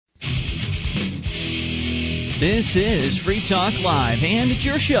This is Free Talk Live, and it's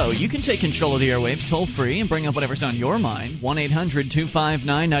your show. You can take control of the airwaves toll-free and bring up whatever's on your mind.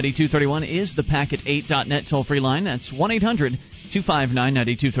 1-800-259-9231 is the Packet8.net toll-free line. That's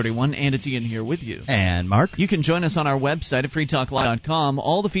 1-800-259-9231, and it's Ian here with you. And Mark. You can join us on our website at freetalklive.com.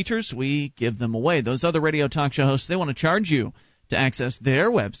 All the features, we give them away. Those other radio talk show hosts, they want to charge you to access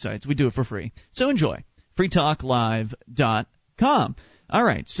their websites. We do it for free. So enjoy. freetalklive.com. All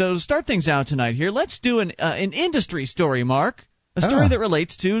right, so to start things out tonight here, let's do an industry story, Mark. A story that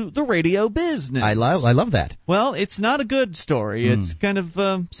relates to the radio business. I love that. Well, it's not a good story. It's kind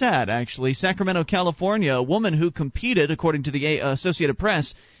of sad, actually. Sacramento, California, a woman who competed, according to the Associated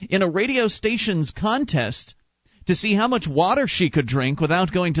Press, in a radio station's contest to see how much water she could drink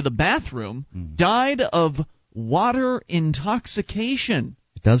without going to the bathroom, died of water intoxication.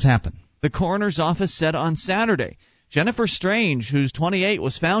 It does happen. The coroner's office said on Saturday. Jennifer Strange, who's 28,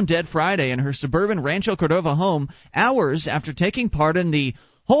 was found dead Friday in her suburban Rancho Cordova home hours after taking part in the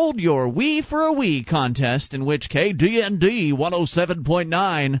Hold Your Wii for a Wii contest, in which KDND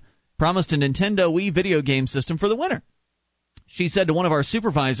 107.9 promised a Nintendo Wii video game system for the winner. She said to one of our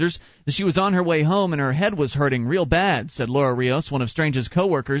supervisors that she was on her way home and her head was hurting real bad, said Laura Rios, one of Strange's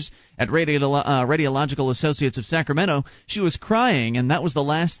co-workers at Radiological Associates of Sacramento. She was crying, and that was the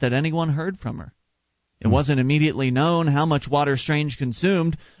last that anyone heard from her. It wasn't immediately known how much water Strange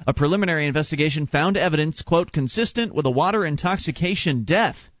consumed. A preliminary investigation found evidence, quote, consistent with a water intoxication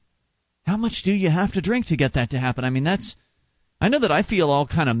death. How much do you have to drink to get that to happen? I mean, I know that I feel all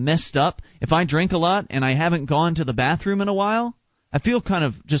kind of messed up. If I drink a lot and I haven't gone to the bathroom in a while, I feel kind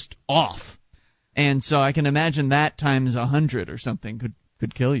of just off. And so I can imagine that times 100 or something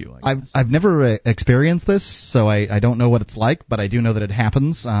could kill you. I've never experienced this, so I don't know what it's like, but I do know that it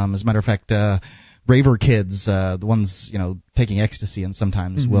happens. As a matter of fact, raver kids, the ones, taking ecstasy, and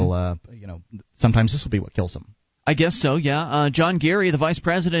sometimes sometimes this will be what kills them. I guess so, yeah. John Geary, the vice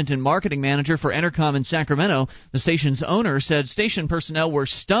president and marketing manager for Entercom in Sacramento, the station's owner, said station personnel were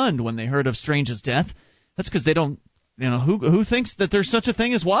stunned when they heard of Strange's death. That's because they don't, who thinks that there's such a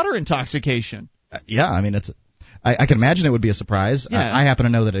thing as water intoxication? I mean, I can imagine it would be a surprise. Yeah. I happen to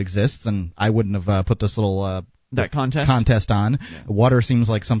know that it exists, and I wouldn't have put this little contest on. Yeah. Water seems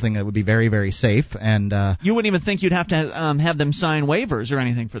like something that would be very, very safe, and you wouldn't even think you'd have to have them sign waivers or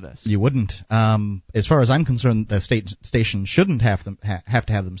anything for this. You wouldn't. As far as I'm concerned, the station shouldn't have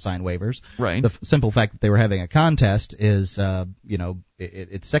to have them sign waivers. Right. The simple fact that they were having a contest is,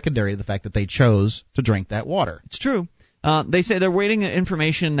 it's secondary to the fact that they chose to drink that water. It's true. They say they're waiting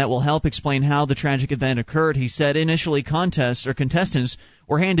information that will help explain how the tragic event occurred. He said initially contestants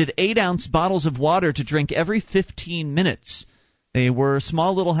were handed 8-ounce bottles of water to drink every 15 minutes. They were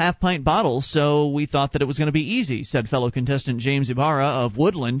small little half-pint bottles, so we thought that it was going to be easy, said fellow contestant James Ibarra of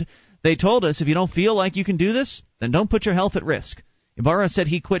Woodland. They told us if you don't feel like you can do this, then don't put your health at risk. Ibarra said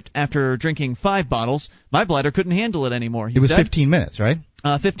he quit after drinking 5 bottles. My bladder couldn't handle it anymore. It was 15 minutes, right?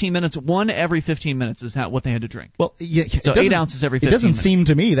 15 minutes, one every 15 minutes is what they had to drink. Well, yeah, so 8 ounces every 15 minutes. It doesn't seem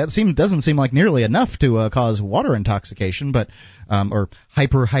to me, doesn't seem like nearly enough to cause water intoxication, but or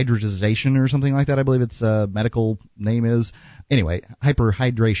hyperhydratization or something like that, I believe its medical name is. Anyway,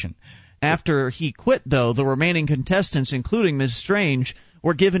 hyperhydration. After he quit, though, the remaining contestants, including Ms. Strange,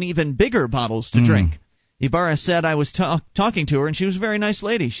 were given even bigger bottles to drink. Ibarra said, I was talking to her, and she was a very nice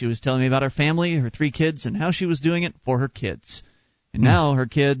lady. She was telling me about her family, her 3 kids, and how she was doing it for her kids. And now her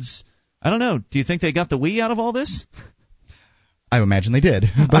kids, I don't know, do you think they got the Wii out of all this? I imagine they did,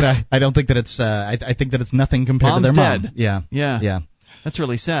 but I don't think that it's, I think that it's nothing compared to their mom. Dead. Yeah. That's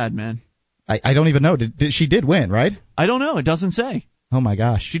really sad, man. I don't even know. She did win, right? I don't know. It doesn't say. Oh, my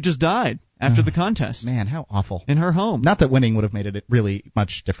gosh. She just died after the contest. Man, how awful. In her home. Not that winning would have made it really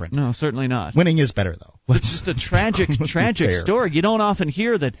much different. No, certainly not. Winning is better, though. It's just a tragic story. You don't often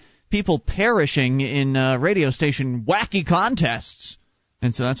hear that people perishing in radio station wacky contests.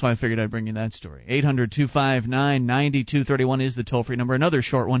 And so that's why I figured I'd bring you that story. 800-259-9231 is the toll-free number. Another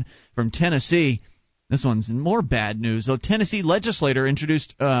short one from Tennessee. This one's more bad news. A Tennessee legislator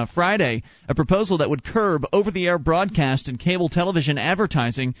introduced Friday a proposal that would curb over-the-air broadcast and cable television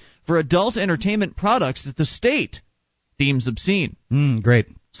advertising for adult entertainment products that the state deems obscene. Great.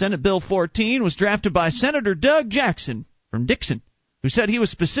 Senate Bill 14 was drafted by Senator Doug Jackson from Dixon, who said he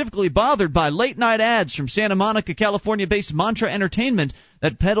was specifically bothered by late-night ads from Santa Monica, California-based Mantra Entertainment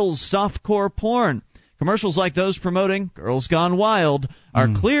that peddles softcore porn. Commercials like those promoting Girls Gone Wild are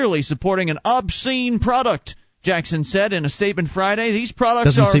clearly supporting an obscene product, Jackson said in a statement Friday. These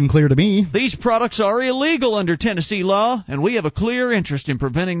products doesn't seem clear to me. These products are illegal under Tennessee law, and we have a clear interest in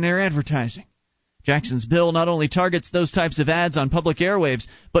preventing their advertising. Jackson's bill not only targets those types of ads on public airwaves,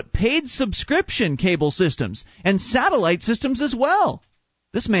 but paid subscription cable systems and satellite systems as well.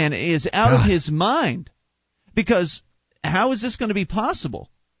 This man is out of his mind. Because how is this going to be possible?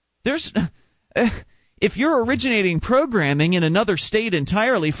 If you're originating programming in another state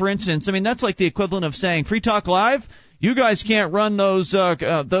entirely, for instance, I mean, that's like the equivalent of saying, Free Talk Live, you guys can't run those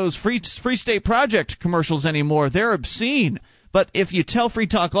Free State Project commercials anymore. They're obscene. But if you tell Free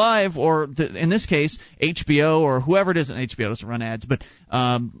Talk Live, or in this case, HBO or whoever it is, HBO doesn't run ads, but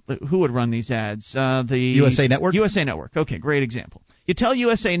who would run these ads? The USA Network? USA Network. Okay, great example. You tell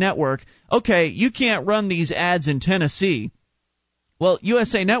USA Network, okay, you can't run these ads in Tennessee. Well,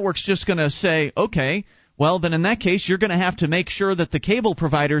 USA Network's just going to say, okay, well, then in that case, you're going to have to make sure that the cable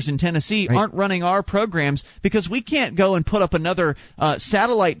providers in Tennessee aren't running our programs, because we can't go and put up another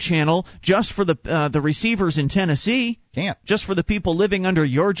satellite channel just for the receivers in Tennessee. Can't. Just for the people living under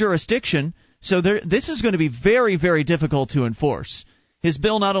your jurisdiction. So this is going to be very, very difficult to enforce. His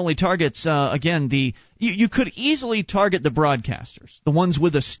bill not only targets, you could easily target the broadcasters, the ones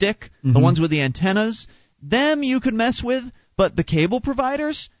with a stick, the ones with the antennas. Them you could mess with, but the cable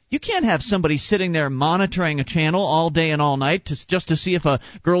providers, you can't have somebody sitting there monitoring a channel all day and all night just to see if a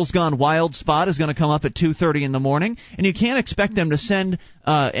Girls Gone Wild spot is going to come up at 2:30 in the morning. And you can't expect them to send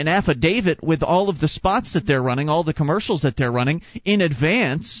an affidavit with all of the spots that they're running, all the commercials that they're running, in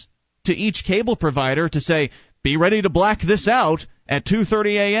advance to each cable provider to say, be ready to black this out at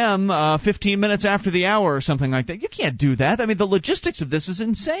 2:30 a.m., 15 minutes after the hour or something like that. You can't do that. I mean, the logistics of this is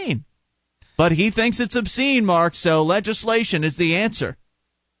insane. But he thinks it's obscene, Mark, so legislation is the answer.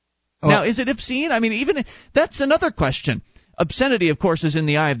 Oh. Now, is it obscene? I mean, that's another question. Obscenity, of course, is in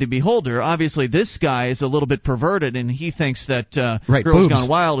the eye of the beholder. Obviously, this guy is a little bit perverted, and he thinks that Girls Gone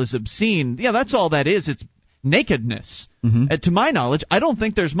Wild is obscene. Yeah, that's all that is. It's nakedness. To my knowledge, I don't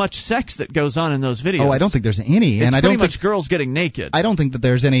think there's much sex that goes on in those videos. Oh, I don't think there's any. It's and I pretty don't much girls getting naked. I don't think that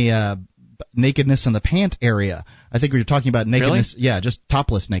there's any nakedness in the pant area. I think we're talking about nakedness. Really? Yeah, just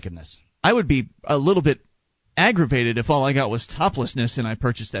topless nakedness. I would be a little bit aggravated if all I got was toplessness and I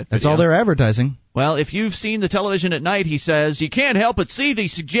purchased that video. That's all they're advertising. Well, if you've seen the television at night, he says, you can't help but see the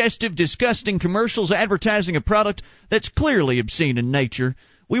suggestive, disgusting commercials advertising a product that's clearly obscene in nature.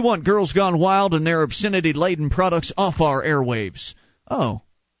 We want Girls Gone Wild and their obscenity-laden products off our airwaves. Oh.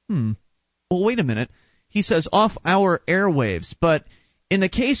 Well, wait a minute. He says off our airwaves. But in the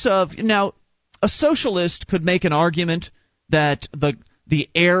case of... Now, a socialist could make an argument that the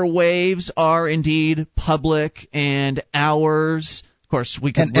airwaves are indeed public and ours. Of course,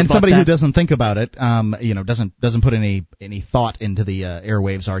 we can. And somebody who doesn't think about it, doesn't put any thought into the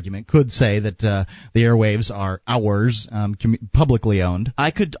airwaves argument, could say that the airwaves are ours, publicly owned.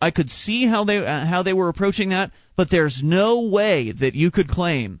 I could see how they were approaching that, but there's no way that you could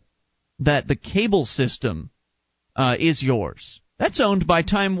claim that the cable system is yours. That's owned by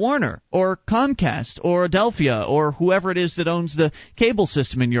Time Warner or Comcast or Adelphia or whoever it is that owns the cable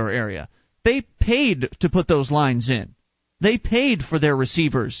system in your area. They paid to put those lines in. They paid for their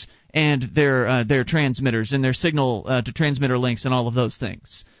receivers and their transmitters and their signal to transmitter links and all of those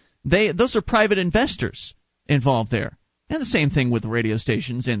things. Those are private investors involved there. And the same thing with the radio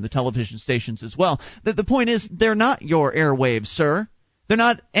stations and the television stations as well. The point is, they're not your airwaves, sir. They're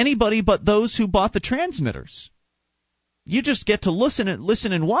not anybody but those who bought the transmitters. You just get to listen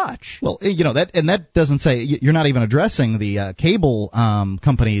and watch. Well, that doesn't say you're not even addressing the cable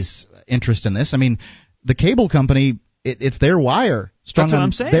company's interest in this. I mean, the cable company, it's their wire strung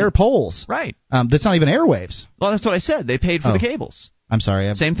on their poles. Right. That's not even airwaves. Well, that's what I said. They paid for the cables. I'm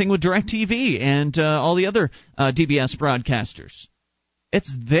sorry. Same thing with DirecTV and all the other DBS broadcasters.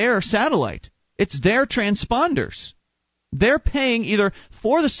 It's their satellite. It's their transponders. They're paying either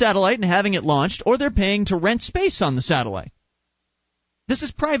for the satellite and having it launched, or they're paying to rent space on the satellite. This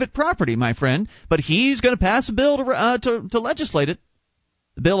is private property, my friend, but he's going to pass a bill to legislate it.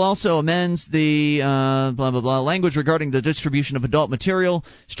 The bill also amends the language regarding the distribution of adult material,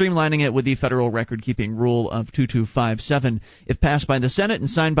 streamlining it with the Federal Record-Keeping Rule of 2257. If passed by the Senate and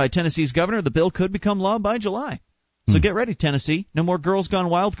signed by Tennessee's governor, the bill could become law by July. So get ready, Tennessee. No more Girls Gone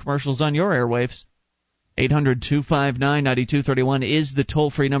Wild commercials on your airwaves. 800-259-9231 is the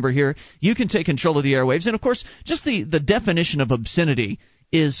toll-free number here. You can take control of the airwaves. And, of course, just the definition of obscenity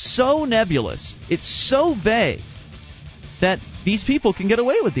is so nebulous, it's so vague, that these people can get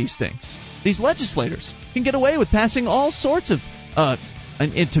away with these things. These legislators can get away with passing all sorts of...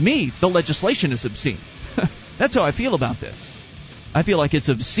 and to me, the legislation is obscene. That's how I feel about this. I feel like it's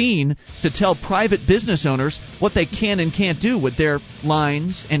obscene to tell private business owners what they can and can't do with their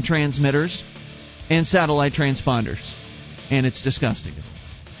lines and transmitters and satellite transponders. And it's disgusting.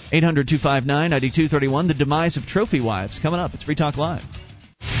 800-259-9231. The demise of trophy wives coming up. It's Free Talk Live.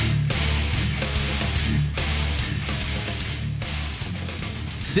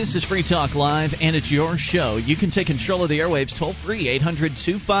 This is Free Talk Live, and it's your show. You can take control of the airwaves toll-free,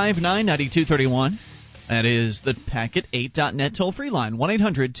 800-259-9231. That is the Packet8.net toll-free line,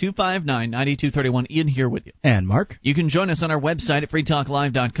 1-800-259-9231. Ian here with you. And Mark. You can join us on our website at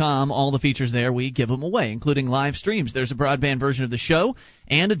freetalklive.com. All the features there, we give them away, including live streams. There's a broadband version of the show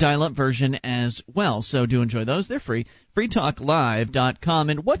and a dial-up version as well, so do enjoy those. They're free. freetalklive.com.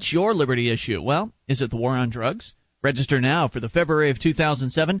 And what's your liberty issue? Well, is it the war on drugs? Register now for the February of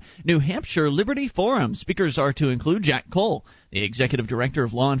 2007 New Hampshire Liberty Forum. Speakers are to include Jack Cole, the Executive Director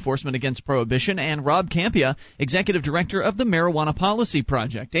of Law Enforcement Against Prohibition, and Rob Campia, Executive Director of the Marijuana Policy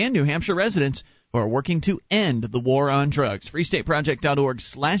Project, and New Hampshire residents who are working to end the war on drugs.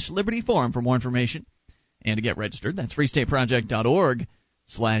 freestateproject.org/Liberty Forum for more information and to get registered. That's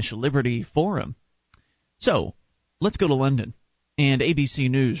freestateproject.org/Liberty Forum. So, let's go to London. And ABC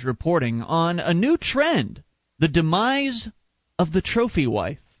News reporting on a new trend. The demise of the trophy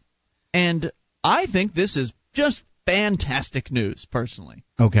wife. And I think this is just fantastic news, personally.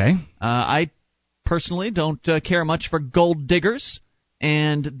 Okay. I personally don't care much for gold diggers,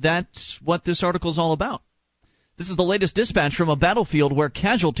 and that's what this article is all about. This is the latest dispatch from a battlefield where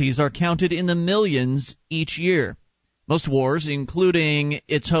casualties are counted in the millions each year. Most wars, including,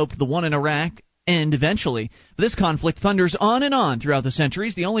 it's hoped, the one in Iraq, end eventually. This conflict thunders on and on throughout the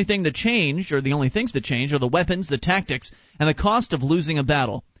centuries. The only thing that changed, or the only things that changed, are the weapons, the tactics, and the cost of losing a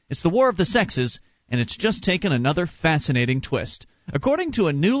battle. It's the war of the sexes, and it's just taken another fascinating twist. According to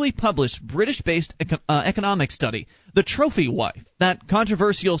a newly published British-based economic study, the trophy wife, that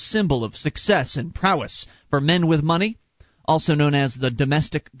controversial symbol of success and prowess for men with money, also known as the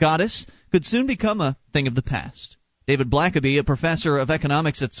domestic goddess, could soon become a thing of the past. David Blackaby, a professor of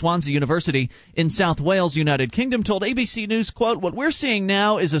economics at Swansea University in South Wales, United Kingdom, told ABC News, quote, "What we're seeing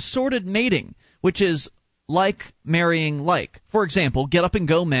now is assorted mating, which is like marrying like. For example,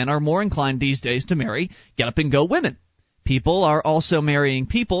 get-up-and-go men are more inclined these days to marry get-up-and-go women. People are also marrying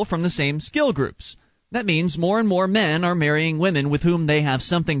people from the same skill groups. That means more and more men are marrying women with whom they have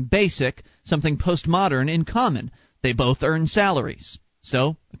something basic, something postmodern in common. They both earn salaries.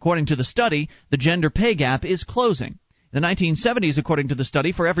 So, according to the study, the gender pay gap is closing. In the 1970s, according to the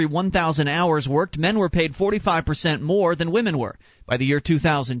study, for every 1,000 hours worked, men were paid 45% more than women were. By the year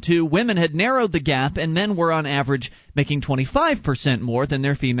 2002, women had narrowed the gap, and men were on average making 25% more than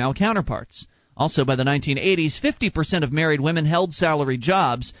their female counterparts. Also, by the 1980s, 50% of married women held salaried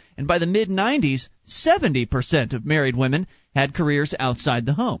jobs, and by the mid-90s, 70% of married women had careers outside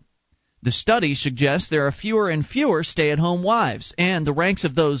the home. The study suggests there are fewer and fewer stay-at-home wives, and the ranks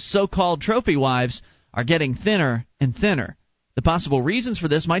of those so-called trophy wives are getting thinner and thinner. The possible reasons for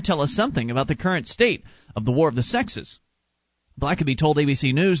this might tell us something about the current state of the war of the sexes. Blackaby told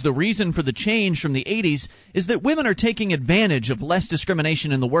ABC News the reason for the change from the 80s is that women are taking advantage of less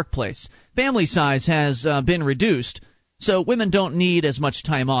discrimination in the workplace. Family size has been reduced, so women don't need as much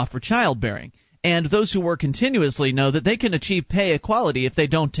time off for childbearing. And those who work continuously know that they can achieve pay equality if they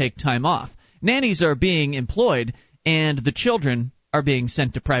don't take time off. Nannies are being employed, and the children are being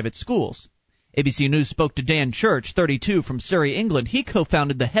sent to private schools. ABC News spoke to Dan Church, 32, from Surrey, England. He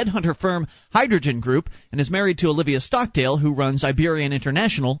co-founded the headhunter firm Hydrogen Group and is married to Olivia Stockdale, who runs Iberian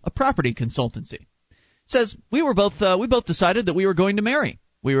International, a property consultancy. Says, we both decided that we were going to marry.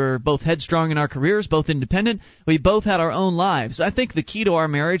 We were both headstrong in our careers, both independent. We both had our own lives. I think the key to our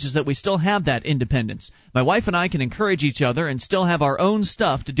marriage is that we still have that independence. My wife and I can encourage each other and still have our own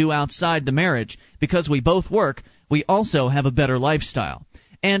stuff to do outside the marriage. Because we both work, we also have a better lifestyle.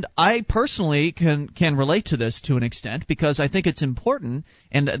 And I personally can relate to this to an extent because I think it's important,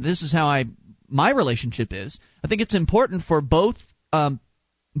 and this is how my relationship is. I think it's important for both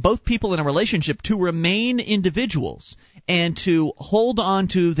people in a relationship to remain individuals and to hold on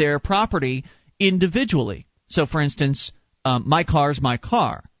to their property individually. So, for instance, my car's my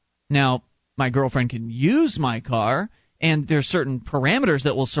car. Now, my girlfriend can use my car, and there's certain parameters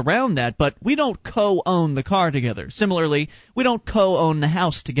that will surround that, but we don't co-own the car together. Similarly, we don't co-own the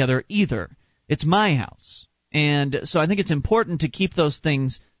house together either. It's my house. And so I think it's important to keep those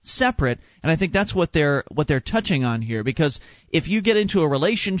things separate, and I think that's what they're touching on here, because if you get into a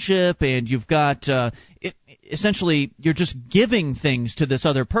relationship and you've got essentially you're just giving things to this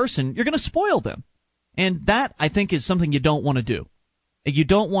other person, you're going to spoil them. And that, I think, is something you don't want to do. You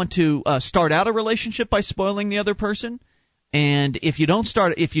don't want to start out a relationship by spoiling the other person. And if you do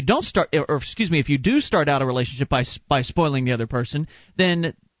start out a relationship by spoiling the other person,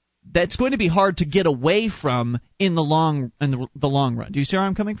 then that's going to be hard to get away from in the long run. Do you see where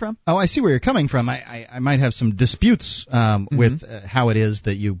I'm coming from? Oh, I see where you're coming from. I might have some disputes with how it is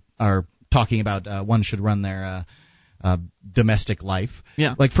that you are talking about one should run their domestic life.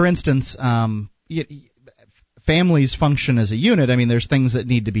 Yeah. Like, for instance, families function as a unit. I mean, there's things that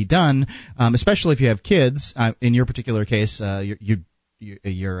need to be done, especially if you have kids. In your particular case,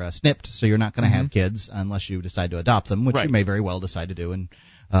 you're snipped, so you're not going to have kids unless you decide to adopt them, which you may very well decide to do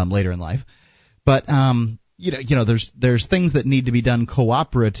later in life. But there's things that need to be done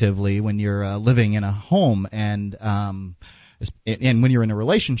cooperatively when you're living in a home and when you're in a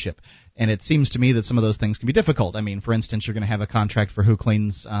relationship. And it seems to me that some of those things can be difficult. I mean, for instance, you're going to have a contract for who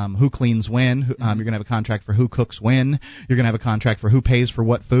cleans when. You're going to have a contract for who cooks when. You're going to have a contract for who pays for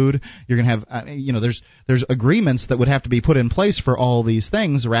what food. You're going to have, there's agreements that would have to be put in place for all these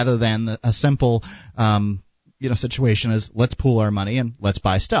things, rather than a simple, situation as let's pool our money and let's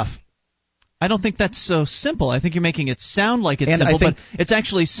buy stuff. I don't think that's so simple. I think you're making it sound like it's simple, but it's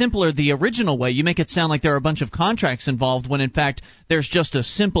actually simpler the original way. You make it sound like there are a bunch of contracts involved when, in fact, there's just a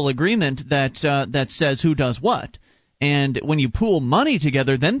simple agreement that says who does what. And when you pool money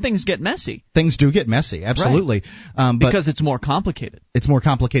together, then things get messy. Things do get messy, absolutely. Right. Because it's more complicated. It's more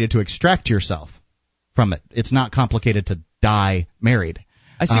complicated to extract yourself from it. It's not complicated to die married.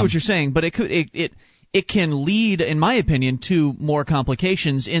 I see what you're saying, but it can lead, in my opinion, to more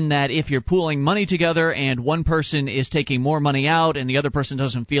complications, in that if you're pooling money together and one person is taking more money out and the other person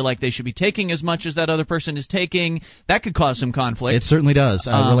doesn't feel like they should be taking as much as that other person is taking, that could cause some conflict. It certainly does.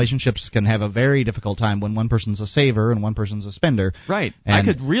 Relationships can have a very difficult time when one person's a saver and one person's a spender. Right. I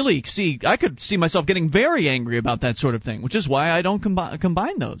could see myself getting very angry about that sort of thing, which is why I don't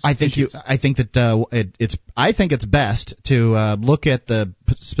combine those. I think it's best to look at the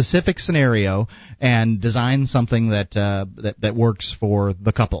specific scenario and design something that works for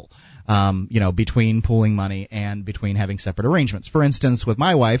the couple, between pooling money and between having separate arrangements. For instance, with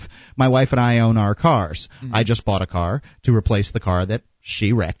my wife and I own our cars. I just bought a car to replace the car that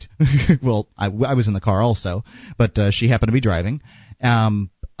she wrecked. Well, I was in the car also, but she happened to be driving.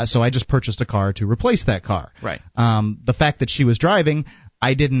 So I just purchased a car to replace that car. Right. The fact that she was driving,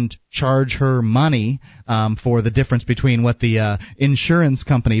 I didn't charge her money for the difference between what the insurance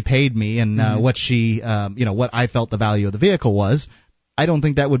company paid me and what she, what I felt the value of the vehicle was. I don't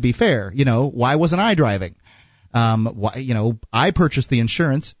think that would be fair. Why wasn't I driving? I purchased the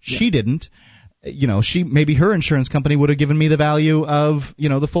insurance. Yeah. She didn't. Maybe her insurance company would have given me the value of,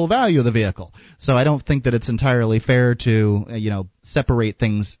 the full value of the vehicle. So I don't think that it's entirely fair to, separate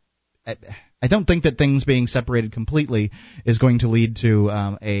things. I don't think that things being separated completely is going to lead to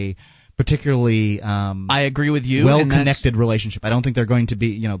a particularly I agree with you, well-connected relationship. I don't think they're going to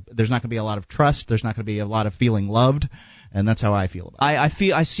be, there's not going to be a lot of trust. There's not going to be a lot of feeling loved, and that's how I feel about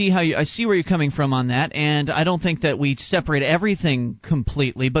it. I see where you're coming from on that, and I don't think that we separate everything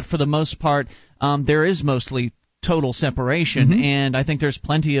completely, but for the most part, there is mostly total separation, and I think there's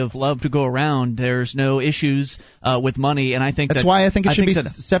plenty of love to go around. There's no issues with money, and I think that's why I think it should be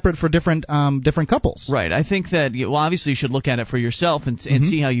separate for different couples. Right. I think that obviously you should look at it for yourself and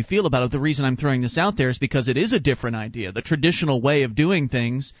see how you feel about it. The reason I'm throwing this out there is because it is a different idea. The traditional way of doing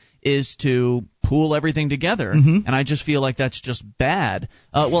things is to pool everything together, and I just feel like that's just bad.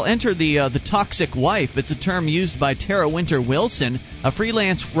 Well, enter the toxic wife. It's a term used by Tara Winter Wilson, a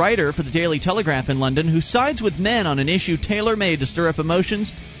freelance writer for the Daily Telegraph in London, who sides with men on an issue tailor-made to stir up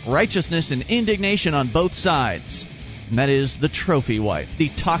emotions, righteousness, and indignation on both sides. And that is the trophy wife,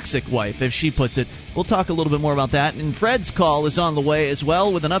 the toxic wife, as she puts it. We'll talk a little bit more about that. And Fred's call is on the way as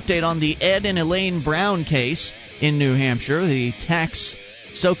well, with an update on the Ed and Elaine Brown case in New Hampshire, the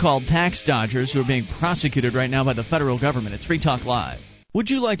so-called tax dodgers who are being prosecuted right now by the federal government. It's Free Talk Live. Would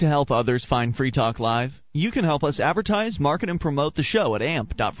you like to help others find Free Talk Live? You can help us advertise, market, and promote the show at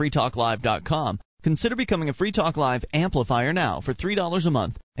amp.freetalklive.com. Consider becoming a Free Talk Live amplifier now for $3 a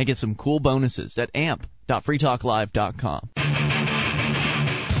month and get some cool bonuses at amp.freetalklive.com.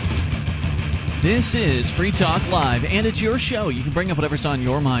 This is Free Talk Live, and it's your show. You can bring up whatever's on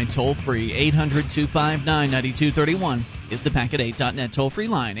your mind toll-free. 800-259-9231 is the packet8.net toll-free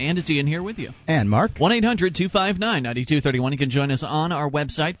line. And it's Ian here with you. And Mark. 1-800-259-9231. You can join us on our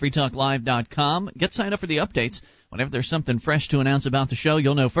website, freetalklive.com. Get signed up for the updates. Whenever there's something fresh to announce about the show,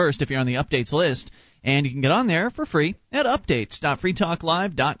 you'll know first if you're on the updates list. And you can get on there for free at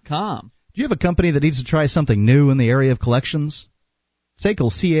updates.freetalklive.com. Do you have a company that needs to try something new in the area of collections?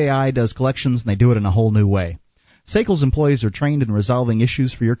 SACL CAI does collections, and they do it in a whole new way. SACL's employees are trained in resolving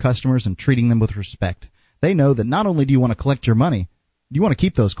issues for your customers and treating them with respect. They know that not only do you want to collect your money, you want to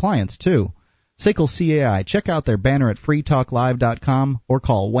keep those clients, too. SACL CAI. Check out their banner at freetalklive.com or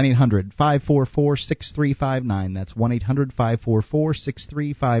call 1-800-544-6359. That's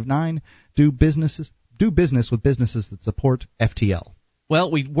 1-800-544-6359. Do business with businesses that support FTL.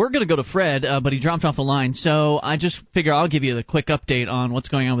 Well, we're going to go to Fred, but he dropped off the line, so I just figure I'll give you the quick update on what's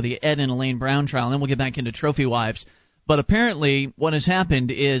going on with the Ed and Elaine Brown trial, and then we'll get back into trophy wives. But apparently what has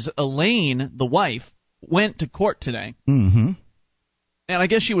happened is Elaine, the wife, went to court today. Mm-hmm. And I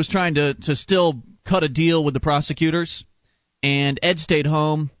guess she was trying to still cut a deal with the prosecutors. And Ed stayed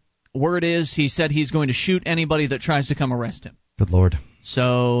home. Word is he said he's going to shoot anybody that tries to come arrest him. Good Lord.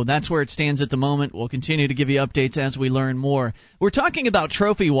 So that's where it stands at the moment. We'll continue to give you updates as we learn more. We're talking about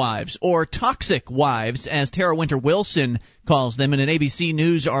trophy wives, or toxic wives, as Tara Winter Wilson calls them, in an ABC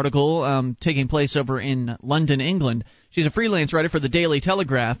News article taking place over in London, England. She's a freelance writer for the Daily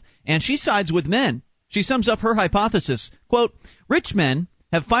Telegraph, and she sides with men. She sums up her hypothesis, quote, "Rich men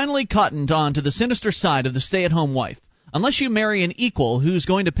have finally cottoned on to the sinister side of the stay-at-home wife. Unless you marry an equal who's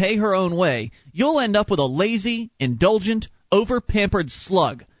going to pay her own way, you'll end up with a lazy, indulgent, over-pampered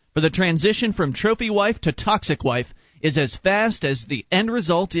slug. For the transition from trophy wife to toxic wife is as fast as the end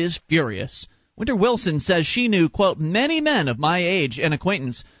result is furious." Winter Wilson says she knew, quote, "many men of my age and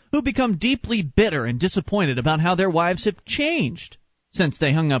acquaintance who become deeply bitter and disappointed about how their wives have changed since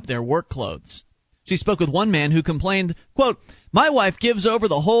they hung up their work clothes." She spoke with one man who complained, quote, My wife gives over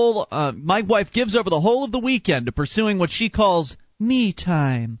the whole of the weekend to pursuing what she calls me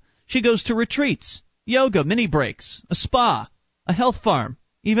time. She goes to retreats, yoga, mini breaks, a spa, a health farm,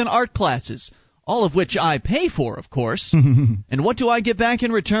 even art classes, all of which I pay for, of course. And what do I get back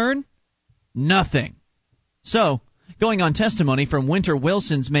in return? Nothing. So, going on testimony from Winter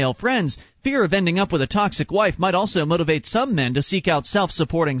Wilson's male friends, fear of ending up with a toxic wife might also motivate some men to seek out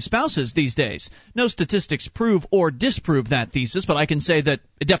self-supporting spouses these days. No statistics prove or disprove that thesis, but I can say that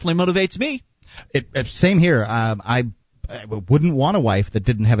it definitely motivates me. Same here. I wouldn't want a wife that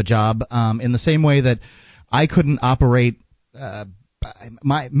didn't have a job, in the same way that I couldn't operate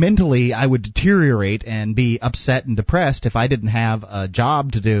mentally. I would deteriorate and be upset and depressed if I didn't have a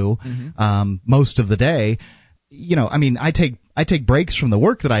job to do most of the day. You know, I mean, I take breaks from the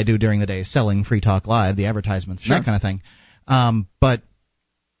work that I do during the day, selling Free Talk Live, the advertisements, and that kind of thing. But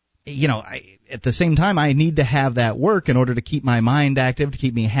you know, at the same time, I need to have that work in order to keep my mind active, to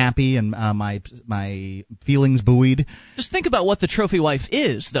keep me happy, and my feelings buoyed. Just think about what the trophy wife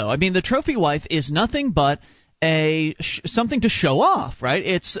is, though. I mean, the trophy wife is nothing but something to show off, right?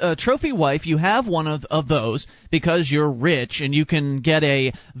 It's a trophy wife. You have one of those because you're rich and you can get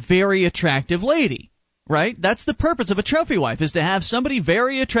a very attractive lady. Right? That's the purpose of a trophy wife, is to have somebody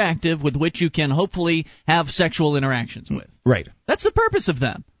very attractive with which you can hopefully have sexual interactions with. Right. That's the purpose of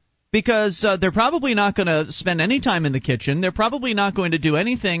them. Because they're probably not going to spend any time in the kitchen. They're probably not going to do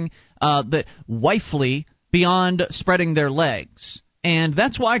anything that wifely beyond spreading their legs. And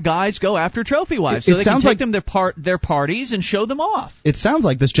that's why guys go after trophy wives, so they can take them their parties and show them off. It sounds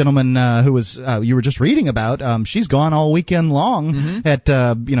like this gentleman who was you were just reading about. She's gone all weekend long at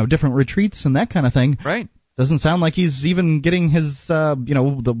different retreats and that kind of thing. Right. Doesn't sound like he's even getting his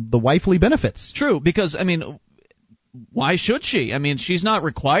the wifely benefits. True, because I mean, why should she? I mean, she's not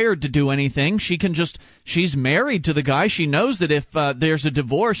required to do anything. She's married to the guy. She knows that if there's a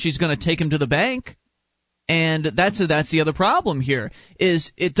divorce, she's going to take him to the bank. And that's the other problem here,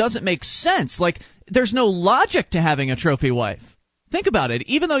 is it doesn't make sense. Like, there's no logic to having a trophy wife. Think about it.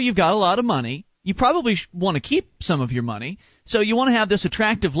 Even though you've got a lot of money, you probably want to keep some of your money. So you want to have this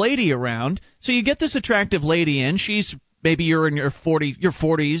attractive lady around. So you get this attractive lady in. Maybe you're in your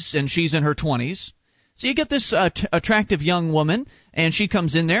 40s and she's in her 20s. So you get this attractive young woman, and she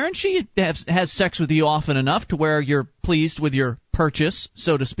comes in there and she has sex with you often enough to where you're pleased with your purchase,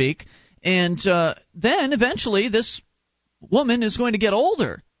 so to speak. And then eventually this woman is going to get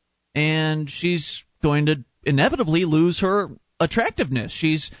older, and she's going to inevitably lose her attractiveness.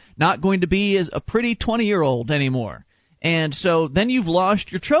 She's not going to be a pretty 20-year-old anymore. And so then you've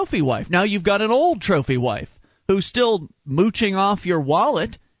lost your trophy wife. Now you've got an old trophy wife who's still mooching off your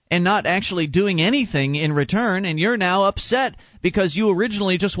wallet and not actually doing anything in return, and you're now upset because you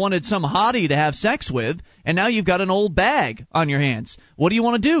originally just wanted some hottie to have sex with, and now you've got an old bag on your hands. What do you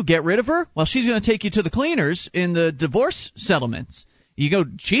want to do, get rid of her? Well, she's going to take you to the cleaners in the divorce settlements. You go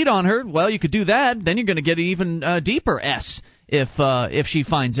cheat on her, well, you could do that, then you're going to get an even deeper S if she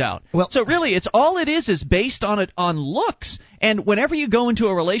finds out. Well, so really, it is based on looks, and whenever you go into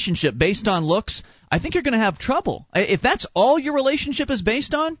a relationship based on looks, I think you're going to have trouble. If that's all your relationship is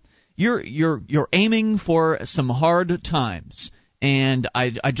based on, you're aiming for some hard times. And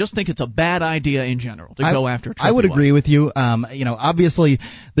I just think it's a bad idea in general to go after a trophy I would agree wife. with you. Obviously,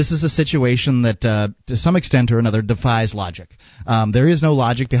 this is a situation that, to some extent or another, defies logic. There is no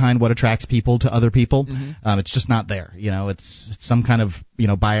logic behind what attracts people to other people. It's just not there. It's some kind of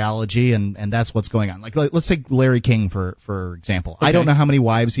biology, and that's what's going on. Like let's take Larry King for example. Okay. I don't know how many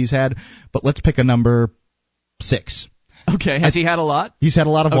wives he's had, but let's pick a number 6. Okay, has he had a lot? He's had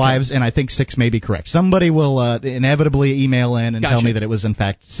a lot of wives, and I think 6 may be correct. Somebody will inevitably email in and tell me that it was, in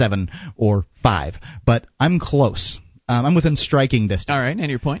fact, 7 or 5. But I'm close. I'm within striking distance. All right, and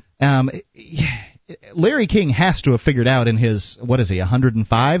your point? Larry King has to have figured out in his,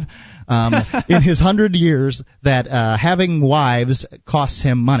 105? In his 100 years that having wives costs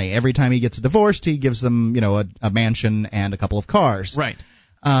him money. Every time he gets divorced, he gives them, a mansion and a couple of cars. Right.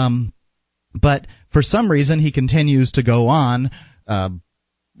 But for some reason, he continues to go on,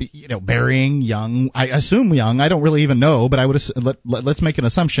 marrying young. I assume young. I don't really even know, but I would let's make an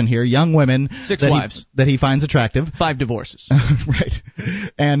assumption here: young women, 6 wives that he finds attractive, 5 divorces, right?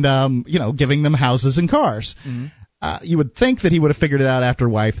 And giving them houses and cars. You would think that he would have figured it out after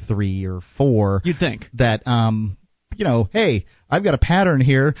wife 3 or 4. You'd think that hey, I've got a pattern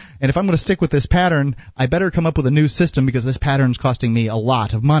here, and if I'm going to stick with this pattern, I better come up with a new system because this pattern's costing me a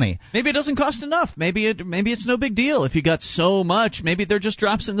lot of money. Maybe it doesn't cost enough. Maybe it's no big deal if you got so much. Maybe they're just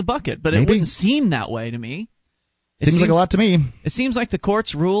drops in the bucket. But it wouldn't seem that way to me. Seems like a lot to me. It seems like the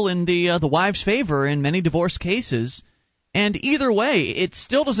courts rule in the wife's favor in many divorce cases, and either way, it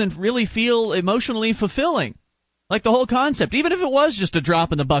still doesn't really feel emotionally fulfilling. Like the whole concept, even if it was just a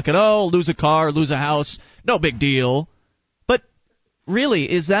drop in the bucket, lose a car, lose a house, no big deal. But really,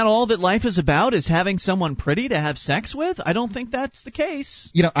 is that all that life is about, is having someone pretty to have sex with? I don't think that's the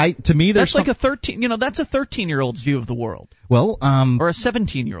case. To me, there's that's like that's a 13-year-old's view of the world. Well, or a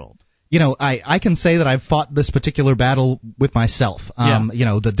 17-year-old. I can say that I've fought this particular battle with myself.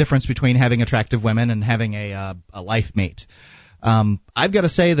 The difference between having attractive women and having a life mate. I've got to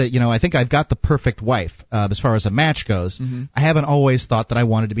say that, I think I've got the perfect wife as far as a match goes. I haven't always thought that I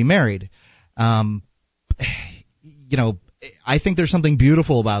wanted to be married. I think there's something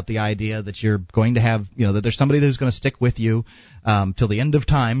beautiful about the idea that you're going to have, that there's somebody who's going to stick with you till the end of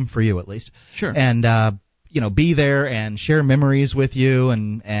time, for you at least. Sure. And, be there and share memories with you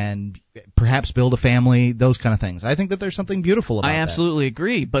and perhaps build a family, those kind of things. I think that there's something beautiful about that. I absolutely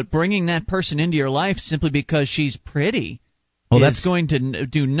agree. But bringing that person into your life simply because she's pretty... that's going to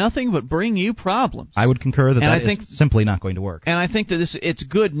do nothing but bring you problems. I would concur that is simply not going to work. And I think that it's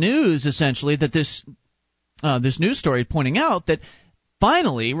good news, essentially, that this news story is pointing out that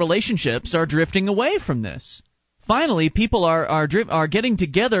finally relationships are drifting away from this. Finally, people are getting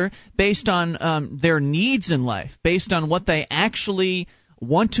together based on their needs in life, based on what they actually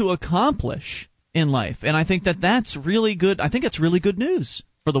want to accomplish in life. And I think that's really good. I think it's really good news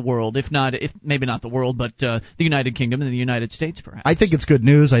for the world, if maybe not the world, but the United Kingdom and the United States, perhaps. I think it's good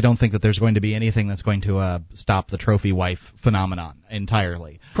news. I don't think that there's going to be anything that's going to stop the trophy wife phenomenon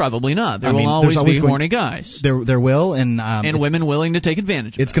entirely. Probably not. There will always be horny guys. There will, and women willing to take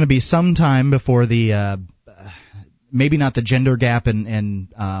advantage of it. It's going to be some time before the maybe not the gender gap in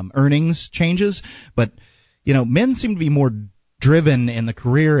earnings changes, but men seem to be more driven in the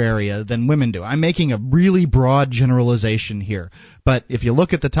career area than women do. I'm making a really broad generalization here, but if you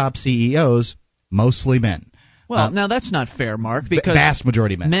look at the top CEOs, mostly men. Well, now that's not fair, Mark, because vast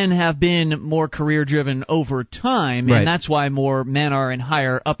majority men. Men have been more career-driven over time, right. And that's why more men are in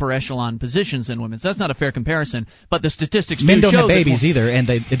higher upper echelon positions than women. So that's not a fair comparison. But the statistics men do don't show have babies either, and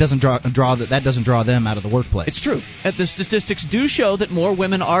it doesn't that doesn't draw them out of the workplace. It's true. The statistics do show that more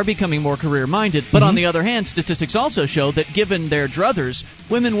women are becoming more career-minded. But on the other hand, statistics also show that given their druthers,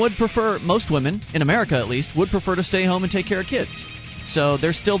 most women in America at least, would prefer to stay home and take care of kids. So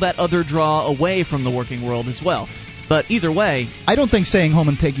there's still that other draw away from the working world as well. But either way... I don't think staying home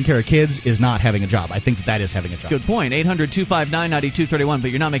and taking care of kids is not having a job. I think that is having a job. Good point. 800-259-9231, but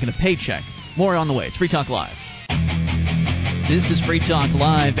you're not making a paycheck. More on the way. It's Free Talk Live. This is Free Talk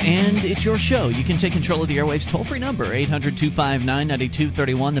Live, and it's your show. You can take control of the airwaves toll-free number,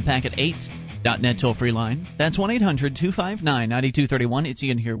 800-259-9231, the packet 8.net toll-free line. That's 1-800-259-9231. It's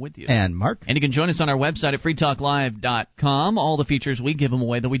Ian here with you. And Mark. And you can join us on our website at freetalklive.com. All the features, we give them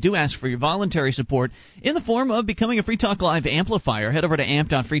away, though we do ask for your voluntary support in the form of becoming a Free Talk Live amplifier. Head over to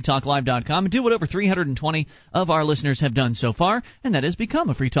amp.freetalklive.com and do what over 320 of our listeners have done so far, and that is become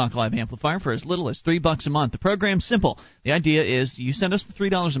a Free Talk Live amplifier for as little as $3 a month. The program's simple. The idea is you send us the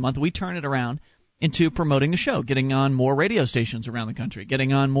 $3 a month, we turn it around, into promoting the show, getting on more radio stations around the country,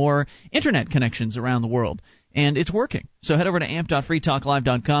 getting on more internet connections around the world. And it's working. So head over to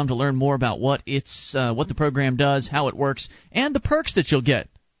amp.freetalklive.com to learn more about what the program does, how it works, and the perks that you'll get.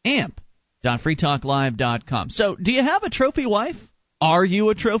 amp.freetalklive.com. So do you have a trophy wife? Are you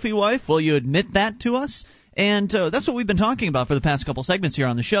a trophy wife? Will you admit that to us? And that's what we've been talking about for the past couple segments here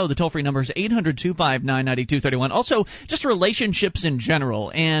on the show. The toll-free number is 800-259-9231. Also, just relationships in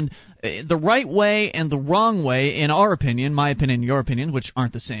general, and the right way and the wrong way, in our opinion, my opinion, your opinion, which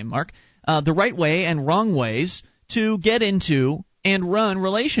aren't the same, Mark, the right way and wrong ways to get into and run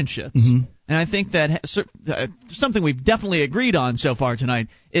relationships. Mm-hmm. And I think that something we've definitely agreed on so far tonight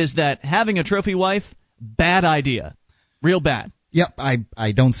is that having a trophy wife, bad idea. Real bad. Yep,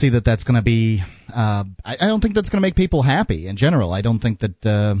 I don't see that that's going to be I don't think that's going to make people happy in general. I don't think that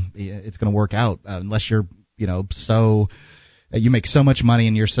it's going to work out unless you're, so you make so much money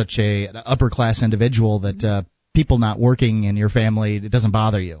and you're such an upper class individual that people not working in your family, it doesn't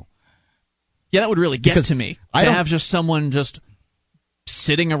bother you. Yeah, that would really get to me. To have just someone just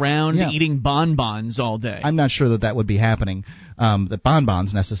sitting around eating bonbons all day. I'm not sure that would be happening, the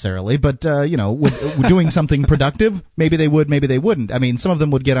bonbons necessarily, but doing something productive, maybe they would, maybe they wouldn't. I mean, some of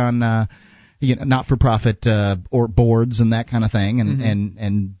them would get on not-for-profit or boards and that kind of thing,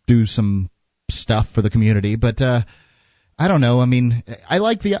 and do some stuff for the community. But I don't know. I mean,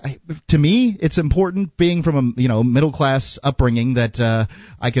 to me, it's important being from a middle-class upbringing that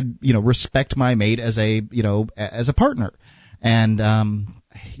I could respect my mate as a partner. And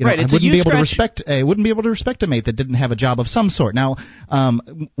right, I wouldn't be able to respect a mate that didn't have a job of some sort. Now,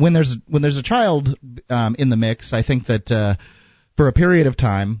 when there's a child in the mix, I think that for a period of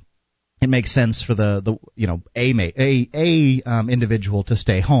time, it makes sense for the individual to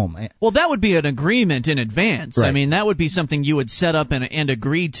stay home. Well, that would be an agreement in advance. Right. I mean, that would be something you would set up and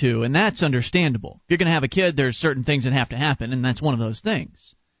agree to, and that's understandable. If you're going to have a kid, there's certain things that have to happen, and that's one of those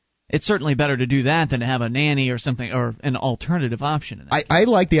things. It's certainly better to do that than to have a nanny or something, or an alternative option. I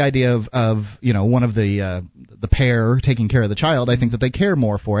like the idea of one of the pair taking care of the child. I think that they care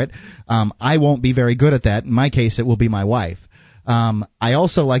more for it. I won't be very good at that. In my case, it will be my wife. I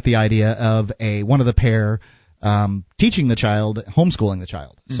also like the idea of one of the pair teaching the child, homeschooling the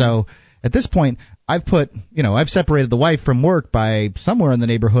child. Mm-hmm. So at this point, I've separated the wife from work by somewhere in the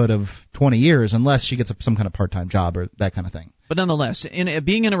neighborhood of 20 years, unless she gets some kind of part-time job or that kind of thing. But nonetheless,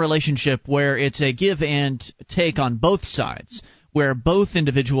 being in a relationship where it's a give and take on both sides, where both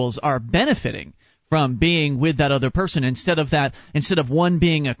individuals are benefiting from being with that other person, instead of one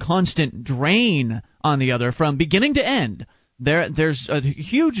being a constant drain on the other from beginning to end, there's a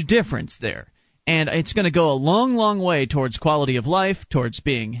huge difference there. And it's going to go a long, long way towards quality of life, towards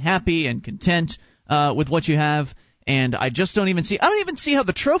being happy and content with what you have. And I don't even see how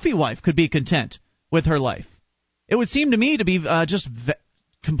the trophy wife could be content with her life. It would seem to me to be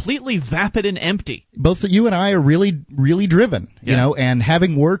completely vapid and empty. Both you and I are really, really driven, and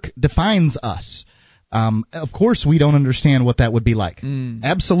having work defines us. Of course, we don't understand what that would be like.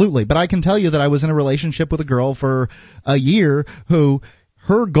 Absolutely. But I can tell you that I was in a relationship with a girl for a year who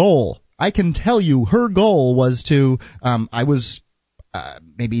her goal was to, I was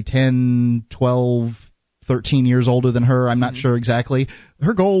maybe 10, 12, 13 years older than her. I'm not sure exactly.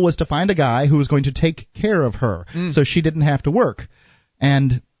 Her goal was to find a guy who was going to take care of her so she didn't have to work.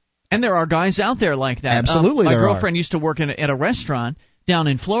 And there are guys out there like that. Absolutely, my girlfriend used to work at a restaurant down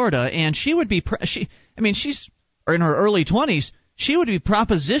in Florida, and she would be she's in her early 20s. She would be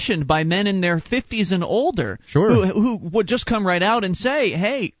propositioned by men in their 50s and older, sure, who would just come right out and say,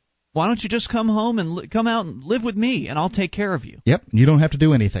 "Hey, why don't you just come home and come out and live with me, and I'll take care of you." Yep, you don't have to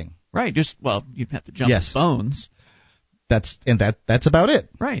do anything. Right, you have to jump his bones. That's about it.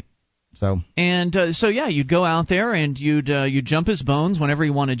 Right. So you'd go out there and you'd jump his bones whenever he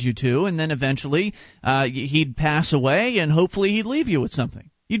wanted you to, and then eventually he'd pass away, and hopefully he'd leave you with something.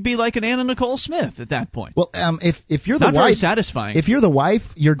 You'd be like an Anna Nicole Smith at that point. Well, if you're the not wife, very satisfying. If you're the wife,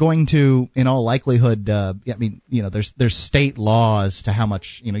 you're going to, in all likelihood, there's state laws to how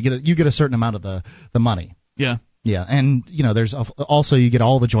much you get a certain amount of the money. Yeah. Yeah, and there's also you get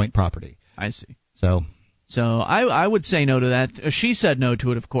all the joint property. I see. So I would say no to that. She said no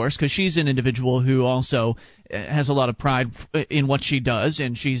to it, of course, because she's an individual who also has a lot of pride in what she does,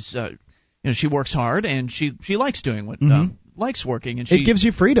 and she's she works hard, and she likes doing what likes working, and it gives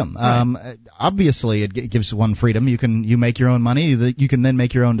you freedom. Right. Obviously, it gives one freedom. You make your own money. You can then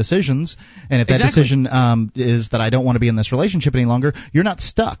make your own decisions, and if that decision is that I don't want to be in this relationship any longer, you're not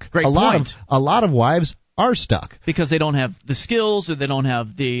stuck. Great point. A lot of wives are stuck because they don't have the skills or they don't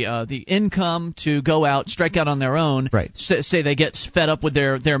have the income to go out, strike out on their own. Right. Say they get fed up with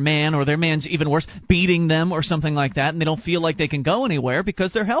their man, or their man's even worse, beating them or something like that, and they don't feel like they can go anywhere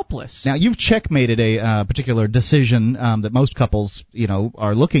because they're helpless. Now, you've checkmated a particular decision that most couples,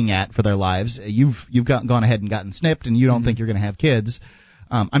 are looking at for their lives. You've gone ahead and gotten snipped, and you don't think you're going to have kids.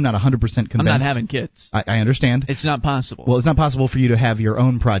 I'm not 100% convinced. I'm not having kids. I understand. It's not possible. Well, it's not possible for you to have your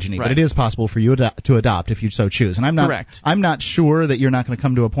own progeny, right. but it is possible for you to adopt if you so choose. And Correct. I'm not sure that you're not going to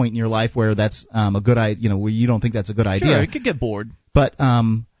come to a point in your life where that's a good idea. Where you don't think that's a good idea. Sure, you could get bored. But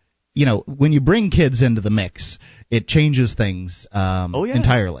when you bring kids into the mix, it changes things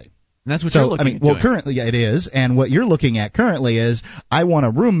entirely. And that's what you're looking at. Well, currently it is, and what you're looking at currently is I want a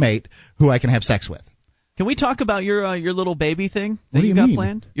roommate who I can have sex with. Can we talk about your little baby thing that you got mean?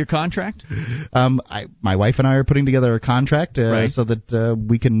 planned? Your contract? My wife and I are putting together a contract right. so that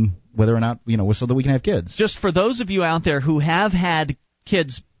we can, whether or not, so that we can have kids. Just for those of you out there who have had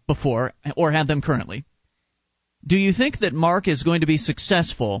kids before or have them currently, do you think that Mark is going to be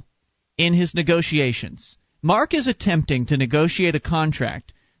successful in his negotiations? Mark is attempting to negotiate a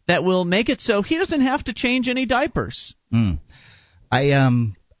contract that will make it so he doesn't have to change any diapers.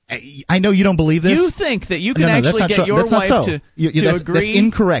 I know you don't believe this. You think that you can actually get your wife to agree? That's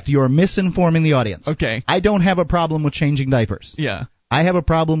incorrect. You are misinforming the audience. Okay. I don't have a problem with changing diapers. Yeah. I have a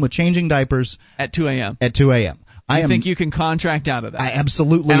problem with changing diapers at 2 a.m. At 2 a.m. You think you can contract out of that? I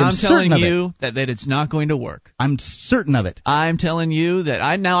absolutely am certain of it. And I'm telling you that it's not going to work. I'm certain of it. I'm telling you that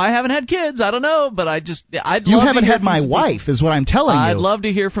I haven't had kids. I don't know, but I'd you love haven't to hear had my wife, is what I'm telling you. I'd love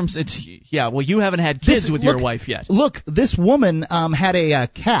to hear from. Well, you haven't had kids with your wife yet. Look, this woman had a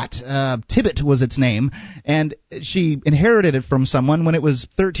cat. Tibbet was its name, and she inherited it from someone when it was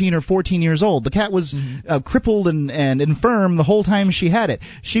 13 or 14 years old. The cat was crippled and infirm the whole time she had it.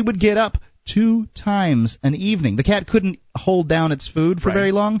 She would get up 2 times an evening. The cat couldn't hold down its food for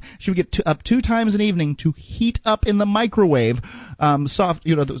very long. She would get up 2 times an evening to heat up in the microwave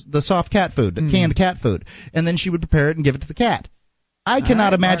the soft cat food, the canned cat food, and then she would prepare it and give it to the cat. I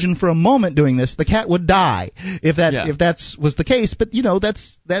cannot imagine for a moment doing this. The cat would die if that was the case. But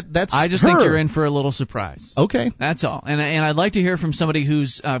that's. I just think you're in for a little surprise. Okay, that's all. And I'd like to hear from somebody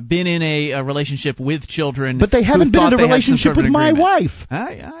who's been in a relationship with children. But they haven't been in a relationship with my wife.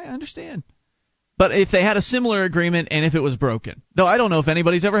 I understand. But if they had a similar agreement and if it was broken, though, I don't know if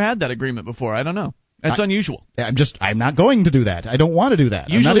anybody's ever had that agreement before. I don't know. That's unusual. I'm not going to do that. I don't want to do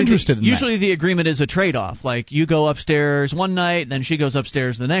that. I'm not interested in that. Usually the agreement is a trade-off. Like, you go upstairs one night, then she goes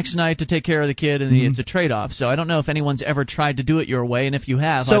upstairs the next night to take care of the kid, and it's a trade-off. So I don't know if anyone's ever tried to do it your way, and if you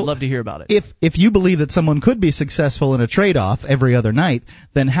have, I'd love to hear about it. If you believe that someone could be successful in a trade-off every other night,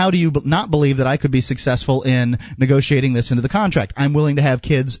 then how do you not believe that I could be successful in negotiating this into the contract? I'm willing to have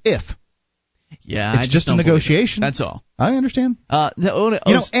kids if. Yeah, it's just a negotiation. That's all. I understand.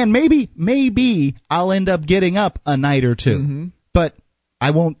 And maybe I'll end up getting up a night or two, but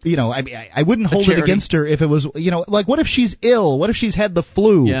I won't. I wouldn't hold it against her if it was. like, what if she's ill? What if she's had the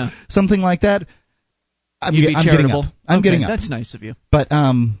flu? Yeah. Something like that. I'm getting up. I'm getting up. That's nice of you. But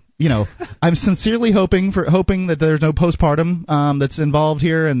I'm sincerely hoping that there's no postpartum that's involved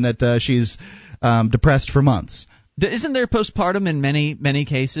here, and that she's depressed for months. Isn't there postpartum in many, many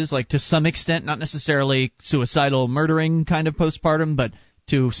cases? Like, to some extent, not necessarily suicidal, murdering kind of postpartum, but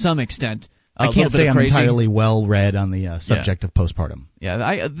to some extent. I can't say I'm entirely well read on the subject of postpartum.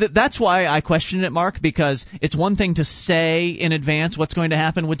 Yeah, that's why I question it, Mark, because it's one thing to say in advance what's going to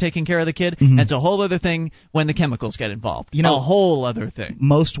happen with taking care of the kid. Mm-hmm. It's a whole other thing when the chemicals get involved. A whole other thing.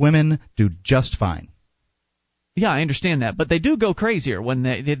 Most women do just fine. Yeah, I understand that, but they do go crazier when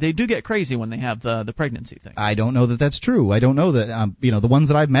they do get crazy when they have the pregnancy thing. I don't know that that's true. I don't know that the ones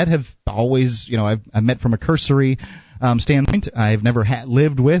that I've met have always I've met from a cursory standpoint. I've never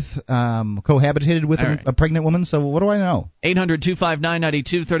lived with cohabitated with a pregnant woman. So what do I know?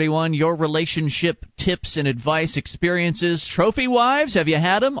 800-259-9231. Your relationship tips and advice, experiences. Trophy wives, have you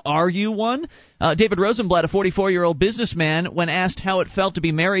had them? Are you one? David Rosenblatt, a 44-year-old businessman, when asked how it felt to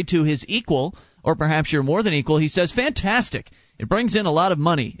be married to his equal, or perhaps you're more than equal, he says, fantastic. It brings in a lot of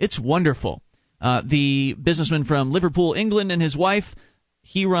money. It's wonderful. The businessman from Liverpool, England, and his wife,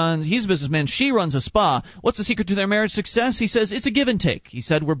 he's a businessman, she runs a spa. What's the secret to their marriage success? He says, it's a give and take. He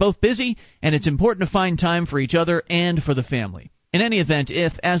said, we're both busy, and it's important to find time for each other and for the family. In any event,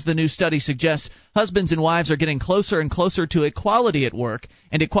 if, as the new study suggests, husbands and wives are getting closer and closer to equality at work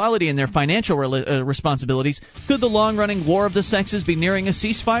and equality in their financial responsibilities, could the long-running war of the sexes be nearing a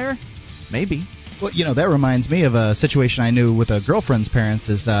ceasefire? Maybe. Well, that reminds me of a situation I knew with a girlfriend's parents.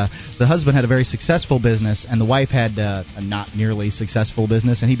 Is the husband had a very successful business, and the wife had a not nearly successful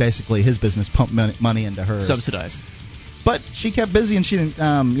business, and his business pumped money into hers. Subsidized. But she kept busy, and she didn't,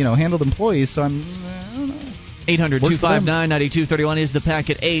 handled employees, so I don't know. 800-259-9231 is the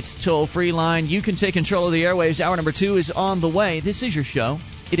Packet 8 toll-free line. You can take control of the airwaves. Hour number 2 is on the way. This is your show.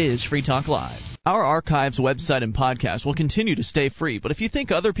 It is Free Talk Live. Our archives, website, and podcast will continue to stay free, but if you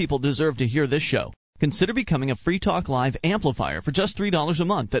think other people deserve to hear this show, consider becoming a Free Talk Live amplifier for just $3 a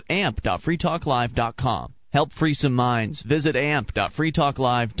month at amp.freetalklive.com. Help free some minds. Visit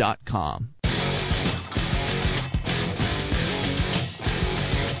amp.freetalklive.com.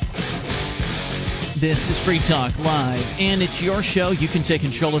 This is Free Talk Live, and it's your show. You can take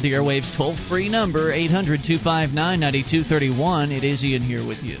control of the airwaves toll-free number, 800-259-9231. It is Ian here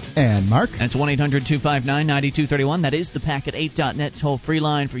with you. And Mark. That's 1-800-259-9231. That is the Packet8.net toll-free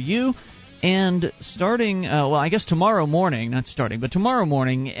line for you. And starting, I guess tomorrow morning at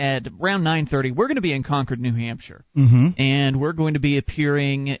around 9:30, we're going to be in Concord, New Hampshire. Mm-hmm. And we're going to be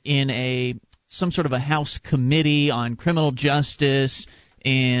appearing in some sort of a House committee on criminal justice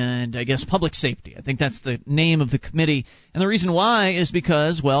and I guess public safety. I think that's the name of the committee. And the reason why is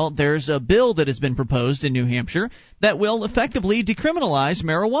because, there's a bill that has been proposed in New Hampshire that will effectively decriminalize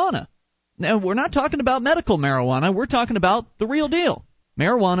marijuana. Now, we're not talking about medical marijuana. We're talking about the real deal.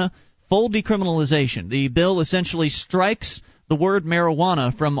 Marijuana, full decriminalization. The bill essentially strikes the word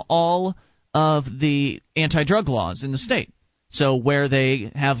marijuana from all of the anti-drug laws in the state. So where they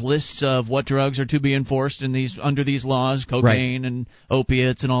have lists of what drugs are to be enforced in under these laws, cocaine and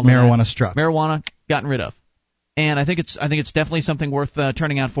opiates and all that. Marijuana struck. Marijuana gotten rid of. And I think it's definitely something worth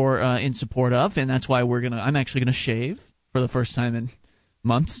turning out for in support of, and that's why I'm actually gonna shave for the first time in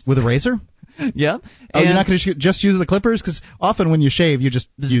months. With a razor? Yeah. Oh, you're not going to just use the clippers? Because often when you shave, you just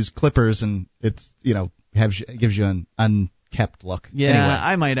use clippers, and it's gives you an unkept look. Yeah, anyway.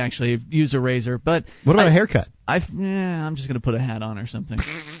 I might actually use a razor, but what about a haircut? I'm just going to put a hat on or something.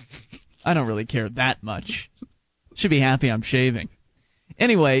 I don't really care that much. Should be happy I'm shaving.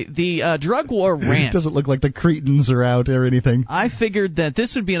 Anyway, the drug war rant. It doesn't look like the Cretans are out or anything. I figured that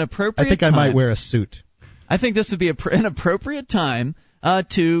this would be an appropriate I think time. I might wear a suit. I think this would be an appropriate time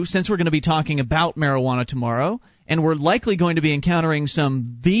since we're going to be talking about marijuana tomorrow, and we're likely going to be encountering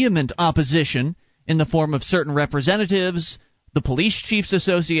some vehement opposition in the form of certain representatives, the Police Chiefs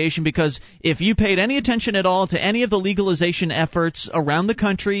Association, because if you paid any attention at all to any of the legalization efforts around the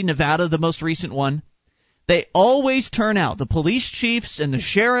country, Nevada the most recent one, they always turn out, the police chiefs and the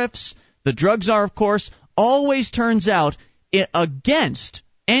sheriffs, the drug czar, of course, always turns out against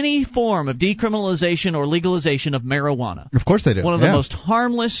any form of decriminalization or legalization of marijuana. Of course they do. One of the most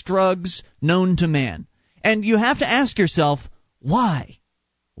harmless drugs known to man. And you have to ask yourself, why?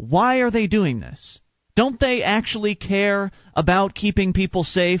 Why are they doing this? Don't they actually care about keeping people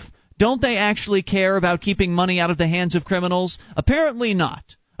safe? Don't they actually care about keeping money out of the hands of criminals? Apparently not.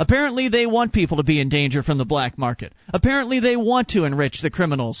 Apparently they want people to be in danger from the black market. Apparently they want to enrich the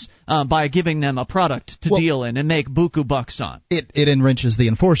criminals by giving them a product to deal in and make buku bucks on. It enriches the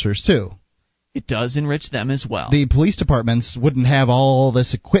enforcers, too. It does enrich them as well. The police departments wouldn't have all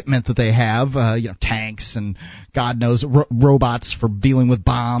this equipment that they have, tanks and God knows robots for dealing with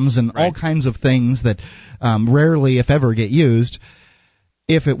bombs and all kinds of things that rarely, if ever, get used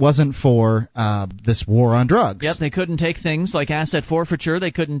if it wasn't for this war on drugs. Yep, they couldn't take things like asset forfeiture.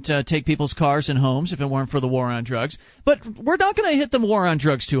 They couldn't take people's cars and homes if it weren't for the war on drugs. But we're not going to hit the war on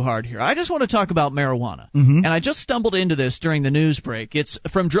drugs too hard here. I just want to talk about marijuana. Mm-hmm. And I just stumbled into this during the news break. It's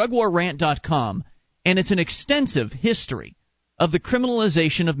from drugwarrant.com, and it's an extensive history of the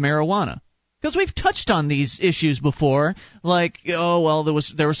criminalization of marijuana. Because we've touched on these issues before, like, there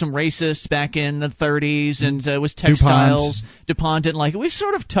were some racists back in the 30s, and it was textiles. DuPont didn't like it. We've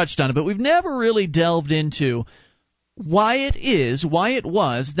sort of touched on it, but we've never really delved into why it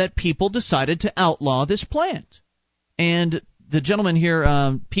was that people decided to outlaw this plant. And the gentleman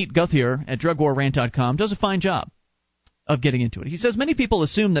here, Pete Guthier at drugwarrant.com, does a fine job of getting into it. He says many people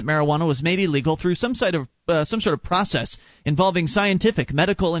assume that marijuana was made illegal through some sort of process involving scientific,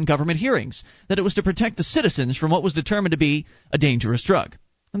 medical, and government hearings, that it was to protect the citizens from what was determined to be a dangerous drug.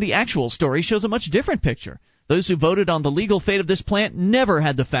 And the actual story shows a much different picture. Those who voted on the legal fate of this plant never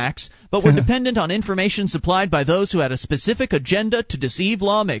had the facts, but were dependent on information supplied by those who had a specific agenda to deceive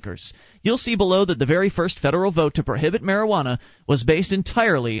lawmakers. You'll see below that the very first federal vote to prohibit marijuana was based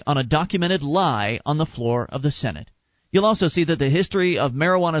entirely on a documented lie on the floor of the Senate. You'll also see that the history of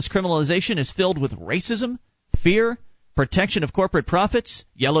marijuana's criminalization is filled with racism, fear, protection of corporate profits,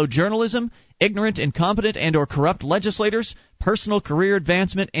 yellow journalism, ignorant, incompetent, and or corrupt legislators, personal career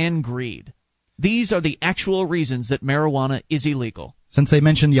advancement, and greed. These are the actual reasons that marijuana is illegal. Since they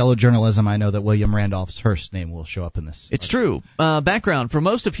mentioned yellow journalism, I know that William Randolph's Hearst name will show up in this. It's true. Background: for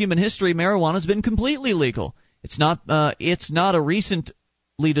most of human history, marijuana has been completely legal. It's not a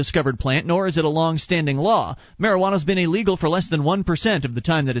recently discovered plant, nor is it a long-standing law. Marijuana has been illegal for less than 1% of the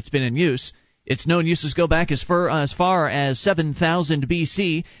time that it's been in use. Its known uses go back as far as 7000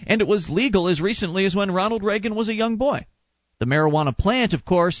 BC, and it was legal as recently as when Ronald Reagan was a young boy. The marijuana plant, of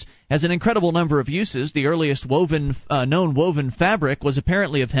course, has an incredible number of uses. The earliest known woven fabric was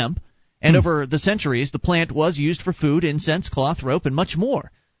apparently of hemp, and over the centuries, the plant was used for food, incense, cloth, rope, and much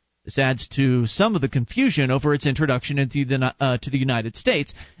more. This adds to some of the confusion over its introduction to the United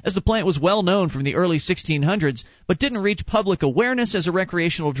States, as the plant was well known from the early 1600s, but didn't reach public awareness as a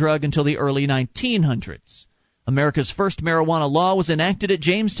recreational drug until the early 1900s. America's first marijuana law was enacted at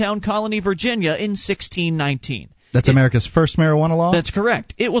Jamestown Colony, Virginia in 1619. That's America's first marijuana law? That's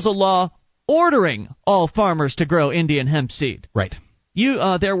correct. It was a law ordering all farmers to grow Indian hemp seed. Right.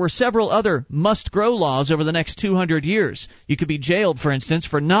 There were several other must-grow laws over the next 200 years. You could be jailed, for instance,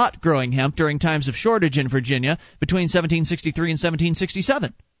 for not growing hemp during times of shortage in Virginia between 1763 and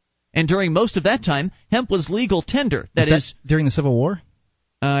 1767. And during most of that time, hemp was legal tender. That is during the Civil War?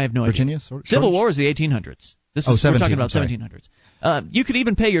 I have no idea. Civil War is the 1800s. We're talking about 1700s. You could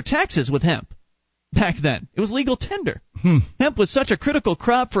even pay your taxes with hemp. Back then, it was legal tender. Hemp was such a critical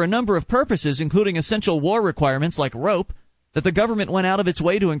crop for a number of purposes, including essential war requirements like rope, that the government went out of its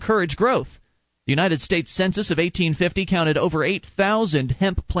way to encourage growth. The United States Census of 1850 counted over 8,000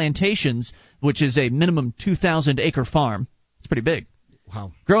 hemp plantations, which is a minimum 2,000-acre farm. It's pretty big.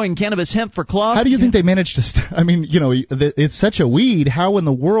 Wow. Growing cannabis hemp for cloth. How do you think they managed to it's such a weed. How in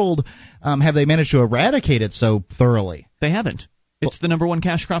the world have they managed to eradicate it so thoroughly? They haven't. It's the number one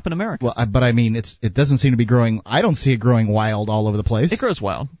cash crop in America. Well, but I mean, it doesn't seem to be growing. I don't see it growing wild all over the place. It grows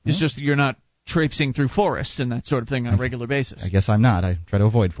wild. It's just you're not traipsing through forests and that sort of thing on a regular basis. I guess I'm not. I try to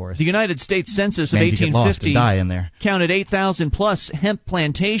avoid forests. The United States Census of 1850 die in there. Counted 8,000 plus hemp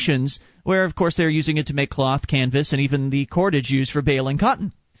plantations, where of course they're using it to make cloth, canvas, and even the cordage used for baling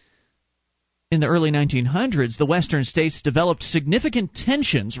cotton. In the early 1900s, the western states developed significant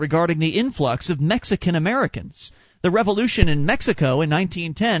tensions regarding the influx of Mexican Americans. The revolution in Mexico in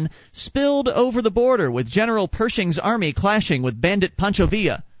 1910 spilled over the border, with General Pershing's army clashing with bandit Pancho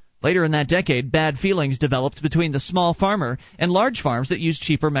Villa. Later in that decade, bad feelings developed between the small farmer and large farms that used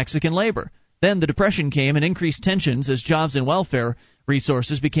cheaper Mexican labor. Then the Depression came and increased tensions as jobs and welfare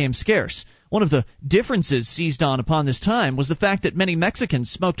resources became scarce. One of the differences seized on upon this time was the fact that many Mexicans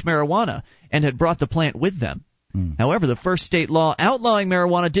smoked marijuana and had brought the plant with them. However, the first state law outlawing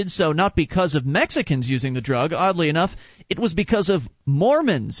marijuana did so not because of Mexicans using the drug. Oddly enough, it was because of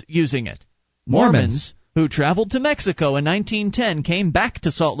Mormons using it. Mormons who traveled to Mexico in 1910 came back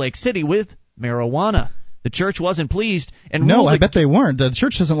to Salt Lake City with marijuana. The church wasn't pleased and no, I bet they weren't. The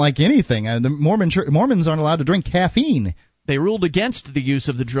church doesn't like anything. The Mormons aren't allowed to drink caffeine. They ruled against the use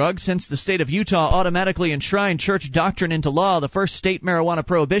of the drug. Since the state of Utah automatically enshrined church doctrine into law, the first state marijuana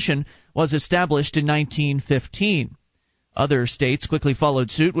prohibition was established in 1915. Other states quickly followed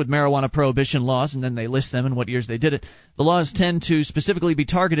suit with marijuana prohibition laws, and then they list them and what years they did it. The laws tend to specifically be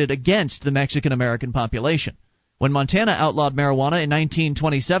targeted against the Mexican-American population. When Montana outlawed marijuana in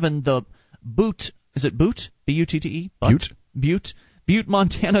 1927, the Butte, B-U-T-T-E? Butte,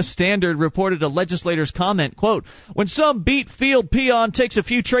 Montana Standard reported a legislator's comment, quote, "When some beat field peon takes a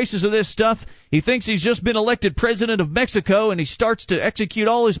few traces of this stuff, he thinks he's just been elected president of Mexico and he starts to execute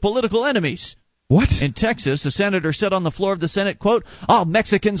all his political enemies." What? In Texas, a senator said on the floor of the Senate, quote, "All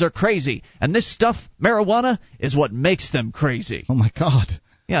Mexicans are crazy, and this stuff, marijuana, is what makes them crazy." Oh, my God.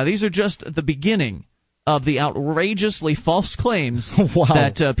 Yeah, these are just the beginning of the outrageously false claims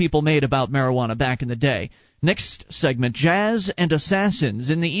that people made about marijuana back in the day. Next segment, jazz and assassins.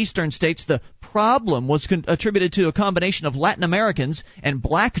 In the eastern states, the problem was attributed to a combination of Latin Americans and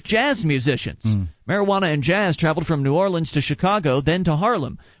black jazz musicians. Marijuana and jazz traveled from New Orleans to Chicago, then to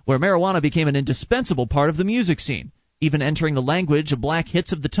Harlem, where marijuana became an indispensable part of the music scene, even entering the language of black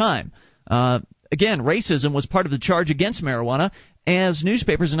hits of the time. Again, racism was part of the charge against marijuana, as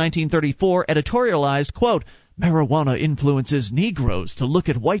newspapers in 1934 editorialized, quote, "Marijuana influences Negroes to look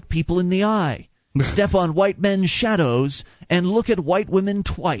at white people in the eye, step on white men's shadows, and look at white women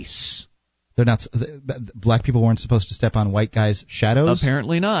twice." They're not. Black people weren't supposed to step on white guys' shadows?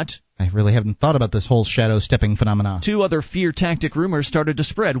 Apparently not. I really haven't thought about this whole shadow stepping phenomenon. Two other fear tactic rumors started to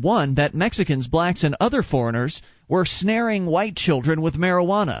spread. One, that Mexicans, blacks, and other foreigners were snaring white children with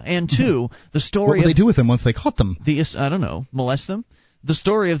marijuana. And two, the story What would they do with them once they caught them? I don't know, molest them? The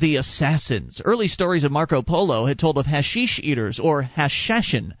story of the assassins. Early stories of Marco Polo had told of hashish eaters, or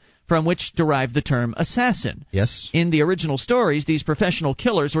hashashin, from which derived the term assassin. Yes. In the original stories, these professional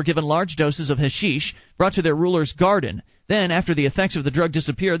killers were given large doses of hashish brought to their ruler's garden. Then, after the effects of the drug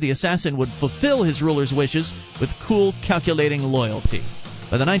disappeared, the assassin would fulfill his ruler's wishes with cool, calculating loyalty.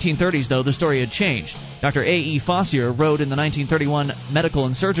 By the 1930s, though, the story had changed. Dr. A.E. Fossier wrote in the 1931 Medical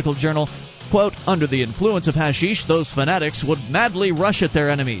and Surgical Journal, quote, "Under the influence of hashish, those fanatics would madly rush at their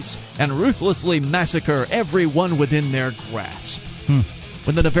enemies and ruthlessly massacre everyone within their grasp."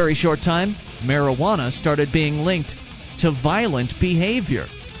 Within a very short time, marijuana started being linked to violent behavior.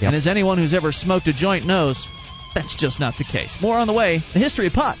 Yep. And as anyone who's ever smoked a joint knows, that's just not the case. More on the way. The History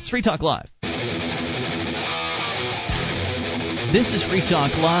of Pot. It's Free Talk Live. This is Free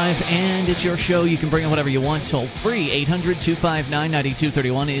Talk Live, and it's your show. You can bring in whatever you want. Toll free.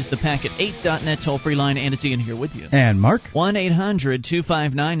 800-259-9231 is the packet8.net toll-free line, and it's Ian here with you. And Mark?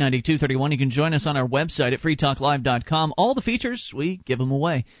 1-800-259-9231. You can join us on our website at freetalklive.com. All the features, we give them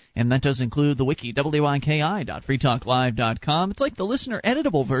away, and that does include the wiki, wiki.freetalklive.com. It's like the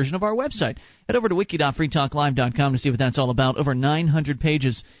listener-editable version of our website. Head over to wiki.freetalklive.com to see what that's all about. Over 900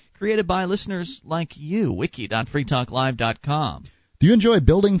 pages created by listeners like you. Wiki.freetalklive.com. Do you enjoy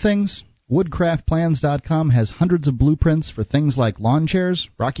building things? Woodcraftplans.com has hundreds of blueprints for things like lawn chairs,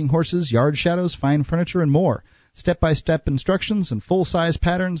 rocking horses, yard shadows, fine furniture, and more. Step-by-step instructions and full-size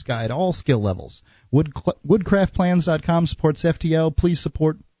patterns guide all skill levels. Woodcraftplans.com supports FTL. Please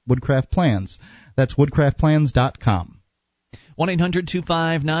support Woodcraft Plans. That's woodcraftplans.com.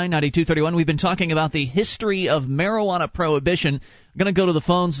 1-800-259-9231. We've been talking about the history of marijuana prohibition. I'm going to go to the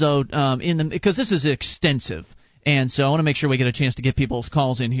phones, though, because this is extensive. And so I want to make sure we get a chance to get people's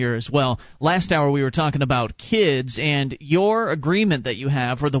calls in here as well. Last hour we were talking about kids and your agreement that you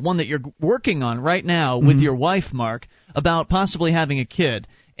have, or the one that you're working on right now with your wife, Mark, about possibly having a kid.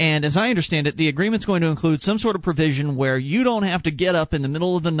 And as I understand it, the agreement's going to include some sort of provision where you don't have to get up in the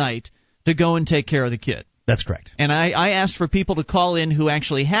middle of the night to go and take care of the kid. That's correct. And I asked for people to call in who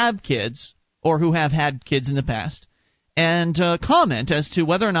actually have kids or who have had kids in the past and comment as to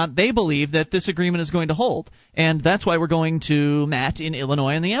whether or not they believe that this agreement is going to hold. And that's why we're going to Matt in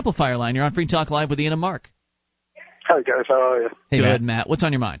Illinois on the Amplifier line. You're on Free Talk Live with Ian and Mark. Hi, guys. How are you? Hey, good, Matt. What's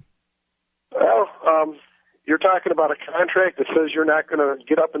on your mind? Well, you're talking about a contract that says you're not going to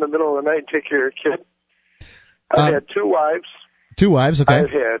get up in the middle of the night and take care of your kid. I've had two wives. Two wives, okay. I've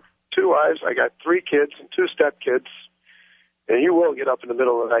had two wives. I got 3 kids and 2 stepkids. And you will get up in the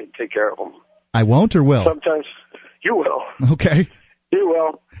middle of the night and take care of them. I won't or will? Sometimes you will. Okay. You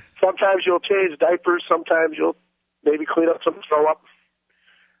will. Sometimes you'll change diapers. Sometimes you'll maybe clean up some throw up.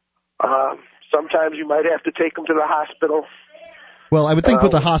 Sometimes you might have to take them to the hospital. Well, I would think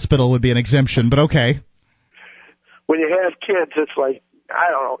with the hospital would be an exemption, but okay. When you have kids, it's like, I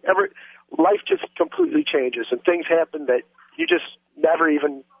don't know, life just completely changes, and things happen that you just never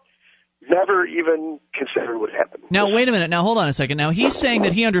even considered would happen. Now, wait a minute. Now, hold on a second. Now, he's saying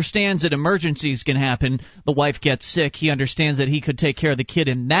that he understands that emergencies can happen. The wife gets sick. He understands that he could take care of the kid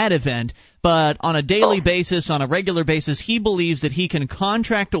in that event. But on a daily basis, on a regular basis, he believes that he can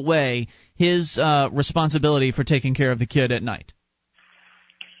contract away his responsibility for taking care of the kid at night.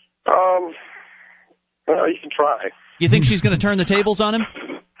 Well, you can try. You think she's going to turn the tables on him?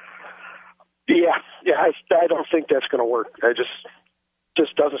 Yeah. I don't think that's going to work.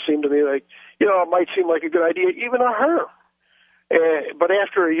 Just doesn't seem to me like, it might seem like a good idea even to her. But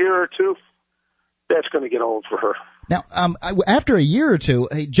after a year or two, that's going to get old for her. Now, after a year or two,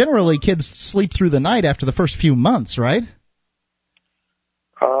 generally kids sleep through the night after the first few months, right?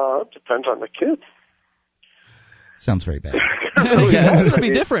 It depends on the kid. Sounds very bad. Yeah, it's going to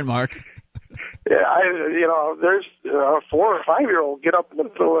be different, Mark. Yeah, there's a 4 or 5-year-old get up in the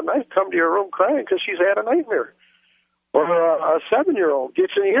middle of the night, come to your room crying because she's had a nightmare. Or a 7-year-old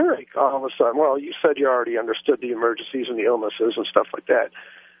gets an earache all of a sudden. Well, you said you already understood the emergencies and the illnesses and stuff like that.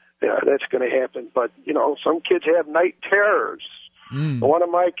 Yeah, that's going to happen. But, some kids have night terrors. One of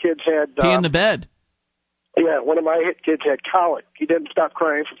my kids had... Pee in the bed. Yeah, one of my kids had colic. He didn't stop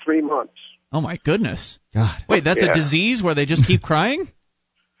crying for 3 months. Oh, my goodness. God. Wait, that's a disease where they just keep crying?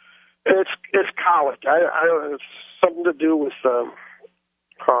 It's colic. It's something to do with...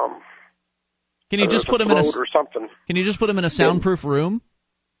 Can you just put him in a or something? Can you just put him in a soundproof room?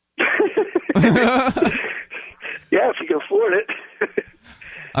 Yeah, if you can afford it.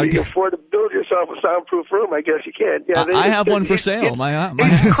 You can afford to build yourself a soundproof room, I guess you can. Yeah, I have one for sale. He's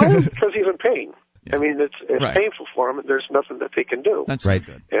cold because he's in pain. Yeah. I mean, it's right. Painful for him, and there's nothing that they can do. That's right.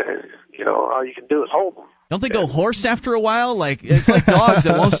 Good. And, all you can do is hold them. Don't they go hoarse after a while? It's like dogs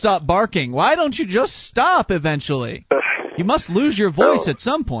that won't stop barking. Why don't you just stop eventually? You must lose your voice at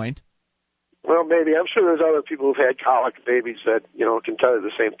some point. Well, maybe. I'm sure there's other people who've had colic babies that, can tell you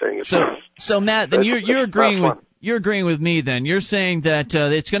the same thing. So Matt, then you're agreeing with me then. You're saying that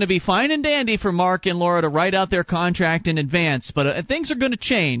it's going to be fine and dandy for Mark and Laura to write out their contract in advance, but things are going to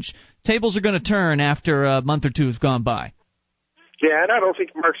change. Tables are going to turn after a month or two has gone by. Yeah, and I don't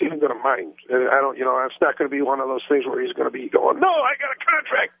think Mark's even going to mind. I don't, it's not going to be one of those things where he's going to be going, no, I got a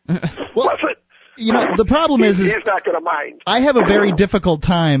contract. What's it? The problem is he's not going to mind. I have a very difficult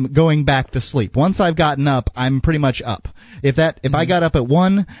time going back to sleep. Once I've gotten up, I'm pretty much up. If I got up at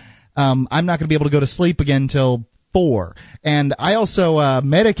 1, I'm not going to be able to go to sleep again until 4. And I also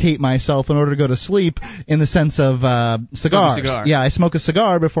medicate myself in order to go to sleep in the sense of cigars. Yeah, I smoke a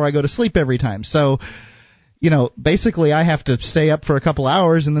cigar before I go to sleep every time. So, basically I have to stay up for a couple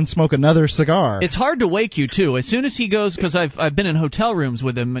hours and then smoke another cigar. It's hard to wake you, too. As soon as he goes, because I've been in hotel rooms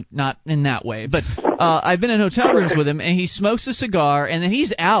with him, not in that way, but I've been in hotel rooms with him, and he smokes a cigar, and then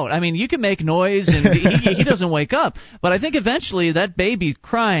he's out. I mean, you can make noise, and he doesn't wake up. But I think eventually that baby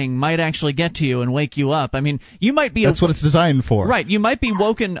crying might actually get to you and wake you up. I mean, you might be... That's what it's designed for. Right. You might be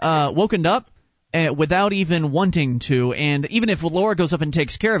woken up without even wanting to, and even if Laura goes up and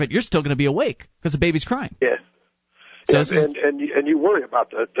takes care of it, you're still going to be awake because the baby's crying. Yeah. So and you worry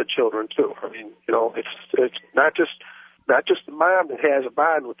about the children too. I mean, it's not just the mom that has a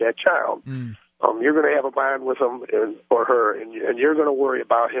bond with that child. You're going to have a bond with him or her, and you're going to worry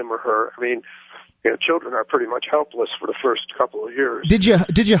about him or her. I mean, children are pretty much helpless for the first couple of years. Did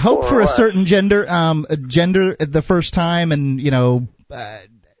you hope for a certain gender at the first time, and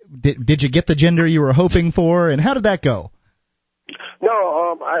Did you get the gender you were hoping for, and how did that go?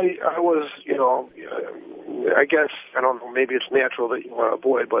 No, I was, I guess, I don't know, maybe it's natural that you want a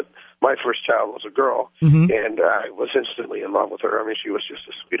boy, but my first child was a girl, and I was instantly in love with her. I mean, she was just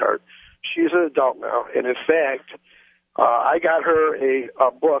a sweetheart. She's an adult now, and in fact, I got her a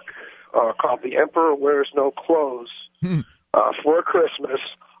book called The Emperor Wears No Clothes for Christmas,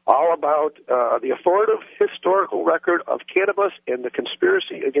 all about the authoritative historical record of cannabis and the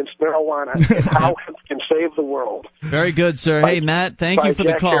conspircy against marijuana and how it can save the world. Very good, sir. Hey, Matt, thank you for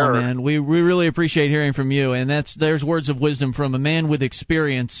the call, Harris. man. We really appreciate hearing from you, and there's words of wisdom from a man with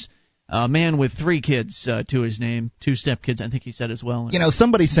experience, a man with 3 kids to his name, 2 stepkids, I think he said as well.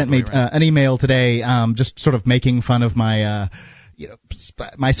 Somebody sent me an email today just sort of making fun of my...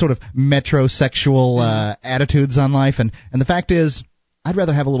 my sort of metrosexual attitudes on life, and the fact is, I'd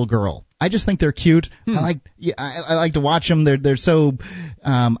rather have a little girl. I just think they're cute. I like to watch them. They're so.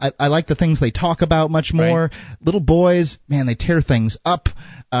 I like the things they talk about much more. Right. Little boys, man, they tear things up.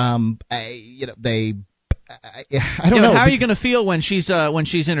 I don't know. How are you going to feel when she's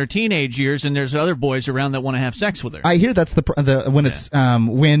in her teenage years and there's other boys around that want to have sex with her? I hear that's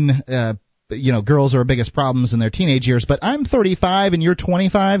when girls are our biggest problems in their teenage years. But I'm 35 and you're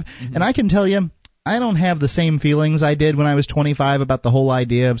 25, and I can tell you, I don't have the same feelings I did when I was 25 about the whole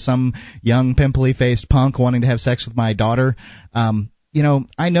idea of some young, pimply-faced punk wanting to have sex with my daughter. I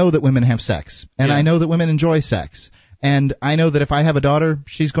know that women have sex, and I know that women enjoy sex. And I know that if I have a daughter,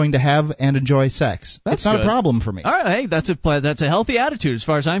 she's going to have and enjoy sex. It's not a problem for me. All right, hey, that's a healthy attitude as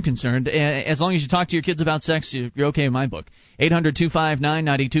far as I'm concerned. As long as you talk to your kids about sex, you're okay in my book.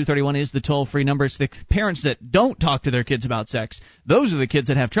 800-259-9231 is the toll-free number. It's the parents that don't talk to their kids about sex. Those are the kids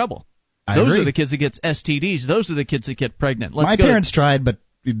that have trouble. Those are the kids that get STDs. Those are the kids that get pregnant. My parents tried, but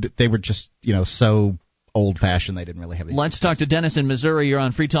they were just, so old-fashioned they didn't really have any. Let's talk to Dennis in Missouri. You're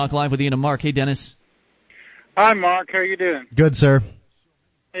on Free Talk Live with Ian and Mark. Hey, Dennis. Hi, Mark. How are you doing? Good, sir.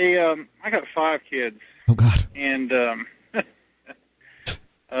 Hey, I got 5 kids. Oh, God. And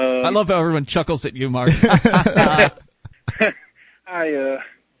I love how everyone chuckles at you, Mark. I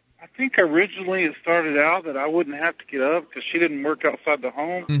think originally it started out that I wouldn't have to get up because she didn't work outside the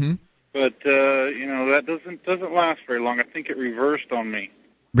home. Mm-hmm. But that doesn't last very long. I think it reversed on me.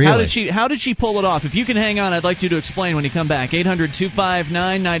 Really? How did she pull it off? If you can hang on, I'd like you to explain when you come back.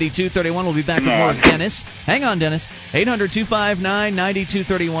 800-259-9231. We'll be back with more of Dennis. Hang on, Dennis.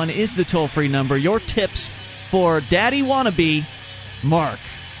 800-259-9231 is the toll-free number. Your tips for Daddy Wannabe, Mark.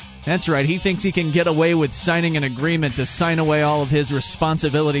 That's right. He thinks he can get away with signing an agreement to sign away all of his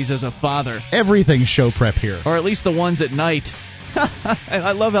responsibilities as a father. Everything's show prep here. Or at least the ones at night.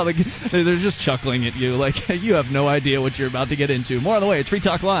 I love how they're just chuckling at you like you have no idea what you're about to get into. More on the way. It's Free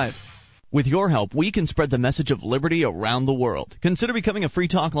Talk Live. With your help, we can spread the message of liberty around the world. Consider becoming a Free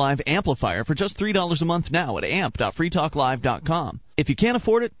Talk Live amplifier for just $3 a month now at amp.freetalklive.com. If you can't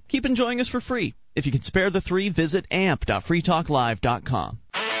afford it, keep enjoying us for free. If you can spare the $3, visit amp.freetalklive.com.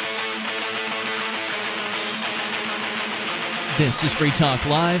 This is Free Talk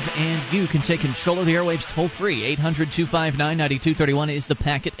Live, and you can take control of the airwaves toll-free. 800-259-9231 is the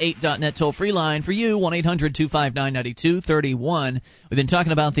Packet8.net toll-free line for you, 1-800-259-9231. We've been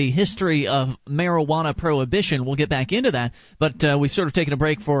talking about the history of marijuana prohibition. We'll get back into that, but we've sort of taken a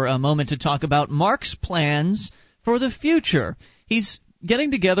break for a moment to talk about Mark's plans for the future. He's getting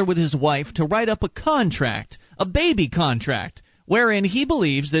together with his wife to write up a contract, a baby contract, wherein he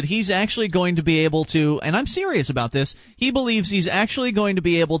believes that he's actually going to be able to, and I'm serious about this, he believes he's actually going to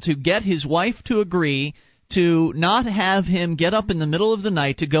be able to get his wife to agree to not have him get up in the middle of the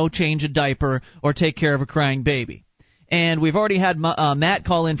night to go change a diaper or take care of a crying baby. And we've already had Matt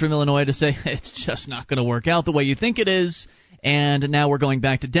call in from Illinois to say it's just not going to work out the way you think it is. And now we're going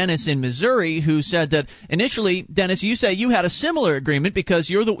back to Dennis in Missouri, who said that initially, Dennis, you say you had a similar agreement because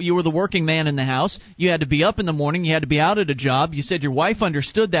you were the working man in the house. You had to be up in the morning. You had to be out at a job. You said your wife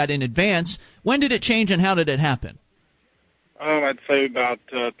understood that in advance. When did it change and how did it happen? I'd say about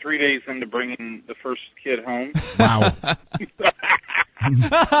 3 days into bringing the first kid home. Wow.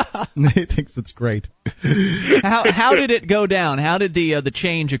 He thinks it's great. How did it go down? How did the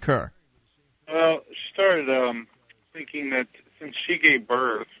change occur? Well, she started thinking that since she gave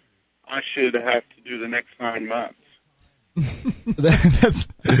birth, I should have to do the next 9 months.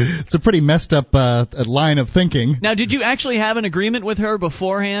 It's a pretty messed up line of thinking. Now, did you actually have an agreement with her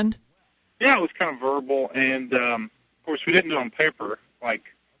beforehand? Yeah, it was kind of verbal, and of course we didn't do it on paper. Like,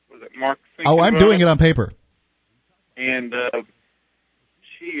 was it Mark? Oh, I'm doing it on paper. And I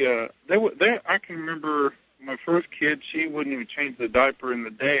can remember my first kid. She wouldn't even change the diaper in the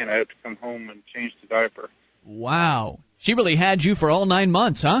day, and I had to come home and change the diaper. Wow. She really had you for all 9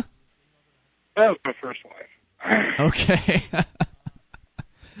 months, huh? That was my first wife. Okay.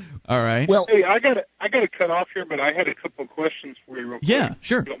 All right. Well, hey, I got to cut off here, but I had a couple of questions for you real quick. Yeah,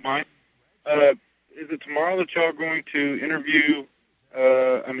 sure. If you don't mind. Is it tomorrow that y'all are going to interview,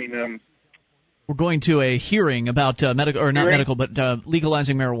 we're going to a hearing about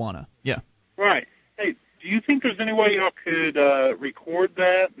legalizing marijuana. Yeah. Right. Hey, do you think there's any way y'all could record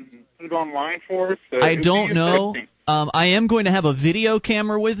that and put it online for us? I don't know. I am going to have a video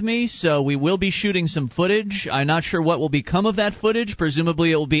camera with me, so we will be shooting some footage. I'm not sure what will become of that footage.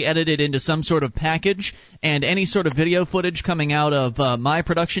 Presumably it will be edited into some sort of package, and any sort of video footage coming out of my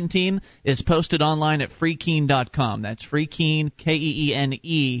production team is posted online at freekeen.com. That's freekeen,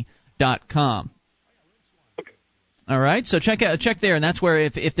 KEENE.com. All right, so check there, and that's where,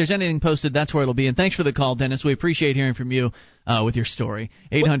 if there's anything posted, that's where it'll be. And thanks for the call, Dennis. We appreciate hearing from you with your story.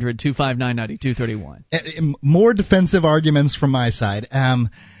 800-259-9231. More defensive arguments from my side. And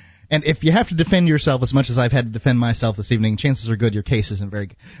if you have to defend yourself as much as I've had to defend myself this evening, chances are good your case isn't very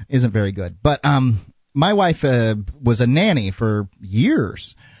good. But my wife was a nanny for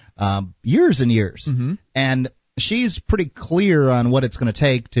years and years, mm-hmm. and she's pretty clear on what it's going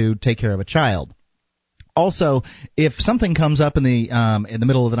to take care of a child. Also, if something comes up in the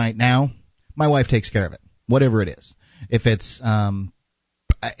middle of the night now, my wife takes care of it, whatever it is. If it's, for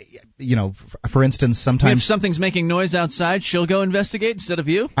instance, sometimes if something's making noise outside, she'll go investigate instead of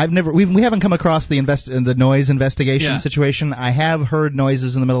you. We haven't come across the noise investigation situation. I have heard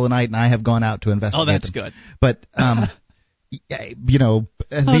noises in the middle of the night, and I have gone out to investigate. Oh, that's good. But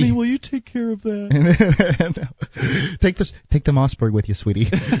honey, will you take care of that? Take the Mossberg with you, sweetie.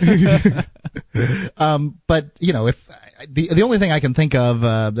 But if the only thing I can think of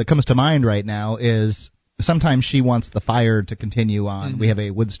that comes to mind right now is sometimes she wants the fire to continue on. Mm-hmm. We have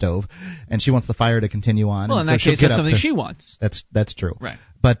a wood stove, and she wants the fire to continue on. Well, in that case, that's something she wants. That's true. Right.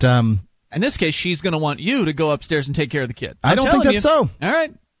 But in this case, she's going to want you to go upstairs and take care of the kid. I don't think that's so. All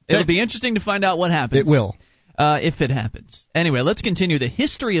right. It'll be interesting to find out what happens. It will. If it happens. Anyway, let's continue the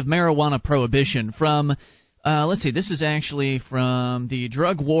history of marijuana prohibition from, let's see, this is actually from the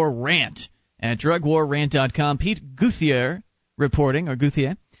Drug War Rant at drugwarrant.com. Pete Guthier reporting, or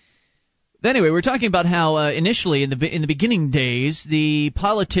Guthier. Anyway, we're talking about how initially in the beginning days, the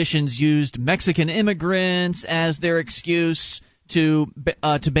politicians used Mexican immigrants as their excuse to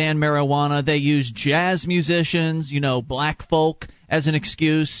ban marijuana. They used jazz musicians, black folk, as an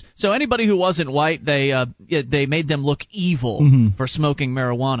excuse. So anybody who wasn't white, they made them look evil mm-hmm. for smoking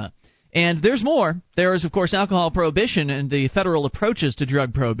marijuana. And there's more. There is, of course, alcohol prohibition and the federal approaches to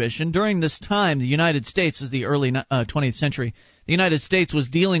drug prohibition. During this time, the United States, is the early 20th century, the United States was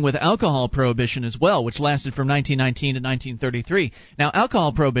dealing with alcohol prohibition as well, which lasted from 1919 to 1933. Now,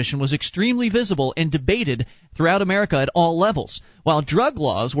 alcohol prohibition was extremely visible and debated throughout America at all levels, while drug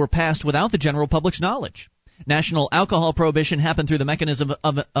laws were passed without the general public's knowledge. National alcohol prohibition happened through the mechanism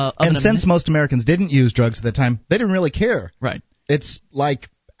of and since most Americans didn't use drugs at the time, they didn't really care. Right. It's like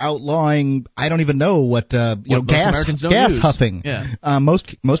outlawing, I don't even know what gas huffing. Yeah.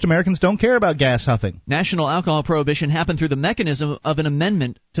 Most Americans don't care about gas huffing. National alcohol prohibition happened through the mechanism of an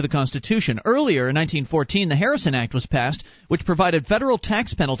amendment to the Constitution. Earlier, in 1914, the Harrison Act was passed, which provided federal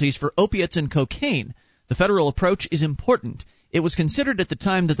tax penalties for opiates and cocaine. The federal approach is important. It was considered at the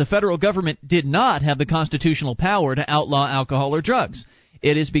time that the federal government did not have the constitutional power to outlaw alcohol or drugs.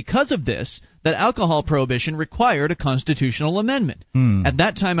 It is because of this that alcohol prohibition required a constitutional amendment. At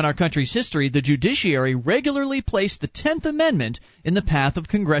that time in our country's history, the judiciary regularly placed the 10th Amendment in the path of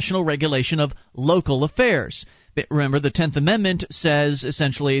congressional regulation of local affairs. But remember, the 10th Amendment says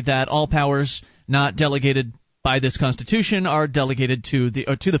essentially that all powers not delegated by this Constitution are delegated to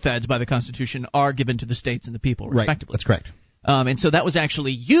the feds by the Constitution are given to the states and the people, respectively. Right, that's correct. And so that was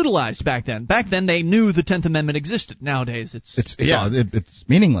actually utilized back then. Back then, they knew the 10th Amendment existed. Nowadays, it's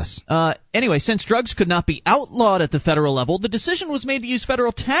meaningless. Anyway, since drugs could not be outlawed at the federal level, the decision was made to use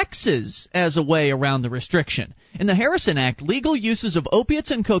federal taxes as a way around the restriction. In the Harrison Act, legal uses of opiates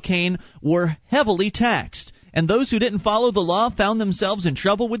and cocaine were heavily taxed, and those who didn't follow the law found themselves in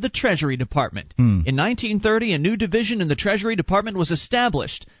trouble with the Treasury Department. In 1930, a new division in the Treasury Department was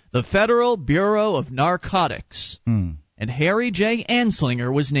established, the Federal Bureau of Narcotics. And Harry J.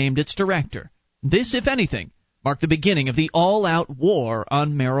 Anslinger was named its director. This, if anything, marked the beginning of the all-out war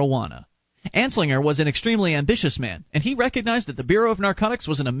on marijuana. Anslinger was an extremely ambitious man, and he recognized that the Bureau of Narcotics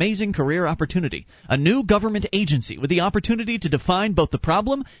was an amazing career opportunity, a new government agency with the opportunity to define both the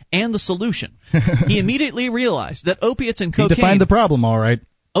problem and the solution. He immediately realized that opiates and cocaine... He defined the problem, all right.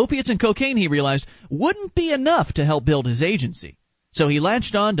 Opiates and cocaine, he realized, wouldn't be enough to help build his agency. So he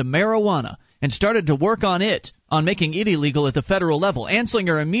latched on to marijuana and started to work on making it illegal at the federal level.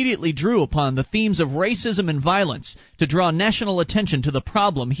 Anslinger immediately drew upon the themes of racism and violence to draw national attention to the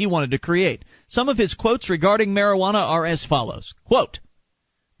problem he wanted to create. Some of his quotes regarding marijuana are as follows. Quote,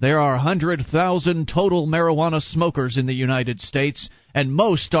 "There are 100,000 total marijuana smokers in the United States, and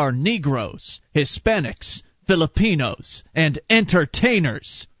most are Negroes, Hispanics, Filipinos, and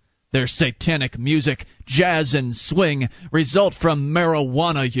entertainers. Their satanic music, jazz, and swing result from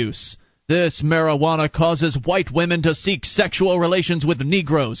marijuana use. This marijuana causes white women to seek sexual relations with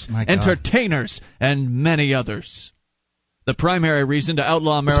Negroes, entertainers, and many others." The primary reason to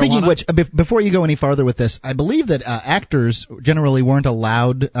outlaw marijuana... Speaking of which, before you go any farther with this, I believe that actors generally weren't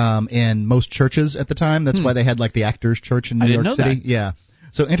allowed in most churches at the time. That's why they had like the Actors Church in New York City. That. Yeah.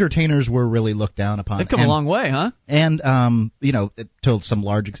 So entertainers were really looked down upon. They've come a long way, huh? And, to some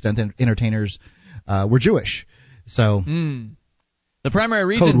large extent, entertainers were Jewish. So... The primary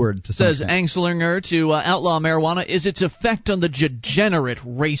reason, code word to says Anslinger, to outlaw marijuana is its effect on the degenerate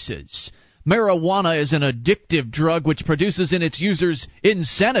races. Marijuana is an addictive drug which produces in its users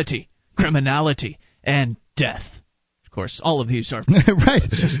insanity, criminality, and death. Of course, all of these are right.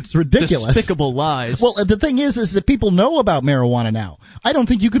 It's ridiculous, despicable lies. Well, the thing is that people know about marijuana now. I don't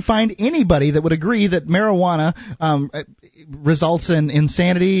think you could find anybody that would agree that marijuana results in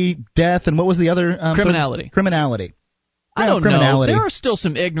insanity, death, and what was the other criminality. Criminality. I don't know. There are still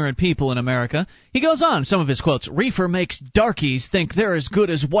some ignorant people in America. He goes on, some of his quotes. "Reefer makes darkies think they're as good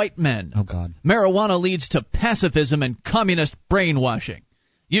as white men. Oh, God. Marijuana leads to pacifism and communist brainwashing.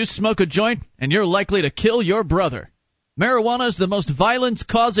 You smoke a joint, and you're likely to kill your brother. Marijuana is the most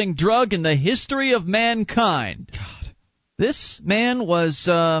violence-causing drug in the history of mankind." God. This man was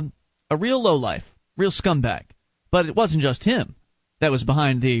a real lowlife, real scumbag. But it wasn't just him that was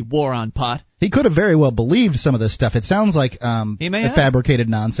behind the war on pot. He could have very well believed some of this stuff. It sounds like fabricated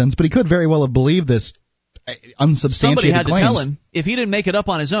nonsense, but he could very well have believed this unsubstantiated Somebody had claims. to tell him. If he didn't make it up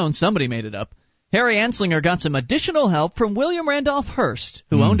on his own, somebody made it up. Harry Anslinger got some additional help from William Randolph Hearst,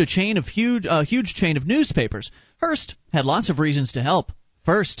 who owned a huge chain of newspapers. Hearst had lots of reasons to help.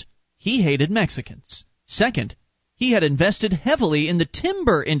 First, he hated Mexicans. Second, he had invested heavily in the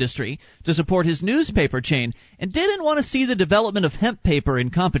timber industry to support his newspaper chain and didn't want to see the development of hemp paper in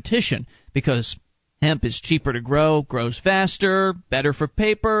competition because hemp is cheaper to grow, grows faster, better for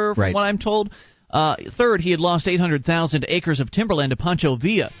paper, from what I'm told. Third, he had lost 800,000 acres of timberland to Pancho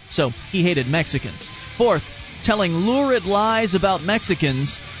Villa, so he hated Mexicans. Fourth, telling lurid lies about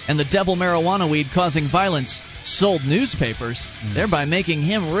Mexicans and the devil marijuana weed causing violence sold newspapers, thereby making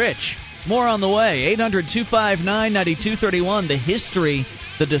him rich. More on the way. 800-259-9231. The history,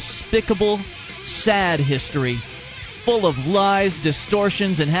 the despicable, sad history, full of lies,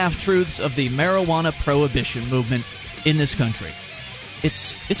 distortions, and half-truths of the marijuana prohibition movement in this country.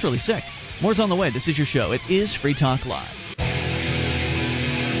 It's really sick. More's on the way. This is your show. It is Free Talk Live.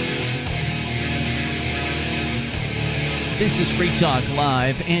 This is Free Talk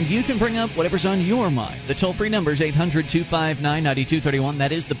Live, and you can bring up whatever's on your mind. The toll-free number is 800-259-9231.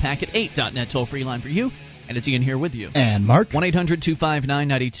 That is the Packet8.net toll-free line for you, and it's Ian here with you. And Mark.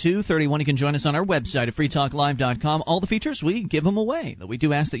 1-800-259-9231. You can join us on our website at freetalklive.com. All the features, we give them away. Though we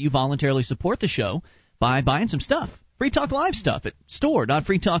do ask that you voluntarily support the show by buying some stuff. Free Talk Live stuff at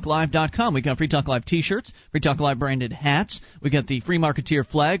store.freetalklive.com. We've got Free Talk Live t-shirts, Free Talk Live branded hats. We've got the Free Marketeer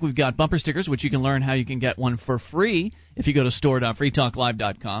flag. We've got bumper stickers, which you can learn how you can get one for free if you go to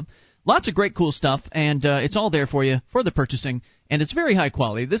store.freetalklive.com. Lots of great cool stuff, and it's all there for you for the purchasing, and it's very high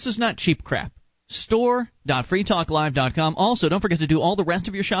quality. This is not cheap crap. Store.freetalklive.com. Also, don't forget to do all the rest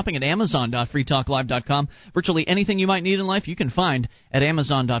of your shopping at Amazon.freetalklive.com. Virtually anything you might need in life you can find at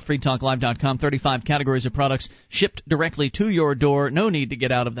Amazon.freetalklive.com. 35 categories of products shipped directly to your door. No need to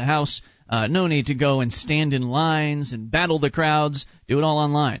get out of the house. No need to go and stand in lines and battle the crowds. Do it all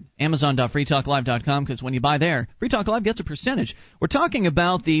online. Amazon.freetalklive.com, because when you buy there, Free Talk Live gets a percentage. We're talking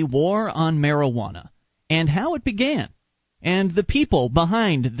about the war on marijuana and how it began. And the people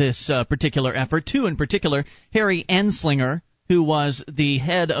behind this particular effort, two in particular, Harry Anslinger, who was the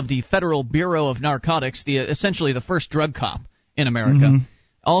head of the Federal Bureau of Narcotics, essentially the first drug cop in America. Mm-hmm.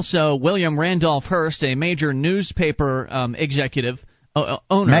 Also, William Randolph Hearst, a major newspaper executive,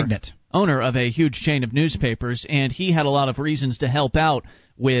 owner of a huge chain of newspapers, and he had a lot of reasons to help out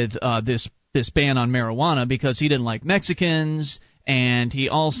with this ban on marijuana because he didn't like Mexicans, and he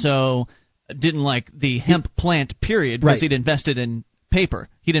also didn't like the hemp plant, period, because he'd invested in paper.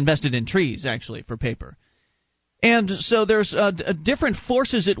 He'd invested in trees, actually, for paper. And so there's different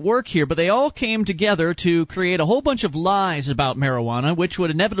forces at work here, but they all came together to create a whole bunch of lies about marijuana, which would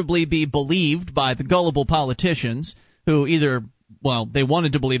inevitably be believed by the gullible politicians who either, well, they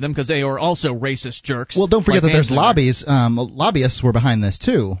wanted to believe them because they are also racist jerks. Well, don't forget that there's lobbies. Lobbyists were behind this,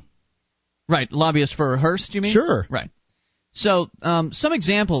 too. Right, lobbyists for Hearst, you mean? Sure. Right. So, some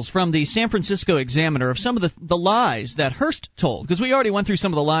examples from the San Francisco Examiner of some of the lies that Hearst told, because we already went through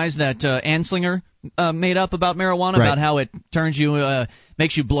some of the lies that Anslinger made up about marijuana, about how it turns you,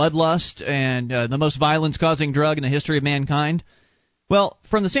 makes you bloodlust, and the most violence-causing drug in the history of mankind. Well,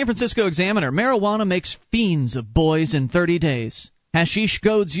 from the San Francisco Examiner, marijuana makes fiends of boys in 30 days. Hashish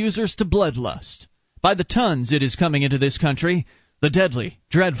goads users to bloodlust. By the tons it is coming into this country. The deadly,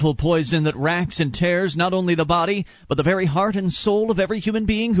 dreadful poison that racks and tears not only the body, but the very heart and soul of every human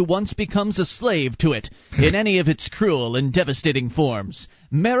being who once becomes a slave to it, in any of its cruel and devastating forms.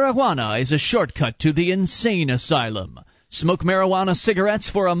 Marijuana is a shortcut to the insane asylum. Smoke marijuana cigarettes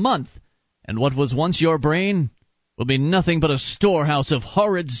for a month, and what was once your brain will be nothing but a storehouse of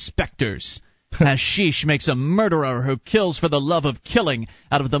horrid specters. Hashish makes a murderer who kills for the love of killing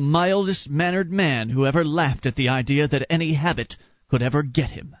out of the mildest-mannered man who ever laughed at the idea that any habit could ever get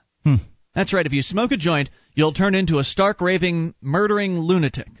him. That's right. If you smoke a joint, you'll turn into a stark, raving, murdering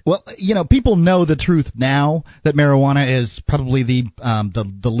lunatic. Well, people know the truth now that marijuana is probably the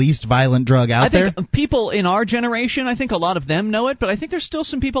least violent drug out there. I think people in our generation, I think a lot of them know it, but I think there's still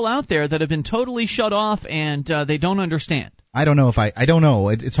some people out there that have been totally shut off and they don't understand. I don't know I don't know.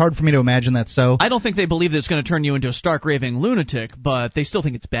 It's hard for me to imagine that so. I don't think they believe that it's going to turn you into a stark raving lunatic, but they still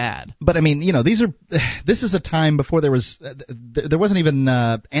think it's bad. But I mean, this is a time before there wasn't even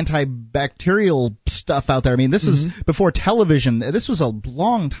antibacterial stuff out there. I mean, this is before television. This was a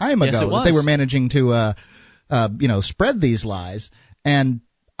long time ago that they were managing to spread these lies, and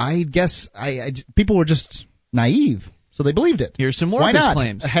I guess people were just naive, so they believed it. Here's some more of his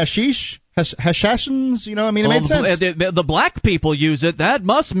claims. Hashish. Hashashins, it made sense. The black people use it. That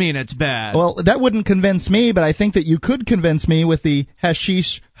must mean it's bad. Well, that wouldn't convince me, but I think that you could convince me with the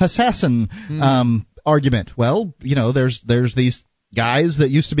hashish assassin argument. Well, there's these guys that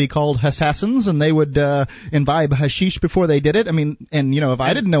used to be called assassins, and they would imbibe hashish before they did it. I mean, and if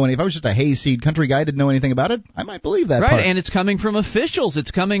I didn't know if I was just a hayseed country guy, didn't know anything about it, I might believe that. Right, part. And it's coming from officials.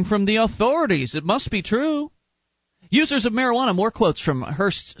 It's coming from the authorities. It must be true. Users of marijuana, more quotes from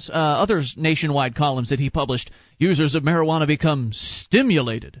Hearst's other nationwide columns that he published. Users of marijuana become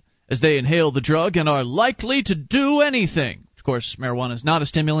stimulated as they inhale the drug and are likely to do anything. Of course, marijuana is not a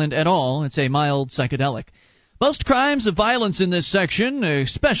stimulant at all. It's a mild psychedelic. Most crimes of violence in this section,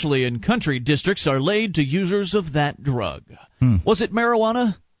 especially in country districts, are laid to users of that drug. Was it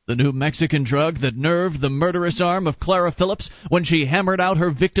marijuana? The new Mexican drug that nerved the murderous arm of Clara Phillips when she hammered out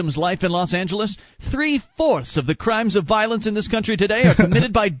her victim's life in Los Angeles? 3/4 of the crimes of violence in this country today are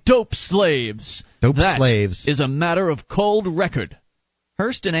committed by dope slaves. That is a matter of cold record.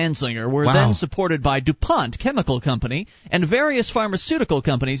 Hearst and Anslinger were then supported by DuPont Chemical Company and various pharmaceutical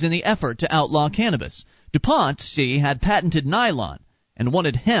companies in the effort to outlaw cannabis. DuPont, had patented nylon, and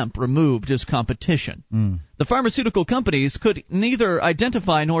wanted hemp removed as competition. The pharmaceutical companies could neither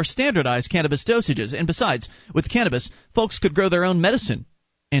identify nor standardize cannabis dosages, and besides, with cannabis, folks could grow their own medicine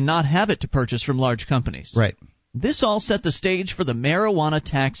and not have it to purchase from large companies. Right. This all set the stage for the Marijuana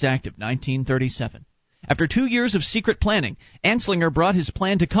Tax Act of 1937. After 2 years of secret planning, Anslinger brought his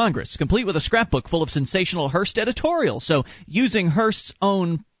plan to Congress, complete with a scrapbook full of sensational Hearst editorials, so using Hearst's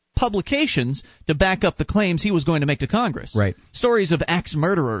own publications to back up the claims he was going to make to Congress. Right. Stories of axe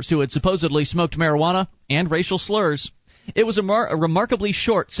murderers who had supposedly smoked marijuana and racial slurs. It was a remarkably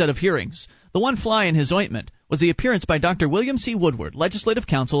short set of hearings. The one fly in his ointment was the appearance by Dr. William C. Woodward, Legislative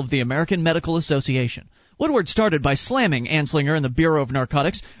Counsel of the American Medical Association. Woodward started by slamming Anslinger and the Bureau of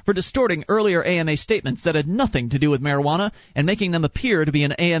Narcotics for distorting earlier AMA statements that had nothing to do with marijuana and making them appear to be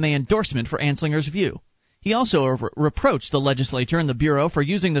an AMA endorsement for Anslinger's view. He also reproached the legislature and the Bureau for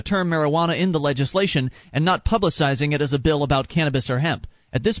using the term marijuana in the legislation and not publicizing it as a bill about cannabis or hemp.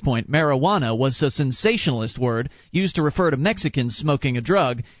 At this point, marijuana was a sensationalist word used to refer to Mexicans smoking a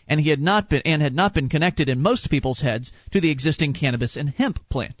drug, and had not been connected in most people's heads to the existing cannabis and hemp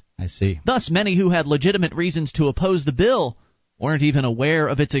plant. I see. Thus, many who had legitimate reasons to oppose the bill weren't even aware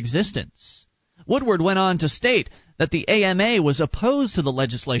of its existence. Woodward went on to state that the AMA was opposed to the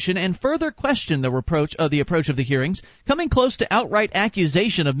legislation and further questioned the approach of the hearings, coming close to outright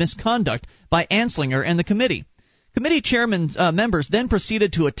accusation of misconduct by Anslinger and the committee. Committee chairman's members then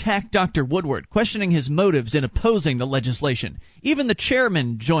proceeded to attack Dr. Woodward, questioning his motives in opposing the legislation. Even the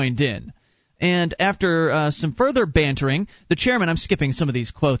chairman joined in. And after some further bantering, the chairman, I'm skipping some of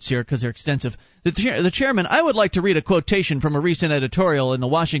these quotes here because they're extensive. The chairman, I would like to read a quotation from a recent editorial in the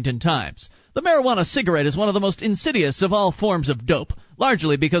Washington Times. The marijuana cigarette is one of the most insidious of all forms of dope,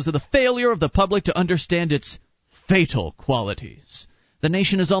 largely because of the failure of the public to understand its fatal qualities. The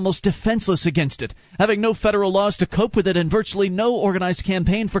nation is almost defenseless against it, having no federal laws to cope with it and virtually no organized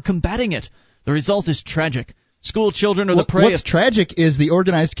campaign for combating it. The result is tragic. School children are the prey. What's tragic is the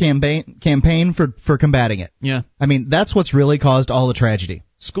organized campaign for combating it. Yeah. I mean, that's what's really caused all the tragedy.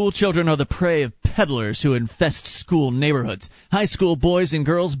 School children are the prey of peddlers who infest school neighborhoods. High school boys and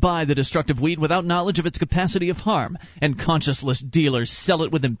girls buy the destructive weed without knowledge of its capacity of harm, and conscienceless dealers sell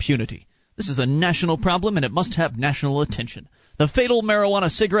it with impunity. This is a national problem, and it must have national attention. The fatal marijuana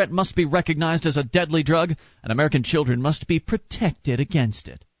cigarette must be recognized as a deadly drug, and American children must be protected against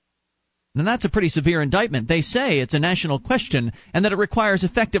it. And that's a pretty severe indictment. They say it's a national question and that it requires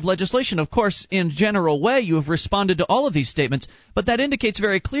effective legislation. Of course, in a general way, you have responded to all of these statements, but that indicates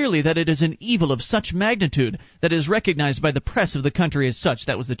very clearly that it is an evil of such magnitude that is recognized by the press of the country as such.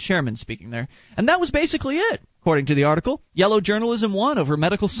 That was the chairman speaking there. And that was basically it. According to the article, yellow journalism won over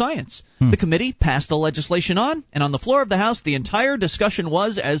medical science. The committee passed the legislation on, and on the floor of the House, the entire discussion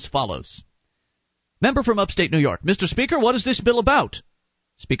was as follows. Member from upstate New York, Mr. Speaker, what is this bill about?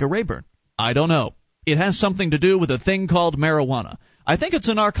 Speaker Rayburn, I don't know. It has something to do with a thing called marijuana. I think it's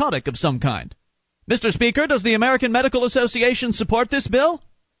a narcotic of some kind. Mr. Speaker, does the American Medical Association support this bill?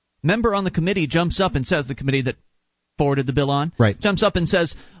 Member on the committee jumps up and says, the committee that forwarded the bill on, right, jumps up and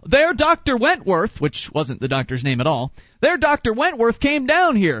says, their Dr. Wentworth, which wasn't the doctor's name at all, their Dr. Wentworth came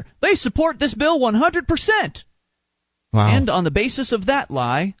down here. They support this bill 100%. Wow. And on the basis of that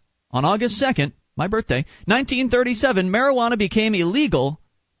lie, on August 2nd, my birthday, 1937, marijuana became illegal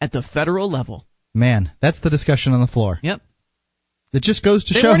at the federal level. Man, that's the discussion on the floor. Yep. It just goes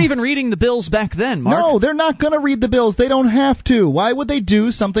to show. They weren't even reading the bills back then, Mark. No, they're not going to read the bills. They don't have to. Why would they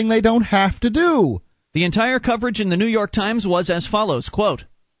do something they don't have to do? The entire coverage in the New York Times was as follows, quote,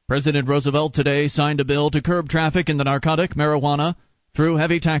 President Roosevelt today signed a bill to curb traffic in the narcotic marijuana through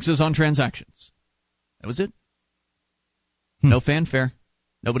heavy taxes on transactions. That was it. No fanfare.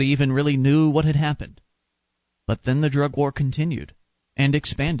 Nobody even really knew what had happened. But then the drug war continued and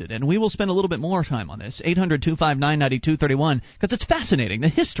expanded, and we will spend a little bit more time on this. 800-259-9231, because it's fascinating, the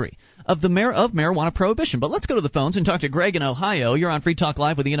history of marijuana prohibition. But let's go to the phones and talk to Greg in Ohio. You're on Free Talk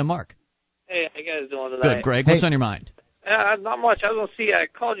Live with Ian and Mark. Hey, how you guys doing today? Good, Greg. What's on your mind? Not much. I was going to see, I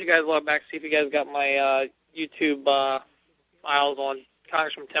called you guys a while back to see if you guys got my YouTube files on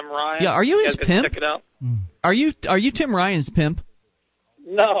Congressman Tim Ryan. Yeah, are you his pimp? Check it out. Are you Tim Ryan's pimp?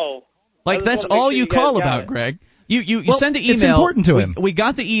 No. Like, that's all you call about, Greg. You send the email. It's important to him. We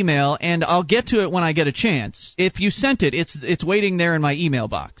got the email, and I'll get to it when I get a chance. If you sent it, it's waiting there in my email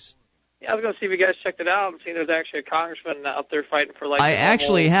box. Yeah, I was going to see if you guys checked it out and see there's actually a congressman out there fighting for like. I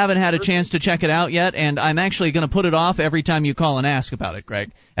actually haven't had a chance to check it out yet, and I'm actually going to put it off every time you call and ask about it,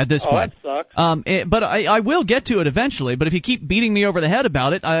 Greg, at this point. That sucks. But I will get to it eventually, but if you keep beating me over the head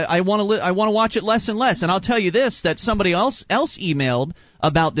about it, I want to watch it less and less. And I'll tell you this, that somebody else emailed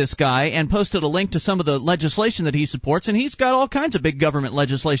about this guy and posted a link to some of the legislation that he supports, and he's got all kinds of big government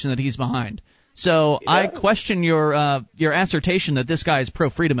legislation that he's behind. So I question your assertion that this guy is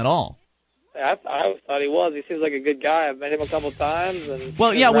pro-freedom at all. I always thought he was. He seems like a good guy. I've met him a couple times. And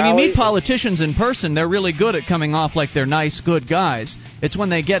well, yeah, when you meet politicians in person, they're really good at coming off like they're nice, good guys. It's when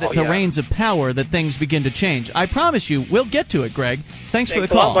they get the reins of power that things begin to change. I promise you, we'll get to it, Greg. Thanks for the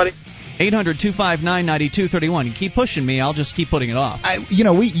call. A lot, buddy. 800-259-9231. You keep pushing me, I'll just keep putting it off.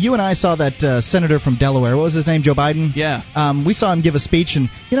 You and I saw that senator from Delaware. What was his name? Joe Biden? Yeah. We saw him give a speech, and,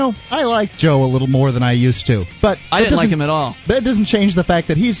 I like Joe a little more than I used to. But I didn't like him at all. But it doesn't change the fact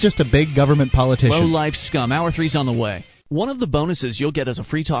that he's just a big government politician. Low-life scum. Hour 3's on the way. One of the bonuses you'll get as a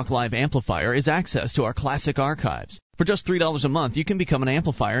Free Talk Live amplifier is access to our classic archives. For just $3 a month, you can become an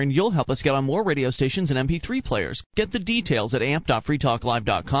amplifier, and you'll help us get on more radio stations and MP3 players. Get the details at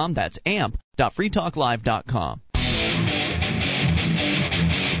amp.freetalklive.com. That's amp.freetalklive.com.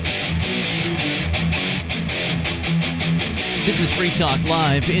 This is Free Talk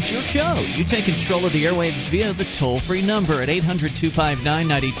Live. It's your show. You take control of the airwaves via the toll-free number at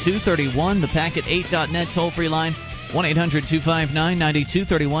 800-259-9231, the Packet8.net toll-free line,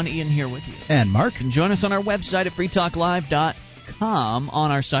 1-800-259-9231. Ian here with you. And Mark. And join us on our website at freetalklive.com.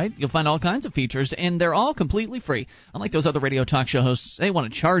 On our site, you'll find all kinds of features, and they're all completely free. Unlike those other radio talk show hosts, they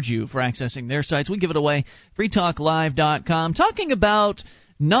want to charge you for accessing their sites. We give it away. freetalklive.com. Talking about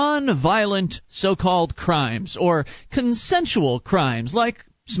non-violent so-called crimes or consensual crimes like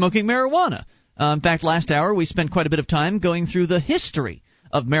smoking marijuana. In fact, last hour we spent quite a bit of time going through the history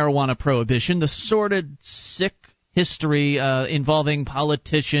of marijuana prohibition, the sordid, sick history involving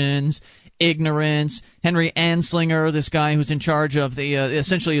politicians, ignorance. Henry Anslinger, this guy who's in charge of the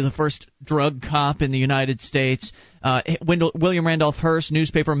essentially the first drug cop in the United States, William Randolph Hearst,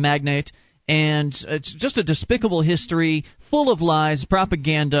 newspaper magnate. And it's just a despicable history full of lies,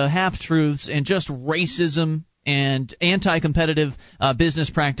 propaganda, half-truths, and just racism and anti-competitive business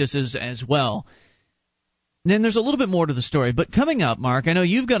practices as well. Then there's a little bit more to the story. But coming up, Mark, I know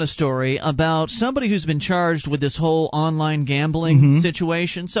you've got a story about somebody who's been charged with this whole online gambling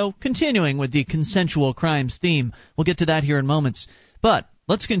situation. So continuing with the consensual crimes theme, we'll get to that here in moments. But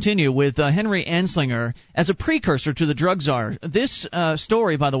let's continue with Henry Anslinger as a precursor to the drug czar. This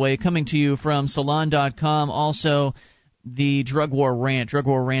story, by the way, coming to you from Salon.com, also the Drug War Rant,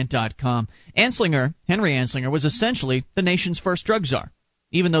 drugwarrant.com. Henry Anslinger, was essentially the nation's first drug czar.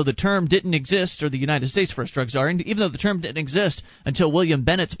 Even though the term didn't exist, or the United States' first drug czar, and even though the term didn't exist until William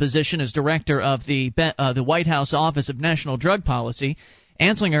Bennett's position as director of the White House Office of National Drug Policy,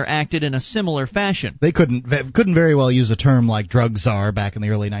 Anslinger acted in a similar fashion. They couldn't very well use a term like drug czar back in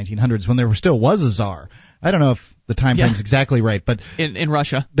the early 1900s when there still was a czar. I don't know if the time frame's exactly right, but in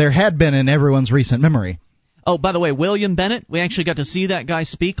Russia there had been in everyone's recent memory. Oh, by the way, William Bennett, we actually got to see that guy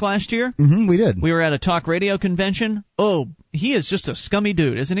speak last year. We did. We were at a talk radio convention. Oh, he is just a scummy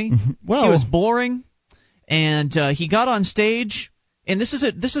dude, isn't he? Well, he was boring, and he got on stage. And this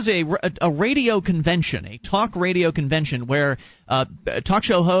is a radio convention, a talk radio convention where talk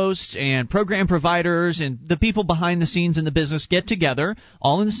show hosts and program providers and the people behind the scenes in the business get together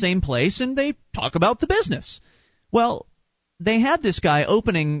all in the same place and they talk about the business. Well, they had this guy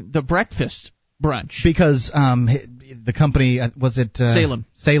opening the breakfast brunch because the company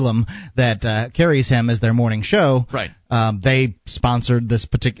Salem that carries him as their morning show. Right. They sponsored this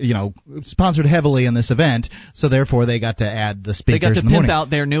sponsored heavily in this event, so therefore they got to add the speakers. They got to in the pimp morning.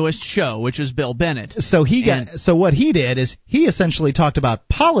 out their newest show, which is Bill Bennett. So what he did is he essentially talked about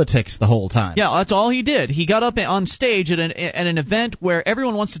politics the whole time. Yeah, that's all he did. He got up on stage at an event where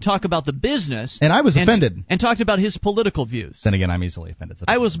everyone wants to talk about the business, and I was offended, and talked about his political views. Then again, I'm easily offended. So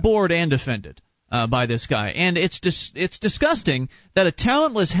I was bored and offended by this guy, and it's disgusting that a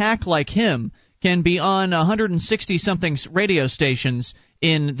talentless hack like him can be on 160-something radio stations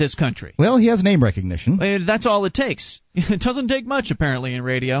in this country. Well, he has name recognition. That's all it takes. It doesn't take much, apparently, in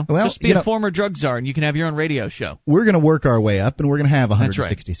radio. Well, just be a former drug czar, and you can have your own radio show. We're going to work our way up, and we're going to have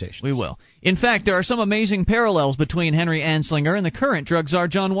 160 stations. We will. In fact, there are some amazing parallels between Henry Anslinger and the current drug czar,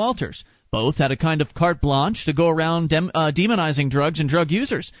 John Walters. Both had a kind of carte blanche to go around demonizing drugs and drug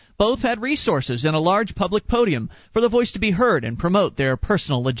users. Both had resources and a large public podium for the voice to be heard and promote their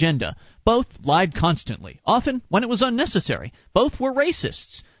personal agenda. Both lied constantly, often when it was unnecessary. Both were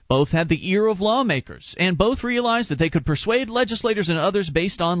racists. Both had the ear of lawmakers, and both realized that they could persuade legislators and others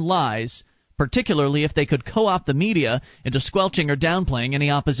based on lies, particularly if they could co-opt the media into squelching or downplaying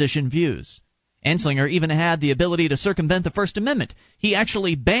any opposition views. Anslinger even had the ability to circumvent the First Amendment. He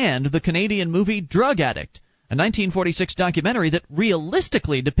actually banned the Canadian movie Drug Addict, a 1946 documentary that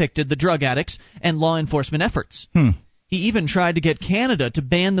realistically depicted the drug addicts and law enforcement efforts. He even tried to get Canada to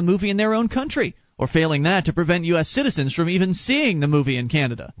ban the movie in their own country, or failing that, to prevent U.S. citizens from even seeing the movie in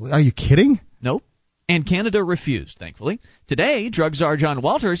Canada. Are you kidding? Nope. And Canada refused, thankfully. Today, drug czar John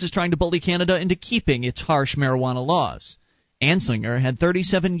Walters is trying to bully Canada into keeping its harsh marijuana laws. Anslinger had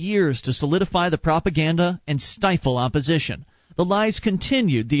 37 years to solidify the propaganda and stifle opposition. The lies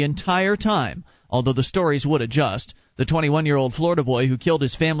continued the entire time, although the stories would adjust. The 21-year-old Florida boy who killed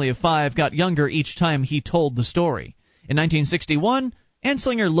his family of 5 got younger each time he told the story. In 1961,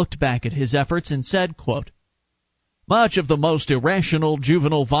 Anslinger looked back at his efforts and said, quote, "Much of the most irrational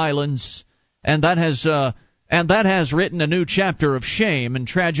juvenile violence, and that has written a new chapter of shame and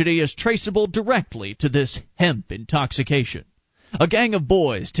tragedy, is traceable directly to this hemp intoxication. A gang of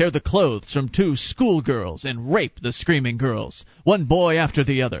boys tear the clothes from 2 schoolgirls and rape the screaming girls, one boy after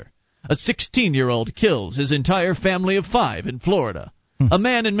the other. A 16-year-old kills his entire family of 5 in Florida. A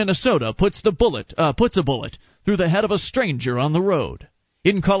man in Minnesota puts a bullet through the head of a stranger on the road.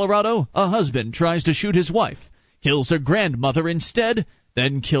 In Colorado, a husband tries to shoot his wife, kills her grandmother instead,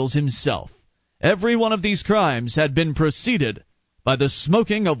 then kills himself. Every one of these crimes had been preceded by the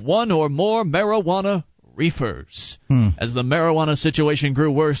smoking of 1 or more marijuana reefers. As the marijuana situation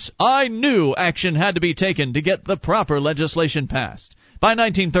grew worse, I knew action had to be taken to get the proper legislation passed. By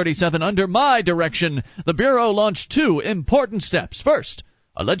 1937, under my direction, the Bureau launched 2 important steps. First,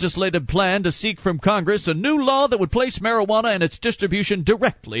 a legislative plan to seek from Congress a new law that would place marijuana and its distribution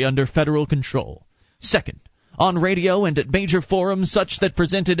directly under federal control. Second, on radio and at major forums such that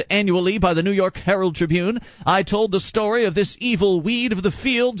presented annually by the New York Herald Tribune, I told the story of this evil weed of the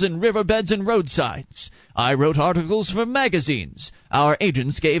fields and riverbeds and roadsides. I wrote articles for magazines. Our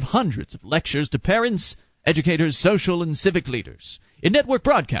agents gave hundreds of lectures to parents, educators, social and civic leaders. In network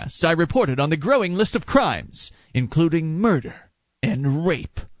broadcasts, I reported on the growing list of crimes, including murder and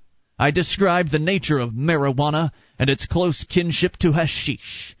rape. I described the nature of marijuana and its close kinship to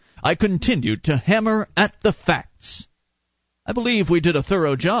hashish. I continued to hammer at the facts. I believe we did a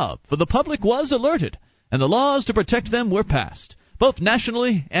thorough job, for the public was alerted, and the laws to protect them were passed, both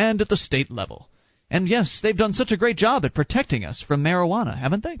nationally and at the state level. And yes, they've done such a great job at protecting us from marijuana,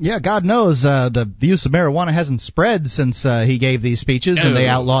 haven't they? Yeah, God knows the use of marijuana hasn't spread since he gave these speeches and they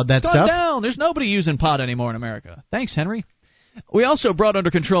outlawed that stuff. Down. There's nobody using pot anymore in America. Thanks, Henry. We also brought under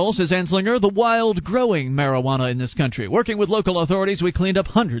control, says Anslinger, the wild growing marijuana in this country. Working with local authorities, we cleaned up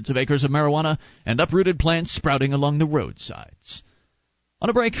hundreds of acres of marijuana and uprooted plants sprouting along the roadsides. On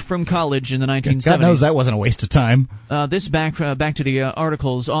a break from college in the 1970s... God knows that wasn't a waste of time. Back to the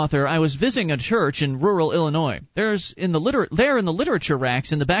article's author. I was visiting a church in rural Illinois. There in the literature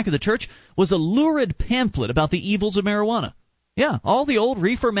racks in the back of the church was a lurid pamphlet about the evils of marijuana. Yeah, all the old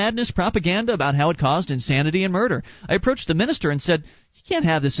reefer madness propaganda about how it caused insanity and murder. I approached the minister and said, "You can't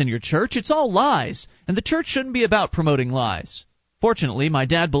have this in your church. It's all lies, and the church shouldn't be about promoting lies." Fortunately, my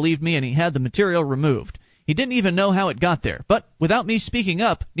dad believed me and he had the material removed. He didn't even know how it got there, but without me speaking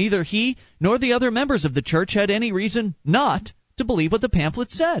up, neither he nor the other members of the church had any reason not to believe what the pamphlet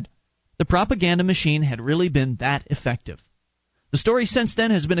said. The propaganda machine had really been that effective. The story since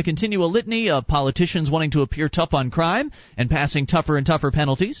then has been a continual litany of politicians wanting to appear tough on crime and passing tougher and tougher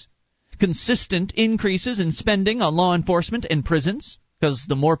penalties, consistent increases in spending on law enforcement and prisons, because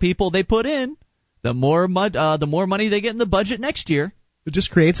the more people they put in, the more money they get in the budget next year. It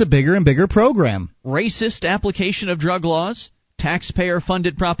just creates a bigger and bigger program. Racist application of drug laws,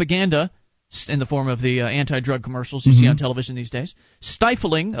 taxpayer-funded propaganda in the form of the anti-drug commercials you see on television these days,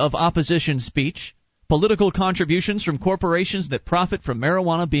 stifling of opposition speech, political contributions from corporations that profit from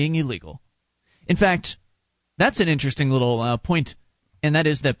marijuana being illegal. In fact, that's an interesting little point, and that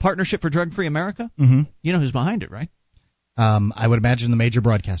is that Partnership for Drug-Free America. You know who's behind it, right? I would imagine the major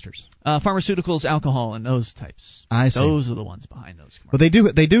broadcasters. Pharmaceuticals, alcohol, and those types. I see. Those are the ones behind those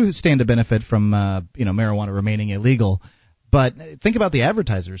commercials. But they do stand to benefit from marijuana remaining illegal. But think about the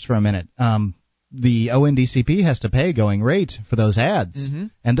advertisers for a minute. The ONDCP has to pay going rate for those ads,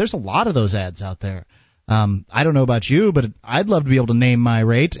 and there's a lot of those ads out there. I don't know about you, but I'd love to be able to name my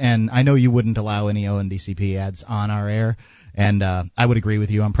rate, and I know you wouldn't allow any ONDCP ads on our air. And I would agree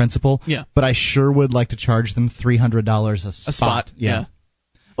with you on principle. Yeah. But I sure would like to charge them $300 a spot. Yeah.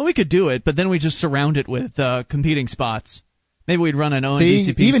 Well, we could do it, but then we just surround it with competing spots. Maybe we'd run an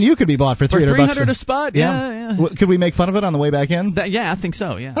ONDCP. See, even you could be bought for $300. For $300 a spot? Yeah. Could we make fun of it on the way back in? Yeah, I think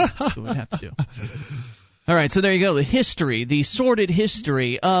so, yeah. That's what we'd have to do. All right, so there you go. The sordid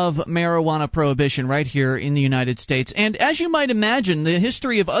history of marijuana prohibition right here in the United States. And as you might imagine, the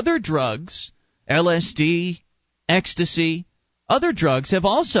history of other drugs, LSD, ecstasy, other drugs have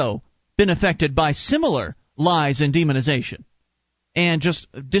also been affected by similar lies and demonization and just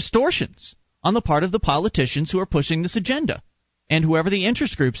distortions on the part of the politicians who are pushing this agenda and whoever the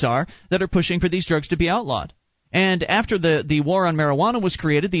interest groups are that are pushing for these drugs to be outlawed. And after the war on marijuana was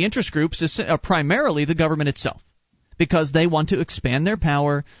created, the interest groups are primarily the government itself because they want to expand their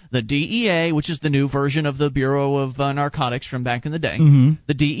power. The DEA, which is the new version of the Bureau of Narcotics from back in the day,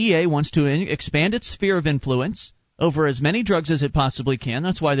 the DEA wants to expand its sphere of influence over as many drugs as it possibly can.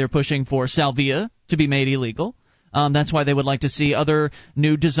 That's why they're pushing for salvia to be made illegal. That's why they would like to see other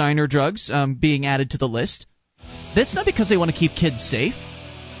new designer drugs being added to the list. That's not because they want to keep kids safe.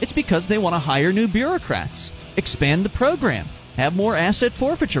 It's because they want to hire new bureaucrats, expand the program, have more asset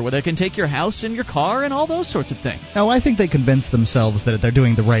forfeiture where they can take your house and your car and all those sorts of things. Oh, I think they convince themselves that they're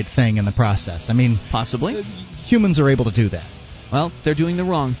doing the right thing in the process. I mean, possibly. Humans are able to do that. Well, they're doing the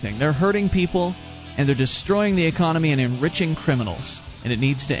wrong thing. They're hurting people, and they're destroying the economy and enriching criminals, and it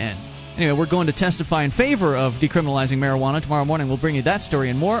needs to end. Anyway, we're going to testify in favor of decriminalizing marijuana tomorrow morning. We'll bring you that story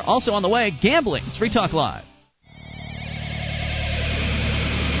and more. Also on the way, gambling. It's Free Talk Live.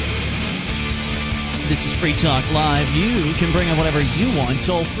 This is Free Talk Live. You can bring up whatever you want.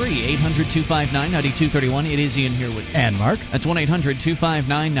 Toll free, 800-259-9231. It is Ian here with you. And Mark. That's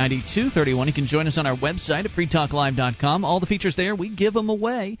 1-800-259-9231. You can join us on our website at freetalklive.com. All the features there, we give them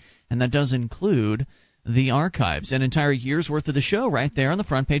away. And that does include the archives. An entire year's worth of the show right there on the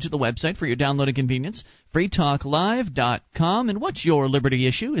front page of the website for your downloading convenience. freetalklive.com. And what's your liberty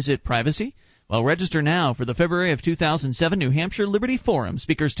issue? Is it privacy? Well, register now for the February of 2007 New Hampshire Liberty Forum.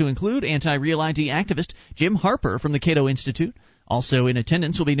 Speakers to include anti-Real ID activist Jim Harper from the Cato Institute. Also in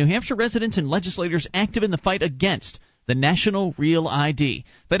attendance will be New Hampshire residents and legislators active in the fight against the National Real ID.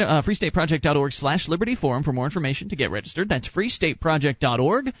 freestateproject.org/Liberty Forum for more information to get registered. That's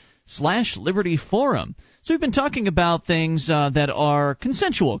freestateproject.org/Liberty Forum. So we've been talking about things that are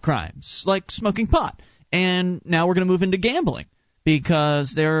consensual crimes, like smoking pot. And now we're going to move into gambling,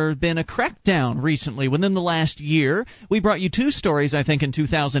 because there's been a crackdown recently within the last year. We brought you two stories, I think, in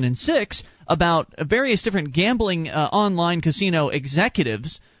 2006 about various different gambling online casino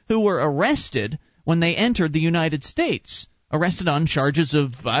executives who were arrested when they entered the United States. Arrested on charges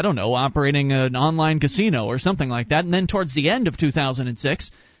of, I don't know, operating an online casino or something like that. And then towards the end of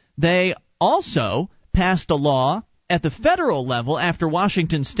 2006, they also passed a law at the federal level. After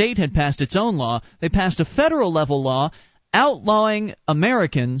Washington State had passed its own law, they passed a federal level law outlawing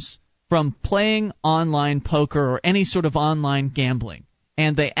Americans from playing online poker or any sort of online gambling.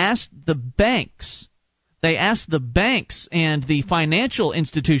 And they asked the banks and the financial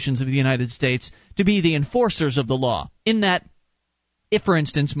institutions of the United States to be the enforcers of the law. In that, if, for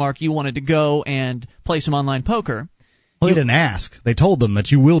instance, Mark, you wanted to go and play some online poker. Well, they didn't ask. They told them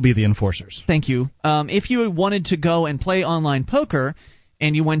that you will be the enforcers. Thank you. If you wanted to go and play online poker,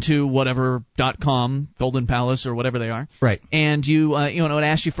 and you went to whatever.com, Golden Palace or whatever they are, right? And it would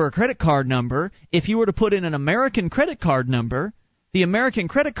ask you for a credit card number. If you were to put in an American credit card number, the American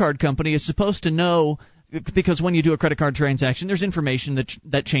credit card company is supposed to know, because when you do a credit card transaction, there's information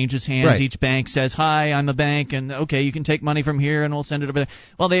that changes hands. Right. Each bank says, "Hi, I'm a bank, and okay, you can take money from here, and we'll send it over there."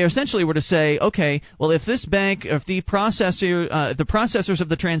 Well, they essentially were to say, "Okay, well, if this bank, if the processors of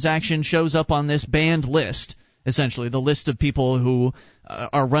the transaction shows up on this banned list." Essentially, the list of people who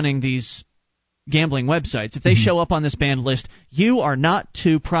are running these gambling websites, if they show up on this banned list, you are not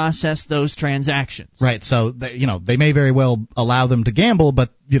to process those transactions. Right. So they may very well allow them to gamble,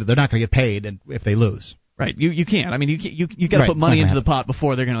 but they're not going to get paid if they lose. Right. You can't. I mean, you got to put money into the pot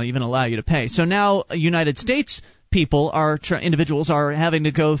before they're going to even allow you to pay. So now United States individuals are having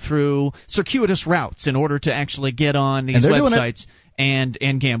to go through circuitous routes in order to actually get on these websites and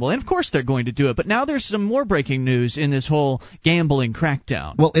gamble. And of course they're going to do it. But now there's some more breaking news in this whole gambling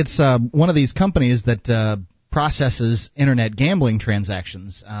crackdown. Well, it's one of these companies that processes internet gambling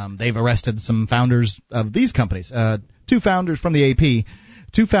transactions. They've arrested some founders of these companies. Two founders from the AP.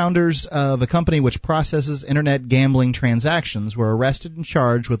 Two founders of a company which processes internet gambling transactions were arrested and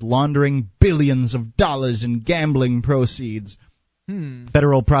charged with laundering billions of dollars in gambling proceeds.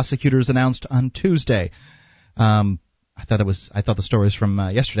 Federal prosecutors announced on Tuesday. I thought the story was from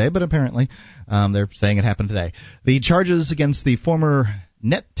yesterday, but apparently they're saying it happened today. The charges against the former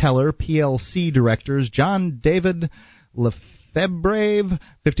NetTeller PLC directors John David Lefebvre,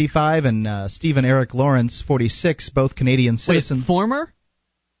 55, and Stephen Eric Lawrence, 46, both Canadian citizens. Wait, former?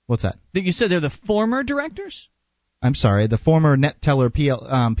 What's that? You said they're the former directors? I'm sorry, the former NetTeller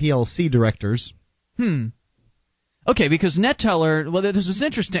PLC directors. Okay, because NetTeller, well, this is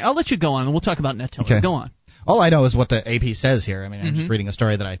interesting. I'll let you go on, and we'll talk about NetTeller. Okay. Go on. All I know is what the AP says here. I mean, I'm just reading a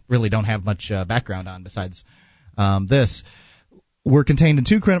story that I really don't have much background on besides this. Were contained in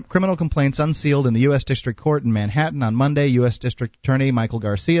 2 criminal complaints unsealed in the U.S. District Court in Manhattan on Monday. U.S. District Attorney Michael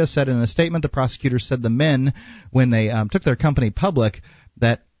Garcia said in a statement the prosecutors said the men, when they took their company public,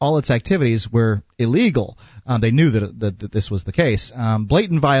 that all its activities were illegal. They knew that this was the case.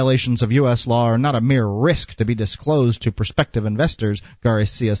 Blatant violations of U.S. law are not a mere risk to be disclosed to prospective investors,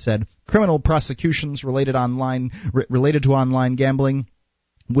 Garcia said. Criminal prosecutions related to online gambling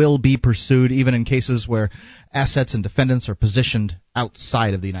will be pursued even in cases where assets and defendants are positioned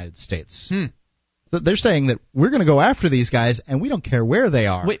outside of the United States. So they're saying that we're going to go after these guys, and we don't care where they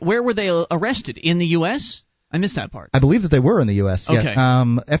are. Wait, where were they arrested? In the U.S.? I missed that part. I believe that they were in the U.S. Okay. Yeah.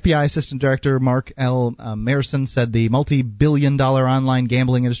 FBI Assistant Director Mark L. Marison said the multi-billion-dollar online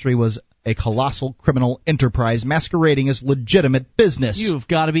gambling industry was a colossal criminal enterprise masquerading as legitimate business. You've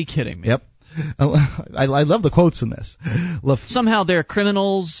got to be kidding me. Yep. I love the quotes in this. Somehow they're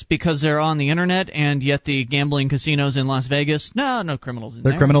criminals because they're on the internet, and yet the gambling casinos in Las Vegas, no criminals in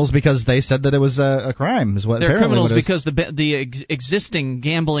there. They're criminals because they said that it was a crime. Is what they're criminals because the existing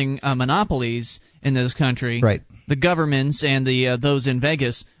gambling monopolies in this country, right, the governments and the those in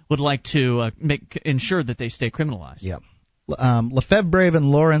Vegas would like to ensure that they stay criminalized. Yep. Lefebvre and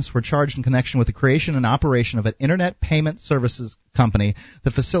Lawrence were charged in connection with the creation and operation of an internet payment services company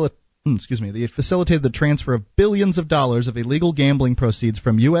that facilitated the transfer of billions of dollars of illegal gambling proceeds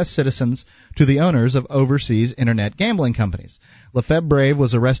from U.S. citizens to the owners of overseas internet gambling companies. Lefebvre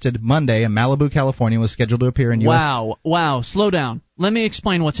was arrested Monday in Malibu, California, and was scheduled to appear in U.S. Wow. Slow down. Let me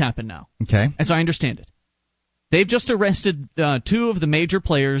explain what's happened now. Okay. As I understand it. They've just arrested 2 of the major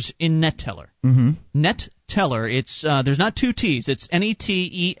players in NetTeller. NetTeller, it's there's not 2 T's. It's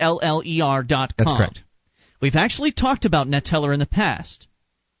NETELLER.com. That's correct. We've actually talked about NetTeller in the past.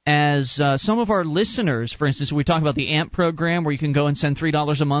 As some of our listeners, for instance, we talk about the AMP program where you can go and send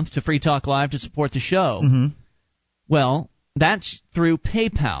 $3 a month to Free Talk Live to support the show. Well, that's through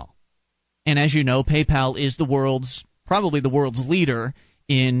PayPal. And as you know, PayPal is probably the world's leader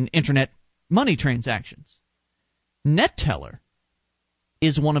in internet money transactions. NetTeller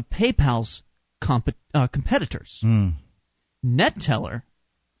is one of PayPal's competitors. NetTeller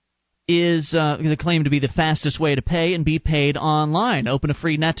is they claim to be the fastest way to pay and be paid online. Open a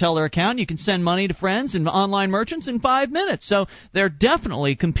free NetTeller account. You can send money to friends and online merchants in 5 minutes. So they're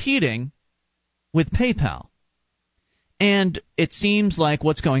definitely competing with PayPal. And it seems like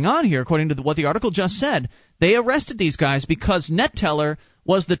what's going on here, according to what the article just said, they arrested these guys because NetTeller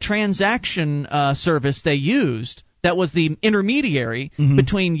was the transaction service they used that was the intermediary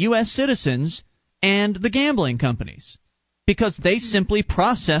between U.S. citizens and the gambling companies. Because they simply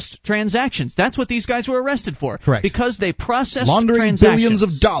processed transactions. That's what these guys were arrested for. Correct. Because they processed laundering transactions. billions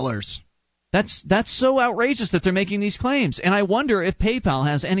of dollars. That's so outrageous that they're making these claims. And I wonder if PayPal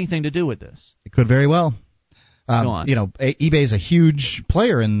has anything to do with this. It could very well. Go on. eBay is a huge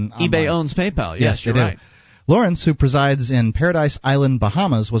player in online. eBay owns PayPal. Yes, you're right. Lawrence, who presides in Paradise Island,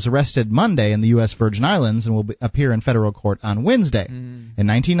 Bahamas, was arrested Monday in the U.S. Virgin Islands and will appear in federal court on Wednesday. In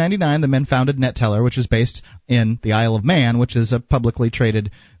 1999, the men founded NetTeller, which is based in the Isle of Man, which is publicly traded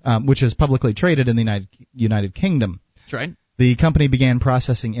in the United Kingdom. That's right. The company began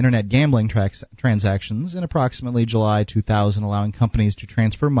processing internet gambling transactions in approximately July 2000, allowing companies to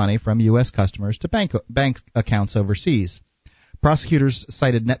transfer money from U.S. customers to bank accounts overseas. Prosecutors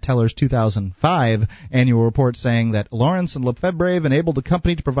cited NetTeller's 2005 annual report saying that Lawrence and Lefebvre enabled the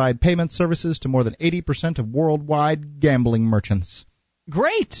company to provide payment services to more than 80% of worldwide gambling merchants.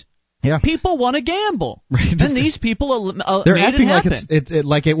 Great. Yeah. People want to gamble. Right. And these people they're made acting it happen.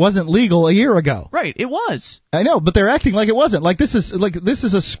 like like it wasn't legal a year ago. Right, it was. I know, but they're acting like it wasn't. Like this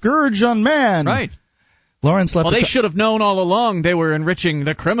is a scourge on man. Right. Lawrence left. Well, they should have known all along they were enriching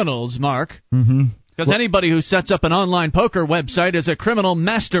the criminals, Mark. Because anybody who sets up an online poker website is a criminal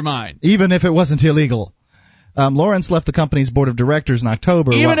mastermind. Even if it wasn't illegal. Lawrence left the company's board of directors in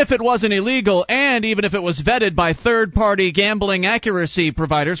October. Even if it wasn't illegal, and even if it was vetted by third-party gambling accuracy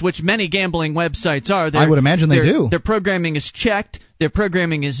providers, which many gambling websites are. I would imagine they do. Their programming is checked. Their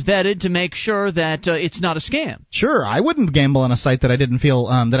programming is vetted to make sure that it's not a scam. Sure, I wouldn't gamble on a site that I didn't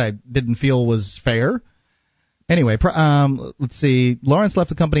feel was fair. Anyway, let's see. Lawrence left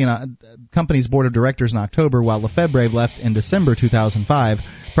the company's board of directors in October, while Lefebvre left in December 2005.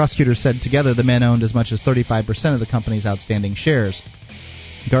 Prosecutors said together the men owned as much as 35% of the company's outstanding shares.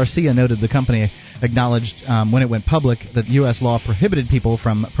 Garcia noted the company acknowledged when it went public that U.S. law prohibited people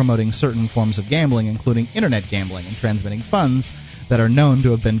from promoting certain forms of gambling, including Internet gambling, and transmitting funds that are known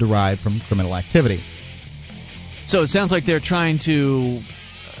to have been derived from criminal activity. So it sounds like they're trying to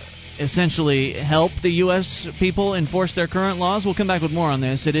essentially help the U.S. people enforce their current laws. We'll come back with more on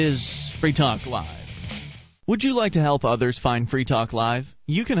this. It is Free Talk Live. Would you like to help others find Free Talk Live?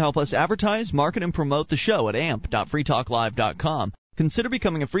 You can help us advertise, market, and promote the show at amp.freetalklive.com. Consider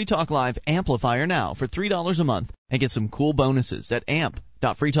becoming a Free Talk Live amplifier now for $3 a month and get some cool bonuses at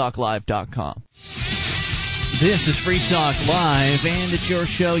amp.freetalklive.com. This is Free Talk Live, and it's your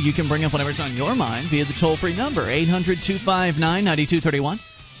show. You can bring up whatever's on your mind via the toll-free number, 800-259-9231.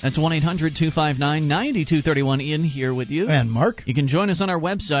 That's 1-800-259-9231. Ian here with you. And Mark. You can join us on our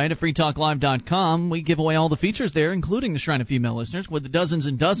website at freetalklive.com. We give away all the features there, including the Shrine of Female Listeners, with the dozens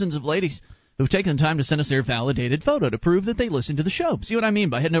and dozens of ladies who've taken the time to send us their validated photo to prove that they listen to the show. See what I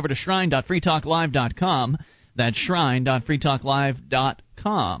mean by heading over to shrine.freetalklive.com. That's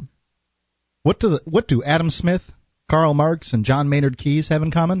shrine.freetalklive.com. What do Adam Smith, Karl Marx, and John Maynard Keyes have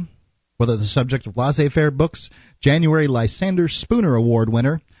in common? Whether the subject of laissez-faire books, January Lysander Spooner Award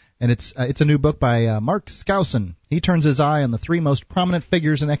winner, and it's a new book by Mark Skousen. He turns his eye on the three most prominent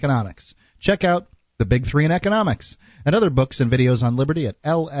figures in economics. Check out The Big Three in Economics and other books and videos on liberty at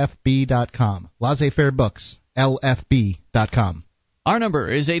lfb.com. Laissez-faire books, lfb.com. Our number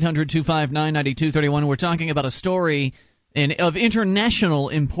is 800-259-9231. We're talking about a story of international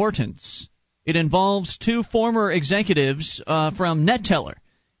importance. It involves two former executives from NetTeller.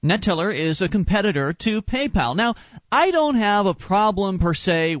 NetTeller is a competitor to PayPal. Now, I don't have a problem per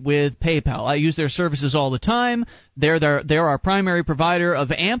se with PayPal. I use their services all the time. They're our primary provider of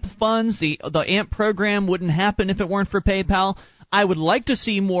AMP funds. The AMP program wouldn't happen if it weren't for PayPal. I would like to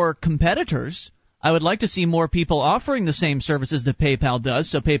see more competitors. I would like to see more people offering the same services that PayPal does,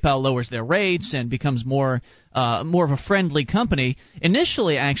 so PayPal lowers their rates and becomes more of a friendly company.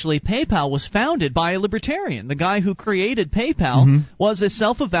 Initially, actually, PayPal was founded by a libertarian. The guy who created PayPal was a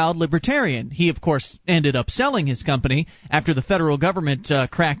self-avowed libertarian. He, of course, ended up selling his company after the federal government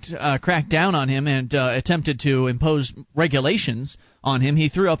cracked down on him and attempted to impose regulations on him. He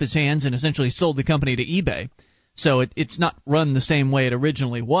threw up his hands and essentially sold the company to eBay. So it's not run the same way it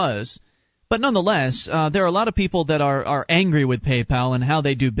originally was. But nonetheless, there are a lot of people that are angry with PayPal and how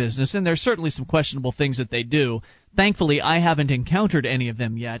they do business, and there's certainly some questionable things that they do. Thankfully, I haven't encountered any of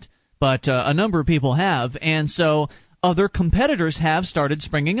them yet, but a number of people have, and so other competitors have started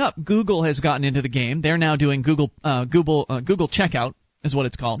springing up. Google has gotten into the game. They're now doing Google Checkout, is what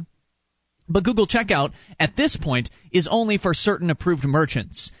it's called. But Google Checkout, at this point, is only for certain approved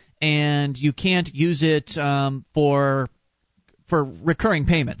merchants, and you can't use it for recurring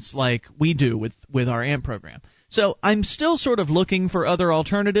payments like we do with our AMP program. So I'm still sort of looking for other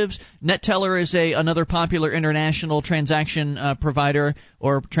alternatives. NetTeller is another popular international transaction provider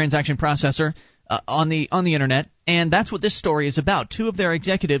or transaction processor on the internet, and that's what this story is about. Two of their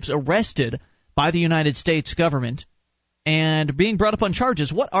executives arrested by the United States government and being brought up on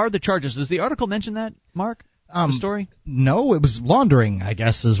charges. What are the charges? Does the article mention that, Mark? The story? No, it was laundering, I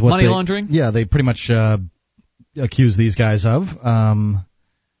guess, is what money laundering? Yeah, they pretty much accuse these guys of.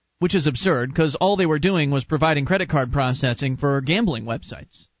 Which is absurd, because all they were doing was providing credit card processing for gambling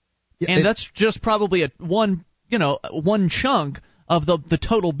websites. Yeah, and that's just probably one chunk of the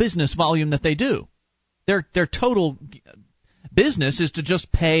total business volume that they do. Their total business is to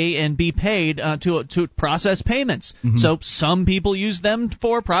just pay and be paid to process payments. So some people use them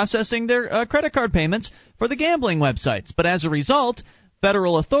for processing their credit card payments for the gambling websites. But as a result,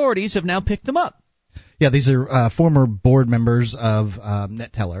 federal authorities have now picked them up. Yeah, these are former board members of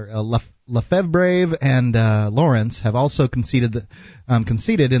NetTeller. Lefebvre and Lawrence have also conceded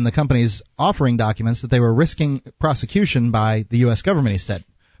in the company's offering documents that they were risking prosecution by the U.S. government, he said.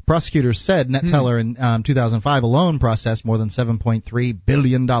 Prosecutors said NetTeller in 2005 alone processed more than $7.3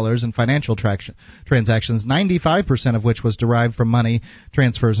 billion in financial transactions, 95% of which was derived from money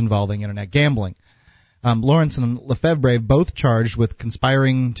transfers involving Internet gambling. Lawrence and Lefebvre both charged with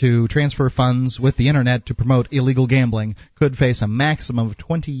conspiring to transfer funds with the Internet to promote illegal gambling could face a maximum of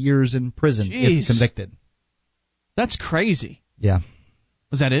 20 years in prison if convicted. That's crazy. Yeah.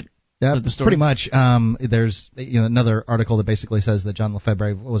 Was that it? Yeah, pretty much. There's another article that basically says that John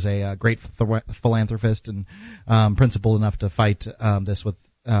Lefebvre was a great philanthropist and principled enough to fight this with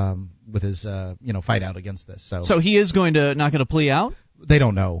his fight out against this. So he is not going to plea out? They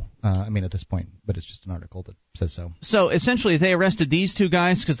don't know. At this point, but it's just an article that says so. So essentially, they arrested these two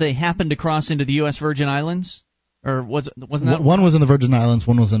guys because they happened to cross into the U.S. Virgin Islands, or wasn't that one was in the Virgin Islands,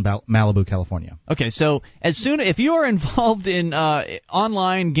 one was in Malibu, California. Okay, so if you are involved in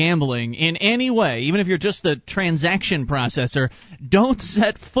online gambling in any way, even if you're just the transaction processor, don't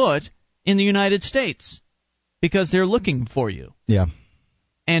set foot in the United States because they're looking for you. Yeah.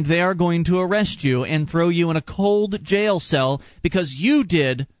 And they are going to arrest you and throw you in a cold jail cell because you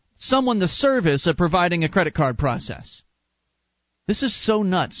did someone the service of providing a credit card process. This is so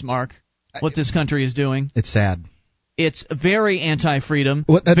nuts, Mark, what this country is doing. It's sad. It's very anti-freedom,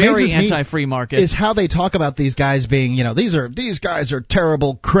 very anti-free market. Is how they talk about these guys being, these guys are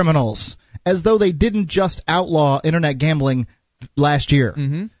terrible criminals, as though they didn't just outlaw internet gambling last year.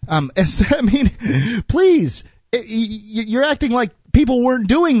 Mm-hmm. Please, you're acting like people weren't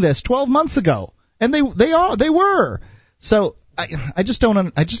doing this 12 months ago, and they were. So I just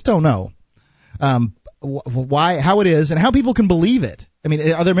don't know how it is and how people can believe it.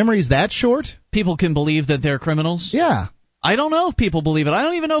 Are their memories that short? People can believe that they're criminals? Yeah. I don't know if people believe it. I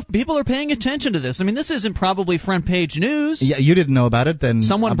don't even know if people are paying attention to this. This isn't probably front page news. Yeah, you didn't know about it, then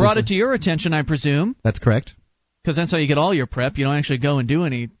someone brought it to your attention, I presume. That's correct. Because that's how you get all your prep. You don't actually go and do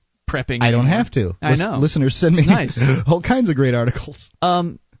any prepping. I don't have to. I know. Listeners send me all kinds of great articles.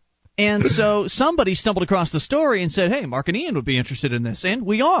 And so somebody stumbled across the story and said, hey, Mark and Ian would be interested in this. And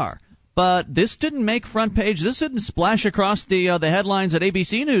we are. But this didn't make front page. This didn't splash across the headlines at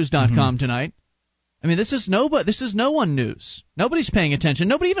abcnews.com tonight. This is no one news. Nobody's paying attention.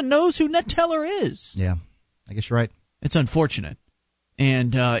 Nobody even knows who NetTeller is. Yeah, I guess you're right. It's unfortunate.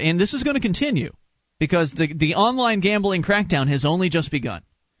 And this is going to continue because the online gambling crackdown has only just begun.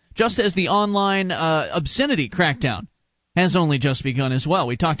 Just as the online obscenity crackdown has only just begun as well.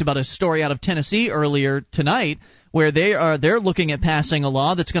 We talked about a story out of Tennessee earlier tonight where they're looking at passing a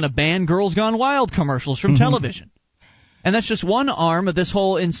law that's going to ban Girls Gone Wild commercials from television. And that's just one arm of this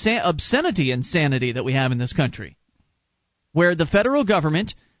whole obscenity insanity that we have in this country, where the federal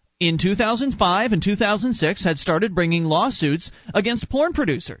government in 2005 and 2006 had started bringing lawsuits against porn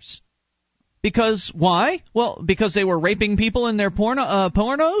producers. Because why? Well, because they were raping people in their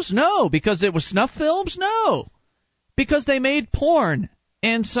pornos? No. Because it was snuff films? No. Because they made porn,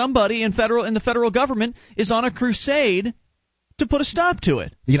 and somebody in the federal government is on a crusade to put a stop to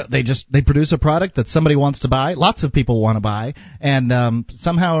it. They produce a product that somebody wants to buy, lots of people want to buy, and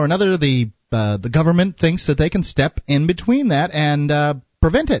somehow or another the government thinks that they can step in between that and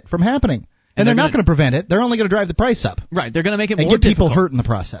prevent it from happening. And they're not going to prevent it. They're only going to drive the price up. Right. They're going to make it more difficult. And get people difficult. hurt in the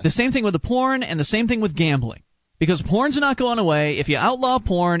process. The same thing with the porn and the same thing with gambling. Because porn's not going away. If you outlaw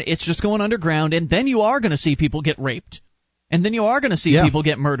porn, it's just going underground, and then you are going to see people get raped. And then you are going to see people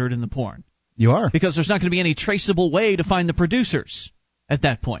get murdered in the porn. You are. Because there's not going to be any traceable way to find the producers at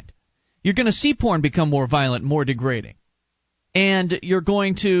that point. You're going to see porn become more violent, more degrading. And you're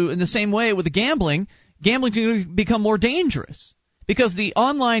going to, in the same way with the gambling going to become more dangerous. Because the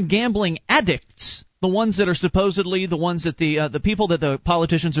online gambling addicts, the ones that are supposedly the ones that the people that the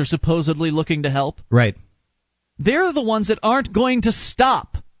politicians are supposedly looking to help, right? They're the ones that aren't going to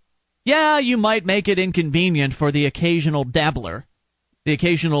stop. Yeah, you might make it inconvenient for the occasional dabbler, the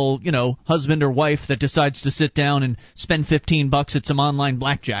occasional, husband or wife that decides to sit down and spend $15 at some online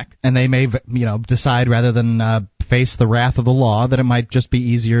blackjack. And they may, decide rather than face the wrath of the law that it might just be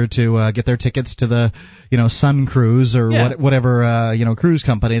easier to get their tickets to the, Sun Cruise or whatever, cruise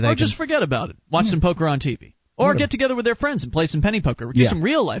company. Or just forget about it. Watch some poker on TV. Or get together with their friends and play some penny poker. Do some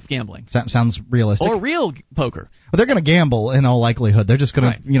real-life gambling. Sounds realistic. Or real poker. Well, they're going to gamble in all likelihood. They're just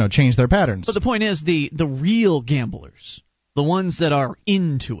going to, change their patterns. But the point is the real gamblers, the ones that are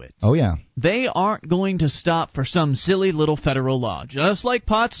into it. Oh, yeah. They aren't going to stop for some silly little federal law. Just like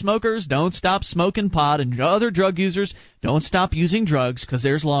pot smokers don't stop smoking pot and other drug users don't stop using drugs because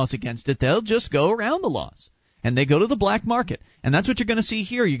there's laws against it. They'll just go around the laws. And they go to the black market. And that's what you're going to see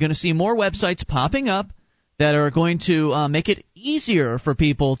here. You're going to see more websites popping up that are going to make it easier for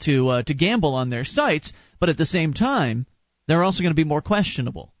people to gamble on their sites, but at the same time, they're also going to be more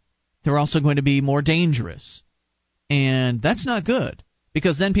questionable. They're also going to be more dangerous. And that's not good,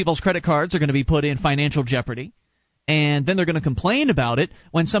 because then people's credit cards are going to be put in financial jeopardy, and then they're going to complain about it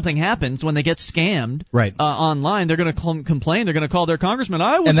when something happens, when they get scammed online. They're going to complain. They're going to call their congressman,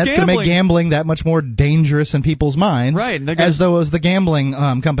 I was gambling. And that's going to make gambling that much more dangerous in people's minds, right? As though it was the gambling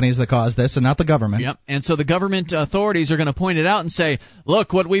companies that caused this and not the government. Yep. And so the government authorities are going to point it out and say,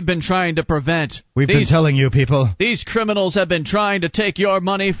 look what we've been trying to prevent. We've been telling you, people. These criminals have been trying to take your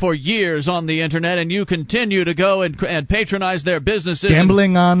money for years on the Internet, and you continue to go and patronize their businesses.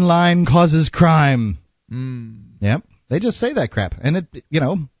 Gambling online causes crime. Mm. Yep. They just say that crap, and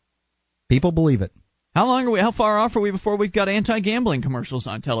people believe it. How far off are we before we've got anti-gambling commercials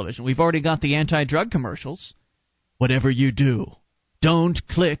on television? We've already got the anti-drug commercials. Whatever you do, don't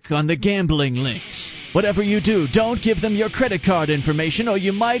click on the gambling links. Whatever you do, don't give them your credit card information, or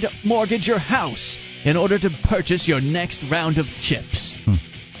you might mortgage your house in order to purchase your next round of chips.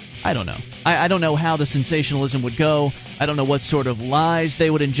 I don't know. I don't know how the sensationalism would go. I don't know what sort of lies they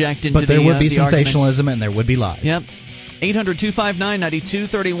would inject into the But there would be the sensationalism arguments. and there would be lies. Yep.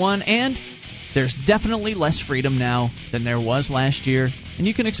 800-259-9231, and there's definitely less freedom now than there was last year, and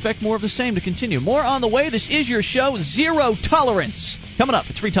you can expect more of the same to continue. More on the way. This is your show, Zero Tolerance. Coming up,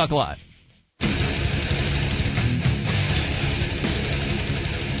 it's Free Talk Live.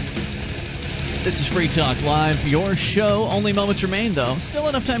 This is Free Talk Live, your show. Only moments remain, though. Still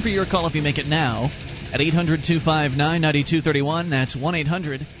enough time for your call if you make it now at 800-259-9231. That's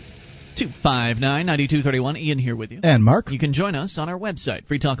 1-800-259-9231. Ian here with you. And Mark. You can join us on our website,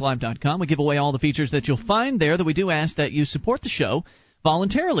 freetalklive.com. We give away all the features that you'll find there, that we do ask that you support the show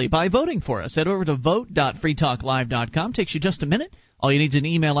voluntarily by voting for us. Head over to vote.freetalklive.com. Takes you just a minute. All you need is an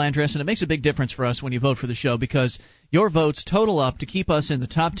email address, and it makes a big difference for us when you vote for the show, because your votes total up to keep us in the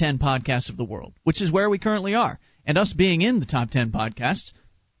top 10 podcasts of the world, which is where we currently are. And us being in the top 10 podcasts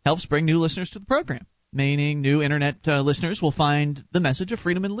helps bring new listeners to the program, meaning new Internet listeners will find the message of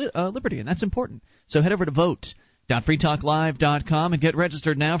freedom and liberty, and that's important. So head over to vote.freetalklive.com and get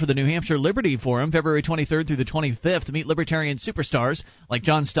registered now for the New Hampshire Liberty Forum, February 23rd through the 25th, to meet libertarian superstars like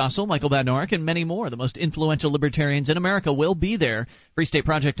John Stossel, Michael Badnarik, and many more. The most influential libertarians in America will be there.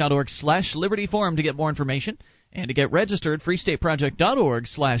 freestateproject.org/libertyforum to get more information. And to get registered,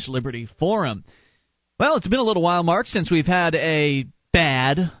 freestateproject.org/libertyforum. Well, it's been a little while, Mark, since we've had a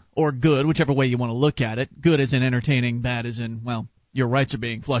bad or good, whichever way you want to look at it. Good as in entertaining, bad as in, well, your rights are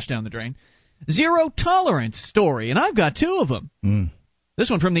being flushed down the drain. Zero tolerance story, and I've got two of them. This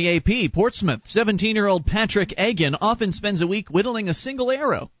one from the AP. Portsmouth, 17-year-old Patrick Egan often spends a week whittling a single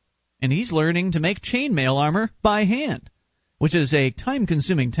arrow, and he's learning to make chainmail armor by hand, which is a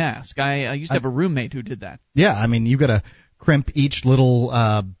time-consuming task. I used to have a roommate who did that. Yeah, I mean, you've got to crimp each little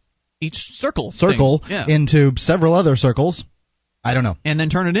each circle into several other circles. I don't know. And then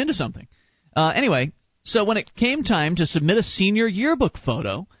turn it into something. Anyway, so when it came time to submit a senior yearbook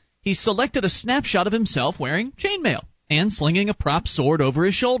photo, he selected a snapshot of himself wearing chainmail and slinging a prop sword over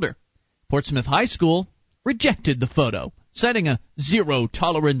his shoulder. Portsmouth High School rejected the photo, citing a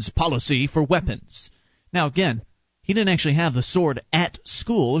zero-tolerance policy for weapons. Now, again, he didn't actually have the sword at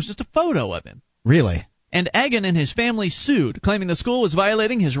school. It was just a photo of him. Really? And Egan and his family sued, claiming the school was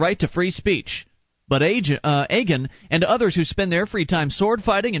violating his right to free speech. But Egan and others who spend their free time sword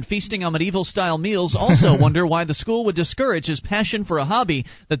fighting and feasting on medieval-style meals also wonder why the school would discourage his passion for a hobby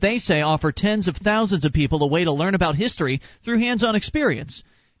that they say offer tens of thousands of people a way to learn about history through hands-on experience.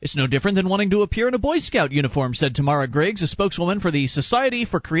 It's no different than wanting to appear in a Boy Scout uniform, said Tamara Griggs, a spokeswoman for the Society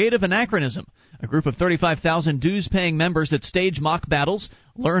for Creative Anachronism, a group of 35,000 dues-paying members that stage mock battles,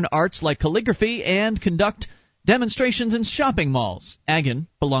 learn arts like calligraphy, and conduct demonstrations in shopping malls. Egan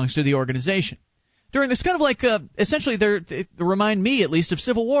belongs to the organization. During this kind of like, essentially, they remind me, at least, of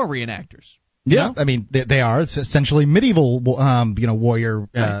Civil War reenactors. Yeah, know? I mean, they are. It's essentially medieval, warrior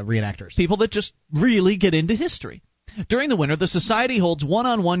reenactors. People that just really get into history. During the winter, the Society holds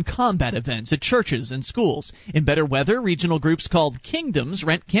one-on-one combat events at churches and schools. In better weather, regional groups called Kingdoms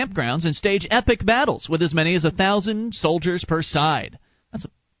rent campgrounds and stage epic battles with as many as 1,000 soldiers per side.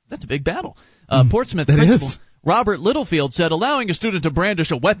 That's a big battle. Portsmouth principal Robert Littlefield said allowing a student to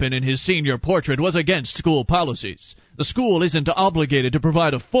brandish a weapon in his senior portrait was against school policies. The school isn't obligated to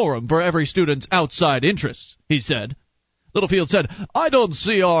provide a forum for every student's outside interests, he said. Littlefield said, I don't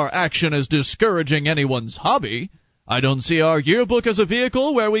see our action as discouraging anyone's hobby. I don't see our yearbook as a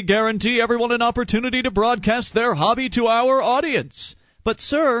vehicle where we guarantee everyone an opportunity to broadcast their hobby to our audience. But,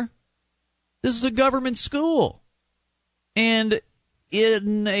 sir, this is a government school. And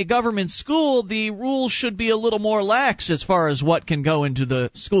in a government school, the rules should be a little more lax as far as what can go into the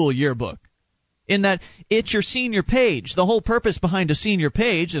school yearbook. In that it's your senior page. The whole purpose behind a senior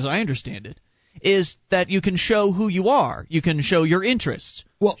page, as I understand it, is that you can show who you are. You can show your interests.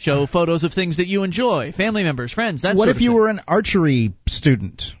 Well, show photos of things that you enjoy, family members, friends, that sort of thing. What if you were an archery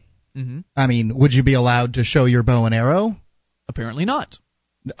student? Mm-hmm. I mean, would you be allowed to show your bow and arrow? Apparently not.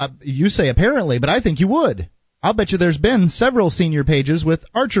 You say apparently, but I think you would. I'll bet you there's been several senior pages with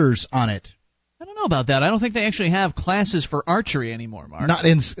archers on it. I don't know about that. I don't think they actually have classes for archery anymore, Mark.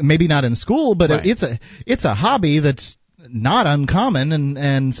 Maybe not in school, but right. It's a hobby that's not uncommon,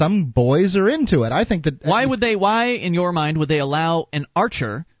 and some boys are into it. I think that why in your mind would they allow an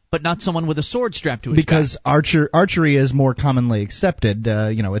archer but not someone with a sword strapped to his because back. archery is more commonly accepted.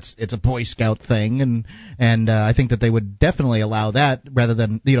 It's a Boy Scout thing, and I think that they would definitely allow that rather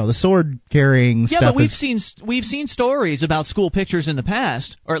than the sword carrying stuff. Yeah, but we've seen stories about school pictures in the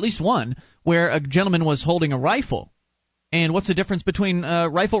past, or at least one, where a gentleman was holding a rifle. And what's the difference between a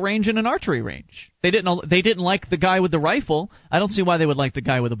rifle range and an archery range? They didn't like the guy with the rifle. I don't see why they would like the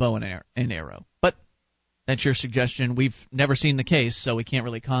guy with a bow and arrow. But that's your suggestion. We've never seen the case, so we can't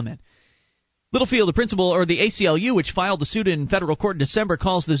really comment. Littlefield, the principal, or the ACLU, which filed the suit in federal court in December,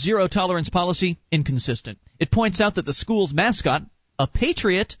 calls the zero-tolerance policy inconsistent. It points out that the school's mascot, a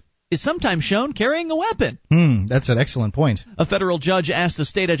patriot, is sometimes shown carrying a weapon. That's an excellent point. A federal judge asked the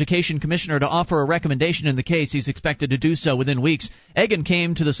state education commissioner to offer a recommendation in the case. He's expected to do so within weeks. Egan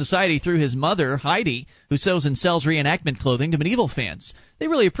came to the society through his mother, Heidi, who sews and sells reenactment clothing to medieval fans. They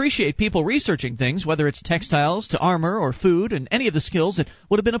really appreciate people researching things, whether it's textiles to armor or food, and any of the skills that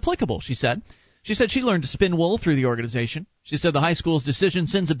would have been applicable, she said. She said she learned to spin wool through the organization. She said the high school's decision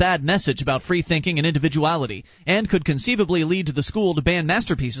sends a bad message about free thinking and individuality, and could conceivably lead to the school to ban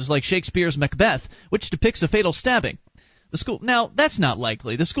masterpieces like Shakespeare's Macbeth, which depicts a fatal stabbing. Now, that's not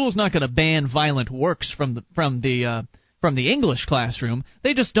likely. The school's not going to ban violent works from the English classroom.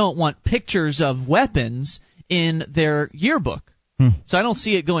 They just don't want pictures of weapons in their yearbook. So I don't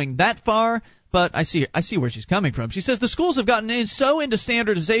see it going that far. But I see where she's coming from. She says the schools have gotten so into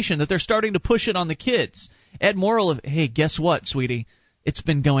standardization that they're starting to push it on the kids. Ed Morrill hey, guess what, sweetie? It's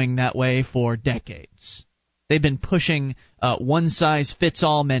been going that way for decades. They've been pushing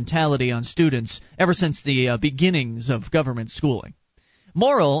one-size-fits-all mentality on students ever since the beginnings of government schooling.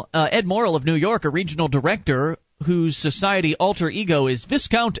 Ed Morrill of New York, a regional director whose society alter ego is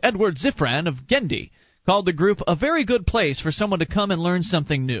Viscount Edward Zifran of Gendy, called the group a very good place for someone to come and learn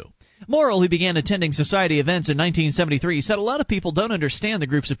something new. Morrill, who began attending society events in 1973, said a lot of people don't understand the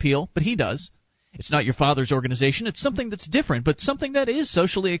group's appeal, but he does. It's not your father's organization. It's something that's different, but something that is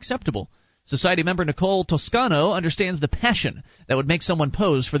socially acceptable. Society member Nicole Toscano understands the passion that would make someone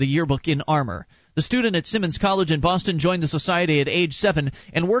pose for the yearbook in armor. The student at Simmons College in Boston joined the society at age 7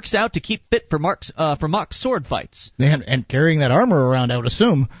 and works out to keep fit for mock sword fights. And carrying that armor around, I would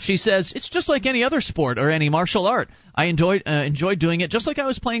assume. She says, it's just like any other sport or any martial art. I enjoyed doing it just like I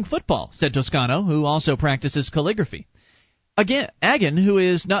was playing football, said Toscano, who also practices calligraphy. Agan, who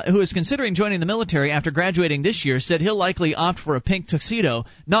is considering joining the military after graduating this year, said he'll likely opt for a pink tuxedo,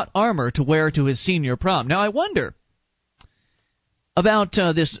 not armor, to wear to his senior prom. Now, I wonder about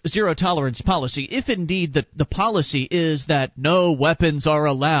this zero-tolerance policy, if indeed the policy is that no weapons are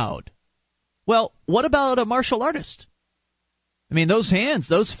allowed. Well, what about a martial artist? I mean, those hands,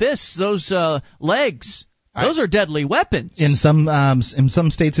 those fists, those legs, those are deadly weapons. In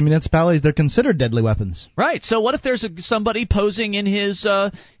some states and municipalities, they're considered deadly weapons. Right. So what if there's somebody posing in his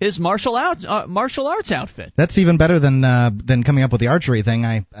martial arts outfit? That's even better than coming up with the archery thing.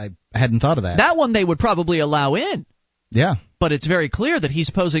 I hadn't thought of that. That one they would probably allow in. Yeah. But it's very clear that he's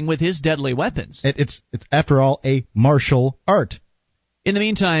posing with his deadly weapons. It's after all a martial art. In the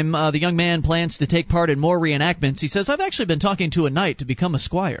meantime, the young man plans to take part in more reenactments. He says, I've actually been talking to a knight to become a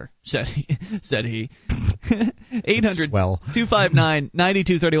squire, said he.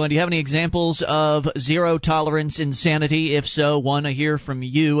 800-259-9231. Do you have any examples of zero-tolerance insanity? If so, want to hear from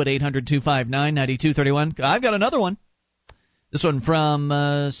you at 800-259-9231. I've got another one. This one from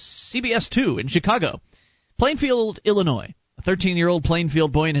CBS 2 in Chicago. Plainfield, Illinois. A 13-year-old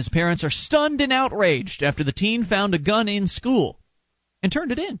Plainfield boy and his parents are stunned and outraged after the teen found a gun in school and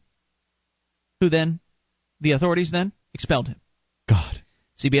turned it in. The authorities then expelled him. God.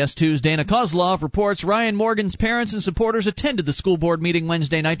 CBS 2's Dana Kozlov reports Ryan Morgan's parents and supporters attended the school board meeting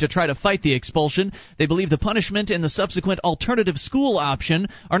Wednesday night to try to fight the expulsion. They believe the punishment and the subsequent alternative school option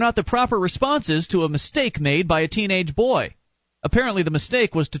are not the proper responses to a mistake made by a teenage boy. Apparently the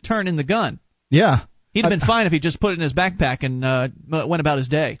mistake was to turn in the gun. Yeah. He'd have been fine if he just put it in his backpack and went about his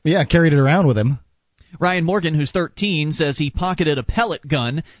day. Yeah, carried it around with him. Ryan Morgan, who's 13, says he pocketed a pellet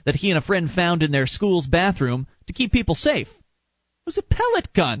gun that he and a friend found in their school's bathroom to keep people safe. It was a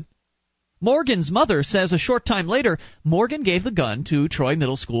pellet gun. Morgan's mother says a short time later, Morgan gave the gun to Troy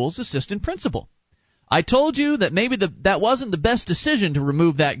Middle School's assistant principal. I told you that maybe that wasn't the best decision to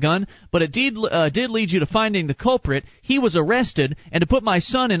remove that gun, but it did lead you to finding the culprit. He was arrested, and to put my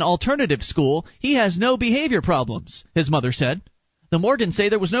son in alternative school, he has no behavior problems, his mother said. The Morgans say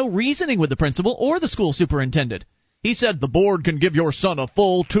there was no reasoning with the principal or the school superintendent. He said, the board can give your son a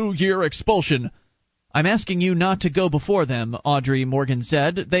full 2-year expulsion. I'm asking you not to go before them, Audrey Morgan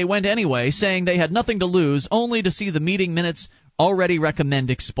said. They went anyway, saying they had nothing to lose, only to see the meeting minutes already recommend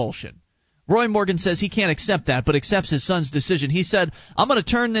expulsion. Roy Morgan says he can't accept that, but accepts his son's decision. He said, I'm going to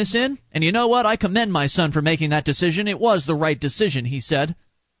turn this in, and you know what? I commend my son for making that decision. It was the right decision, he said.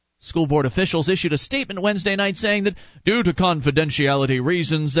 School board officials issued a statement Wednesday night saying that due to confidentiality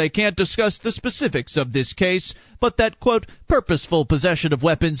reasons, they can't discuss the specifics of this case, but that, quote, purposeful possession of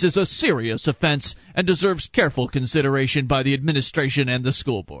weapons is a serious offense and deserves careful consideration by the administration and the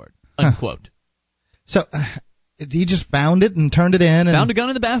school board, unquote. So he just found it and turned it in? Found a gun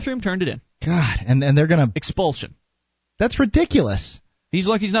in the bathroom, turned it in. God, and they're going to... Expulsion. That's ridiculous. He's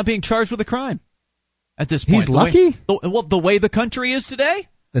lucky he's not being charged with a crime at this point. He's lucky? The way the country is today?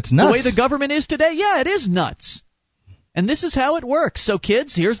 That's nuts. The way the government is today? Yeah, it is nuts. And this is how it works. So,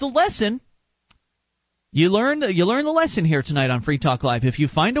 kids, here's the lesson. You learn the lesson here tonight on Free Talk Live. If you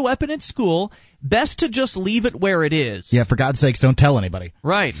find a weapon at school, best to just leave it where it is. Yeah, for God's sakes, don't tell anybody.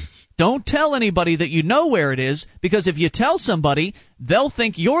 Right. Don't tell anybody that you know where it is, because if you tell somebody, they'll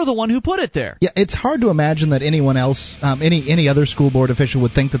think you're the one who put it there. Yeah, it's hard to imagine that anyone else, any other school board official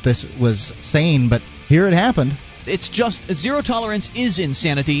would think that this was sane, but here it happened. It's just zero tolerance is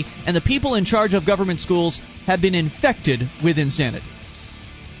insanity, and the people in charge of government schools have been infected with insanity.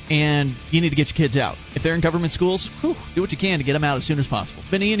 And you need to get your kids out. If they're in government schools, do what you can to get them out as soon as possible. It's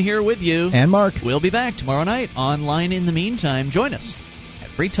been Ian here with you. And Mark. We'll be back tomorrow night online in the meantime. Join us at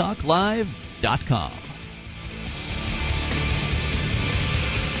freetalklive.com.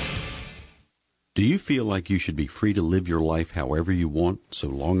 Do you feel like you should be free to live your life however you want, so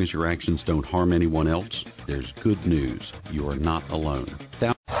long as your actions don't harm anyone else? There's good news. You are not alone.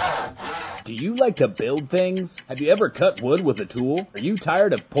 Do you like to build things? Have you ever cut wood with a tool? Are you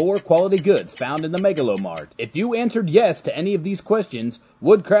tired of poor quality goods found in the Megalomart? If you answered yes to any of these questions,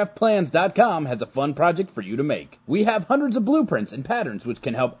 woodcraftplans.com has a fun project for you to make. We have hundreds of blueprints and patterns which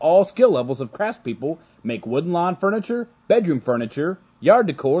can help all skill levels of craftspeople make wooden lawn furniture, bedroom furniture, yard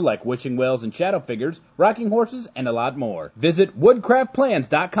decor like wishing wells and shadow figures, rocking horses, and a lot more. Visit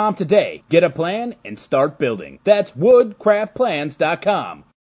woodcraftplans.com today. Get a plan and start building. That's woodcraftplans.com.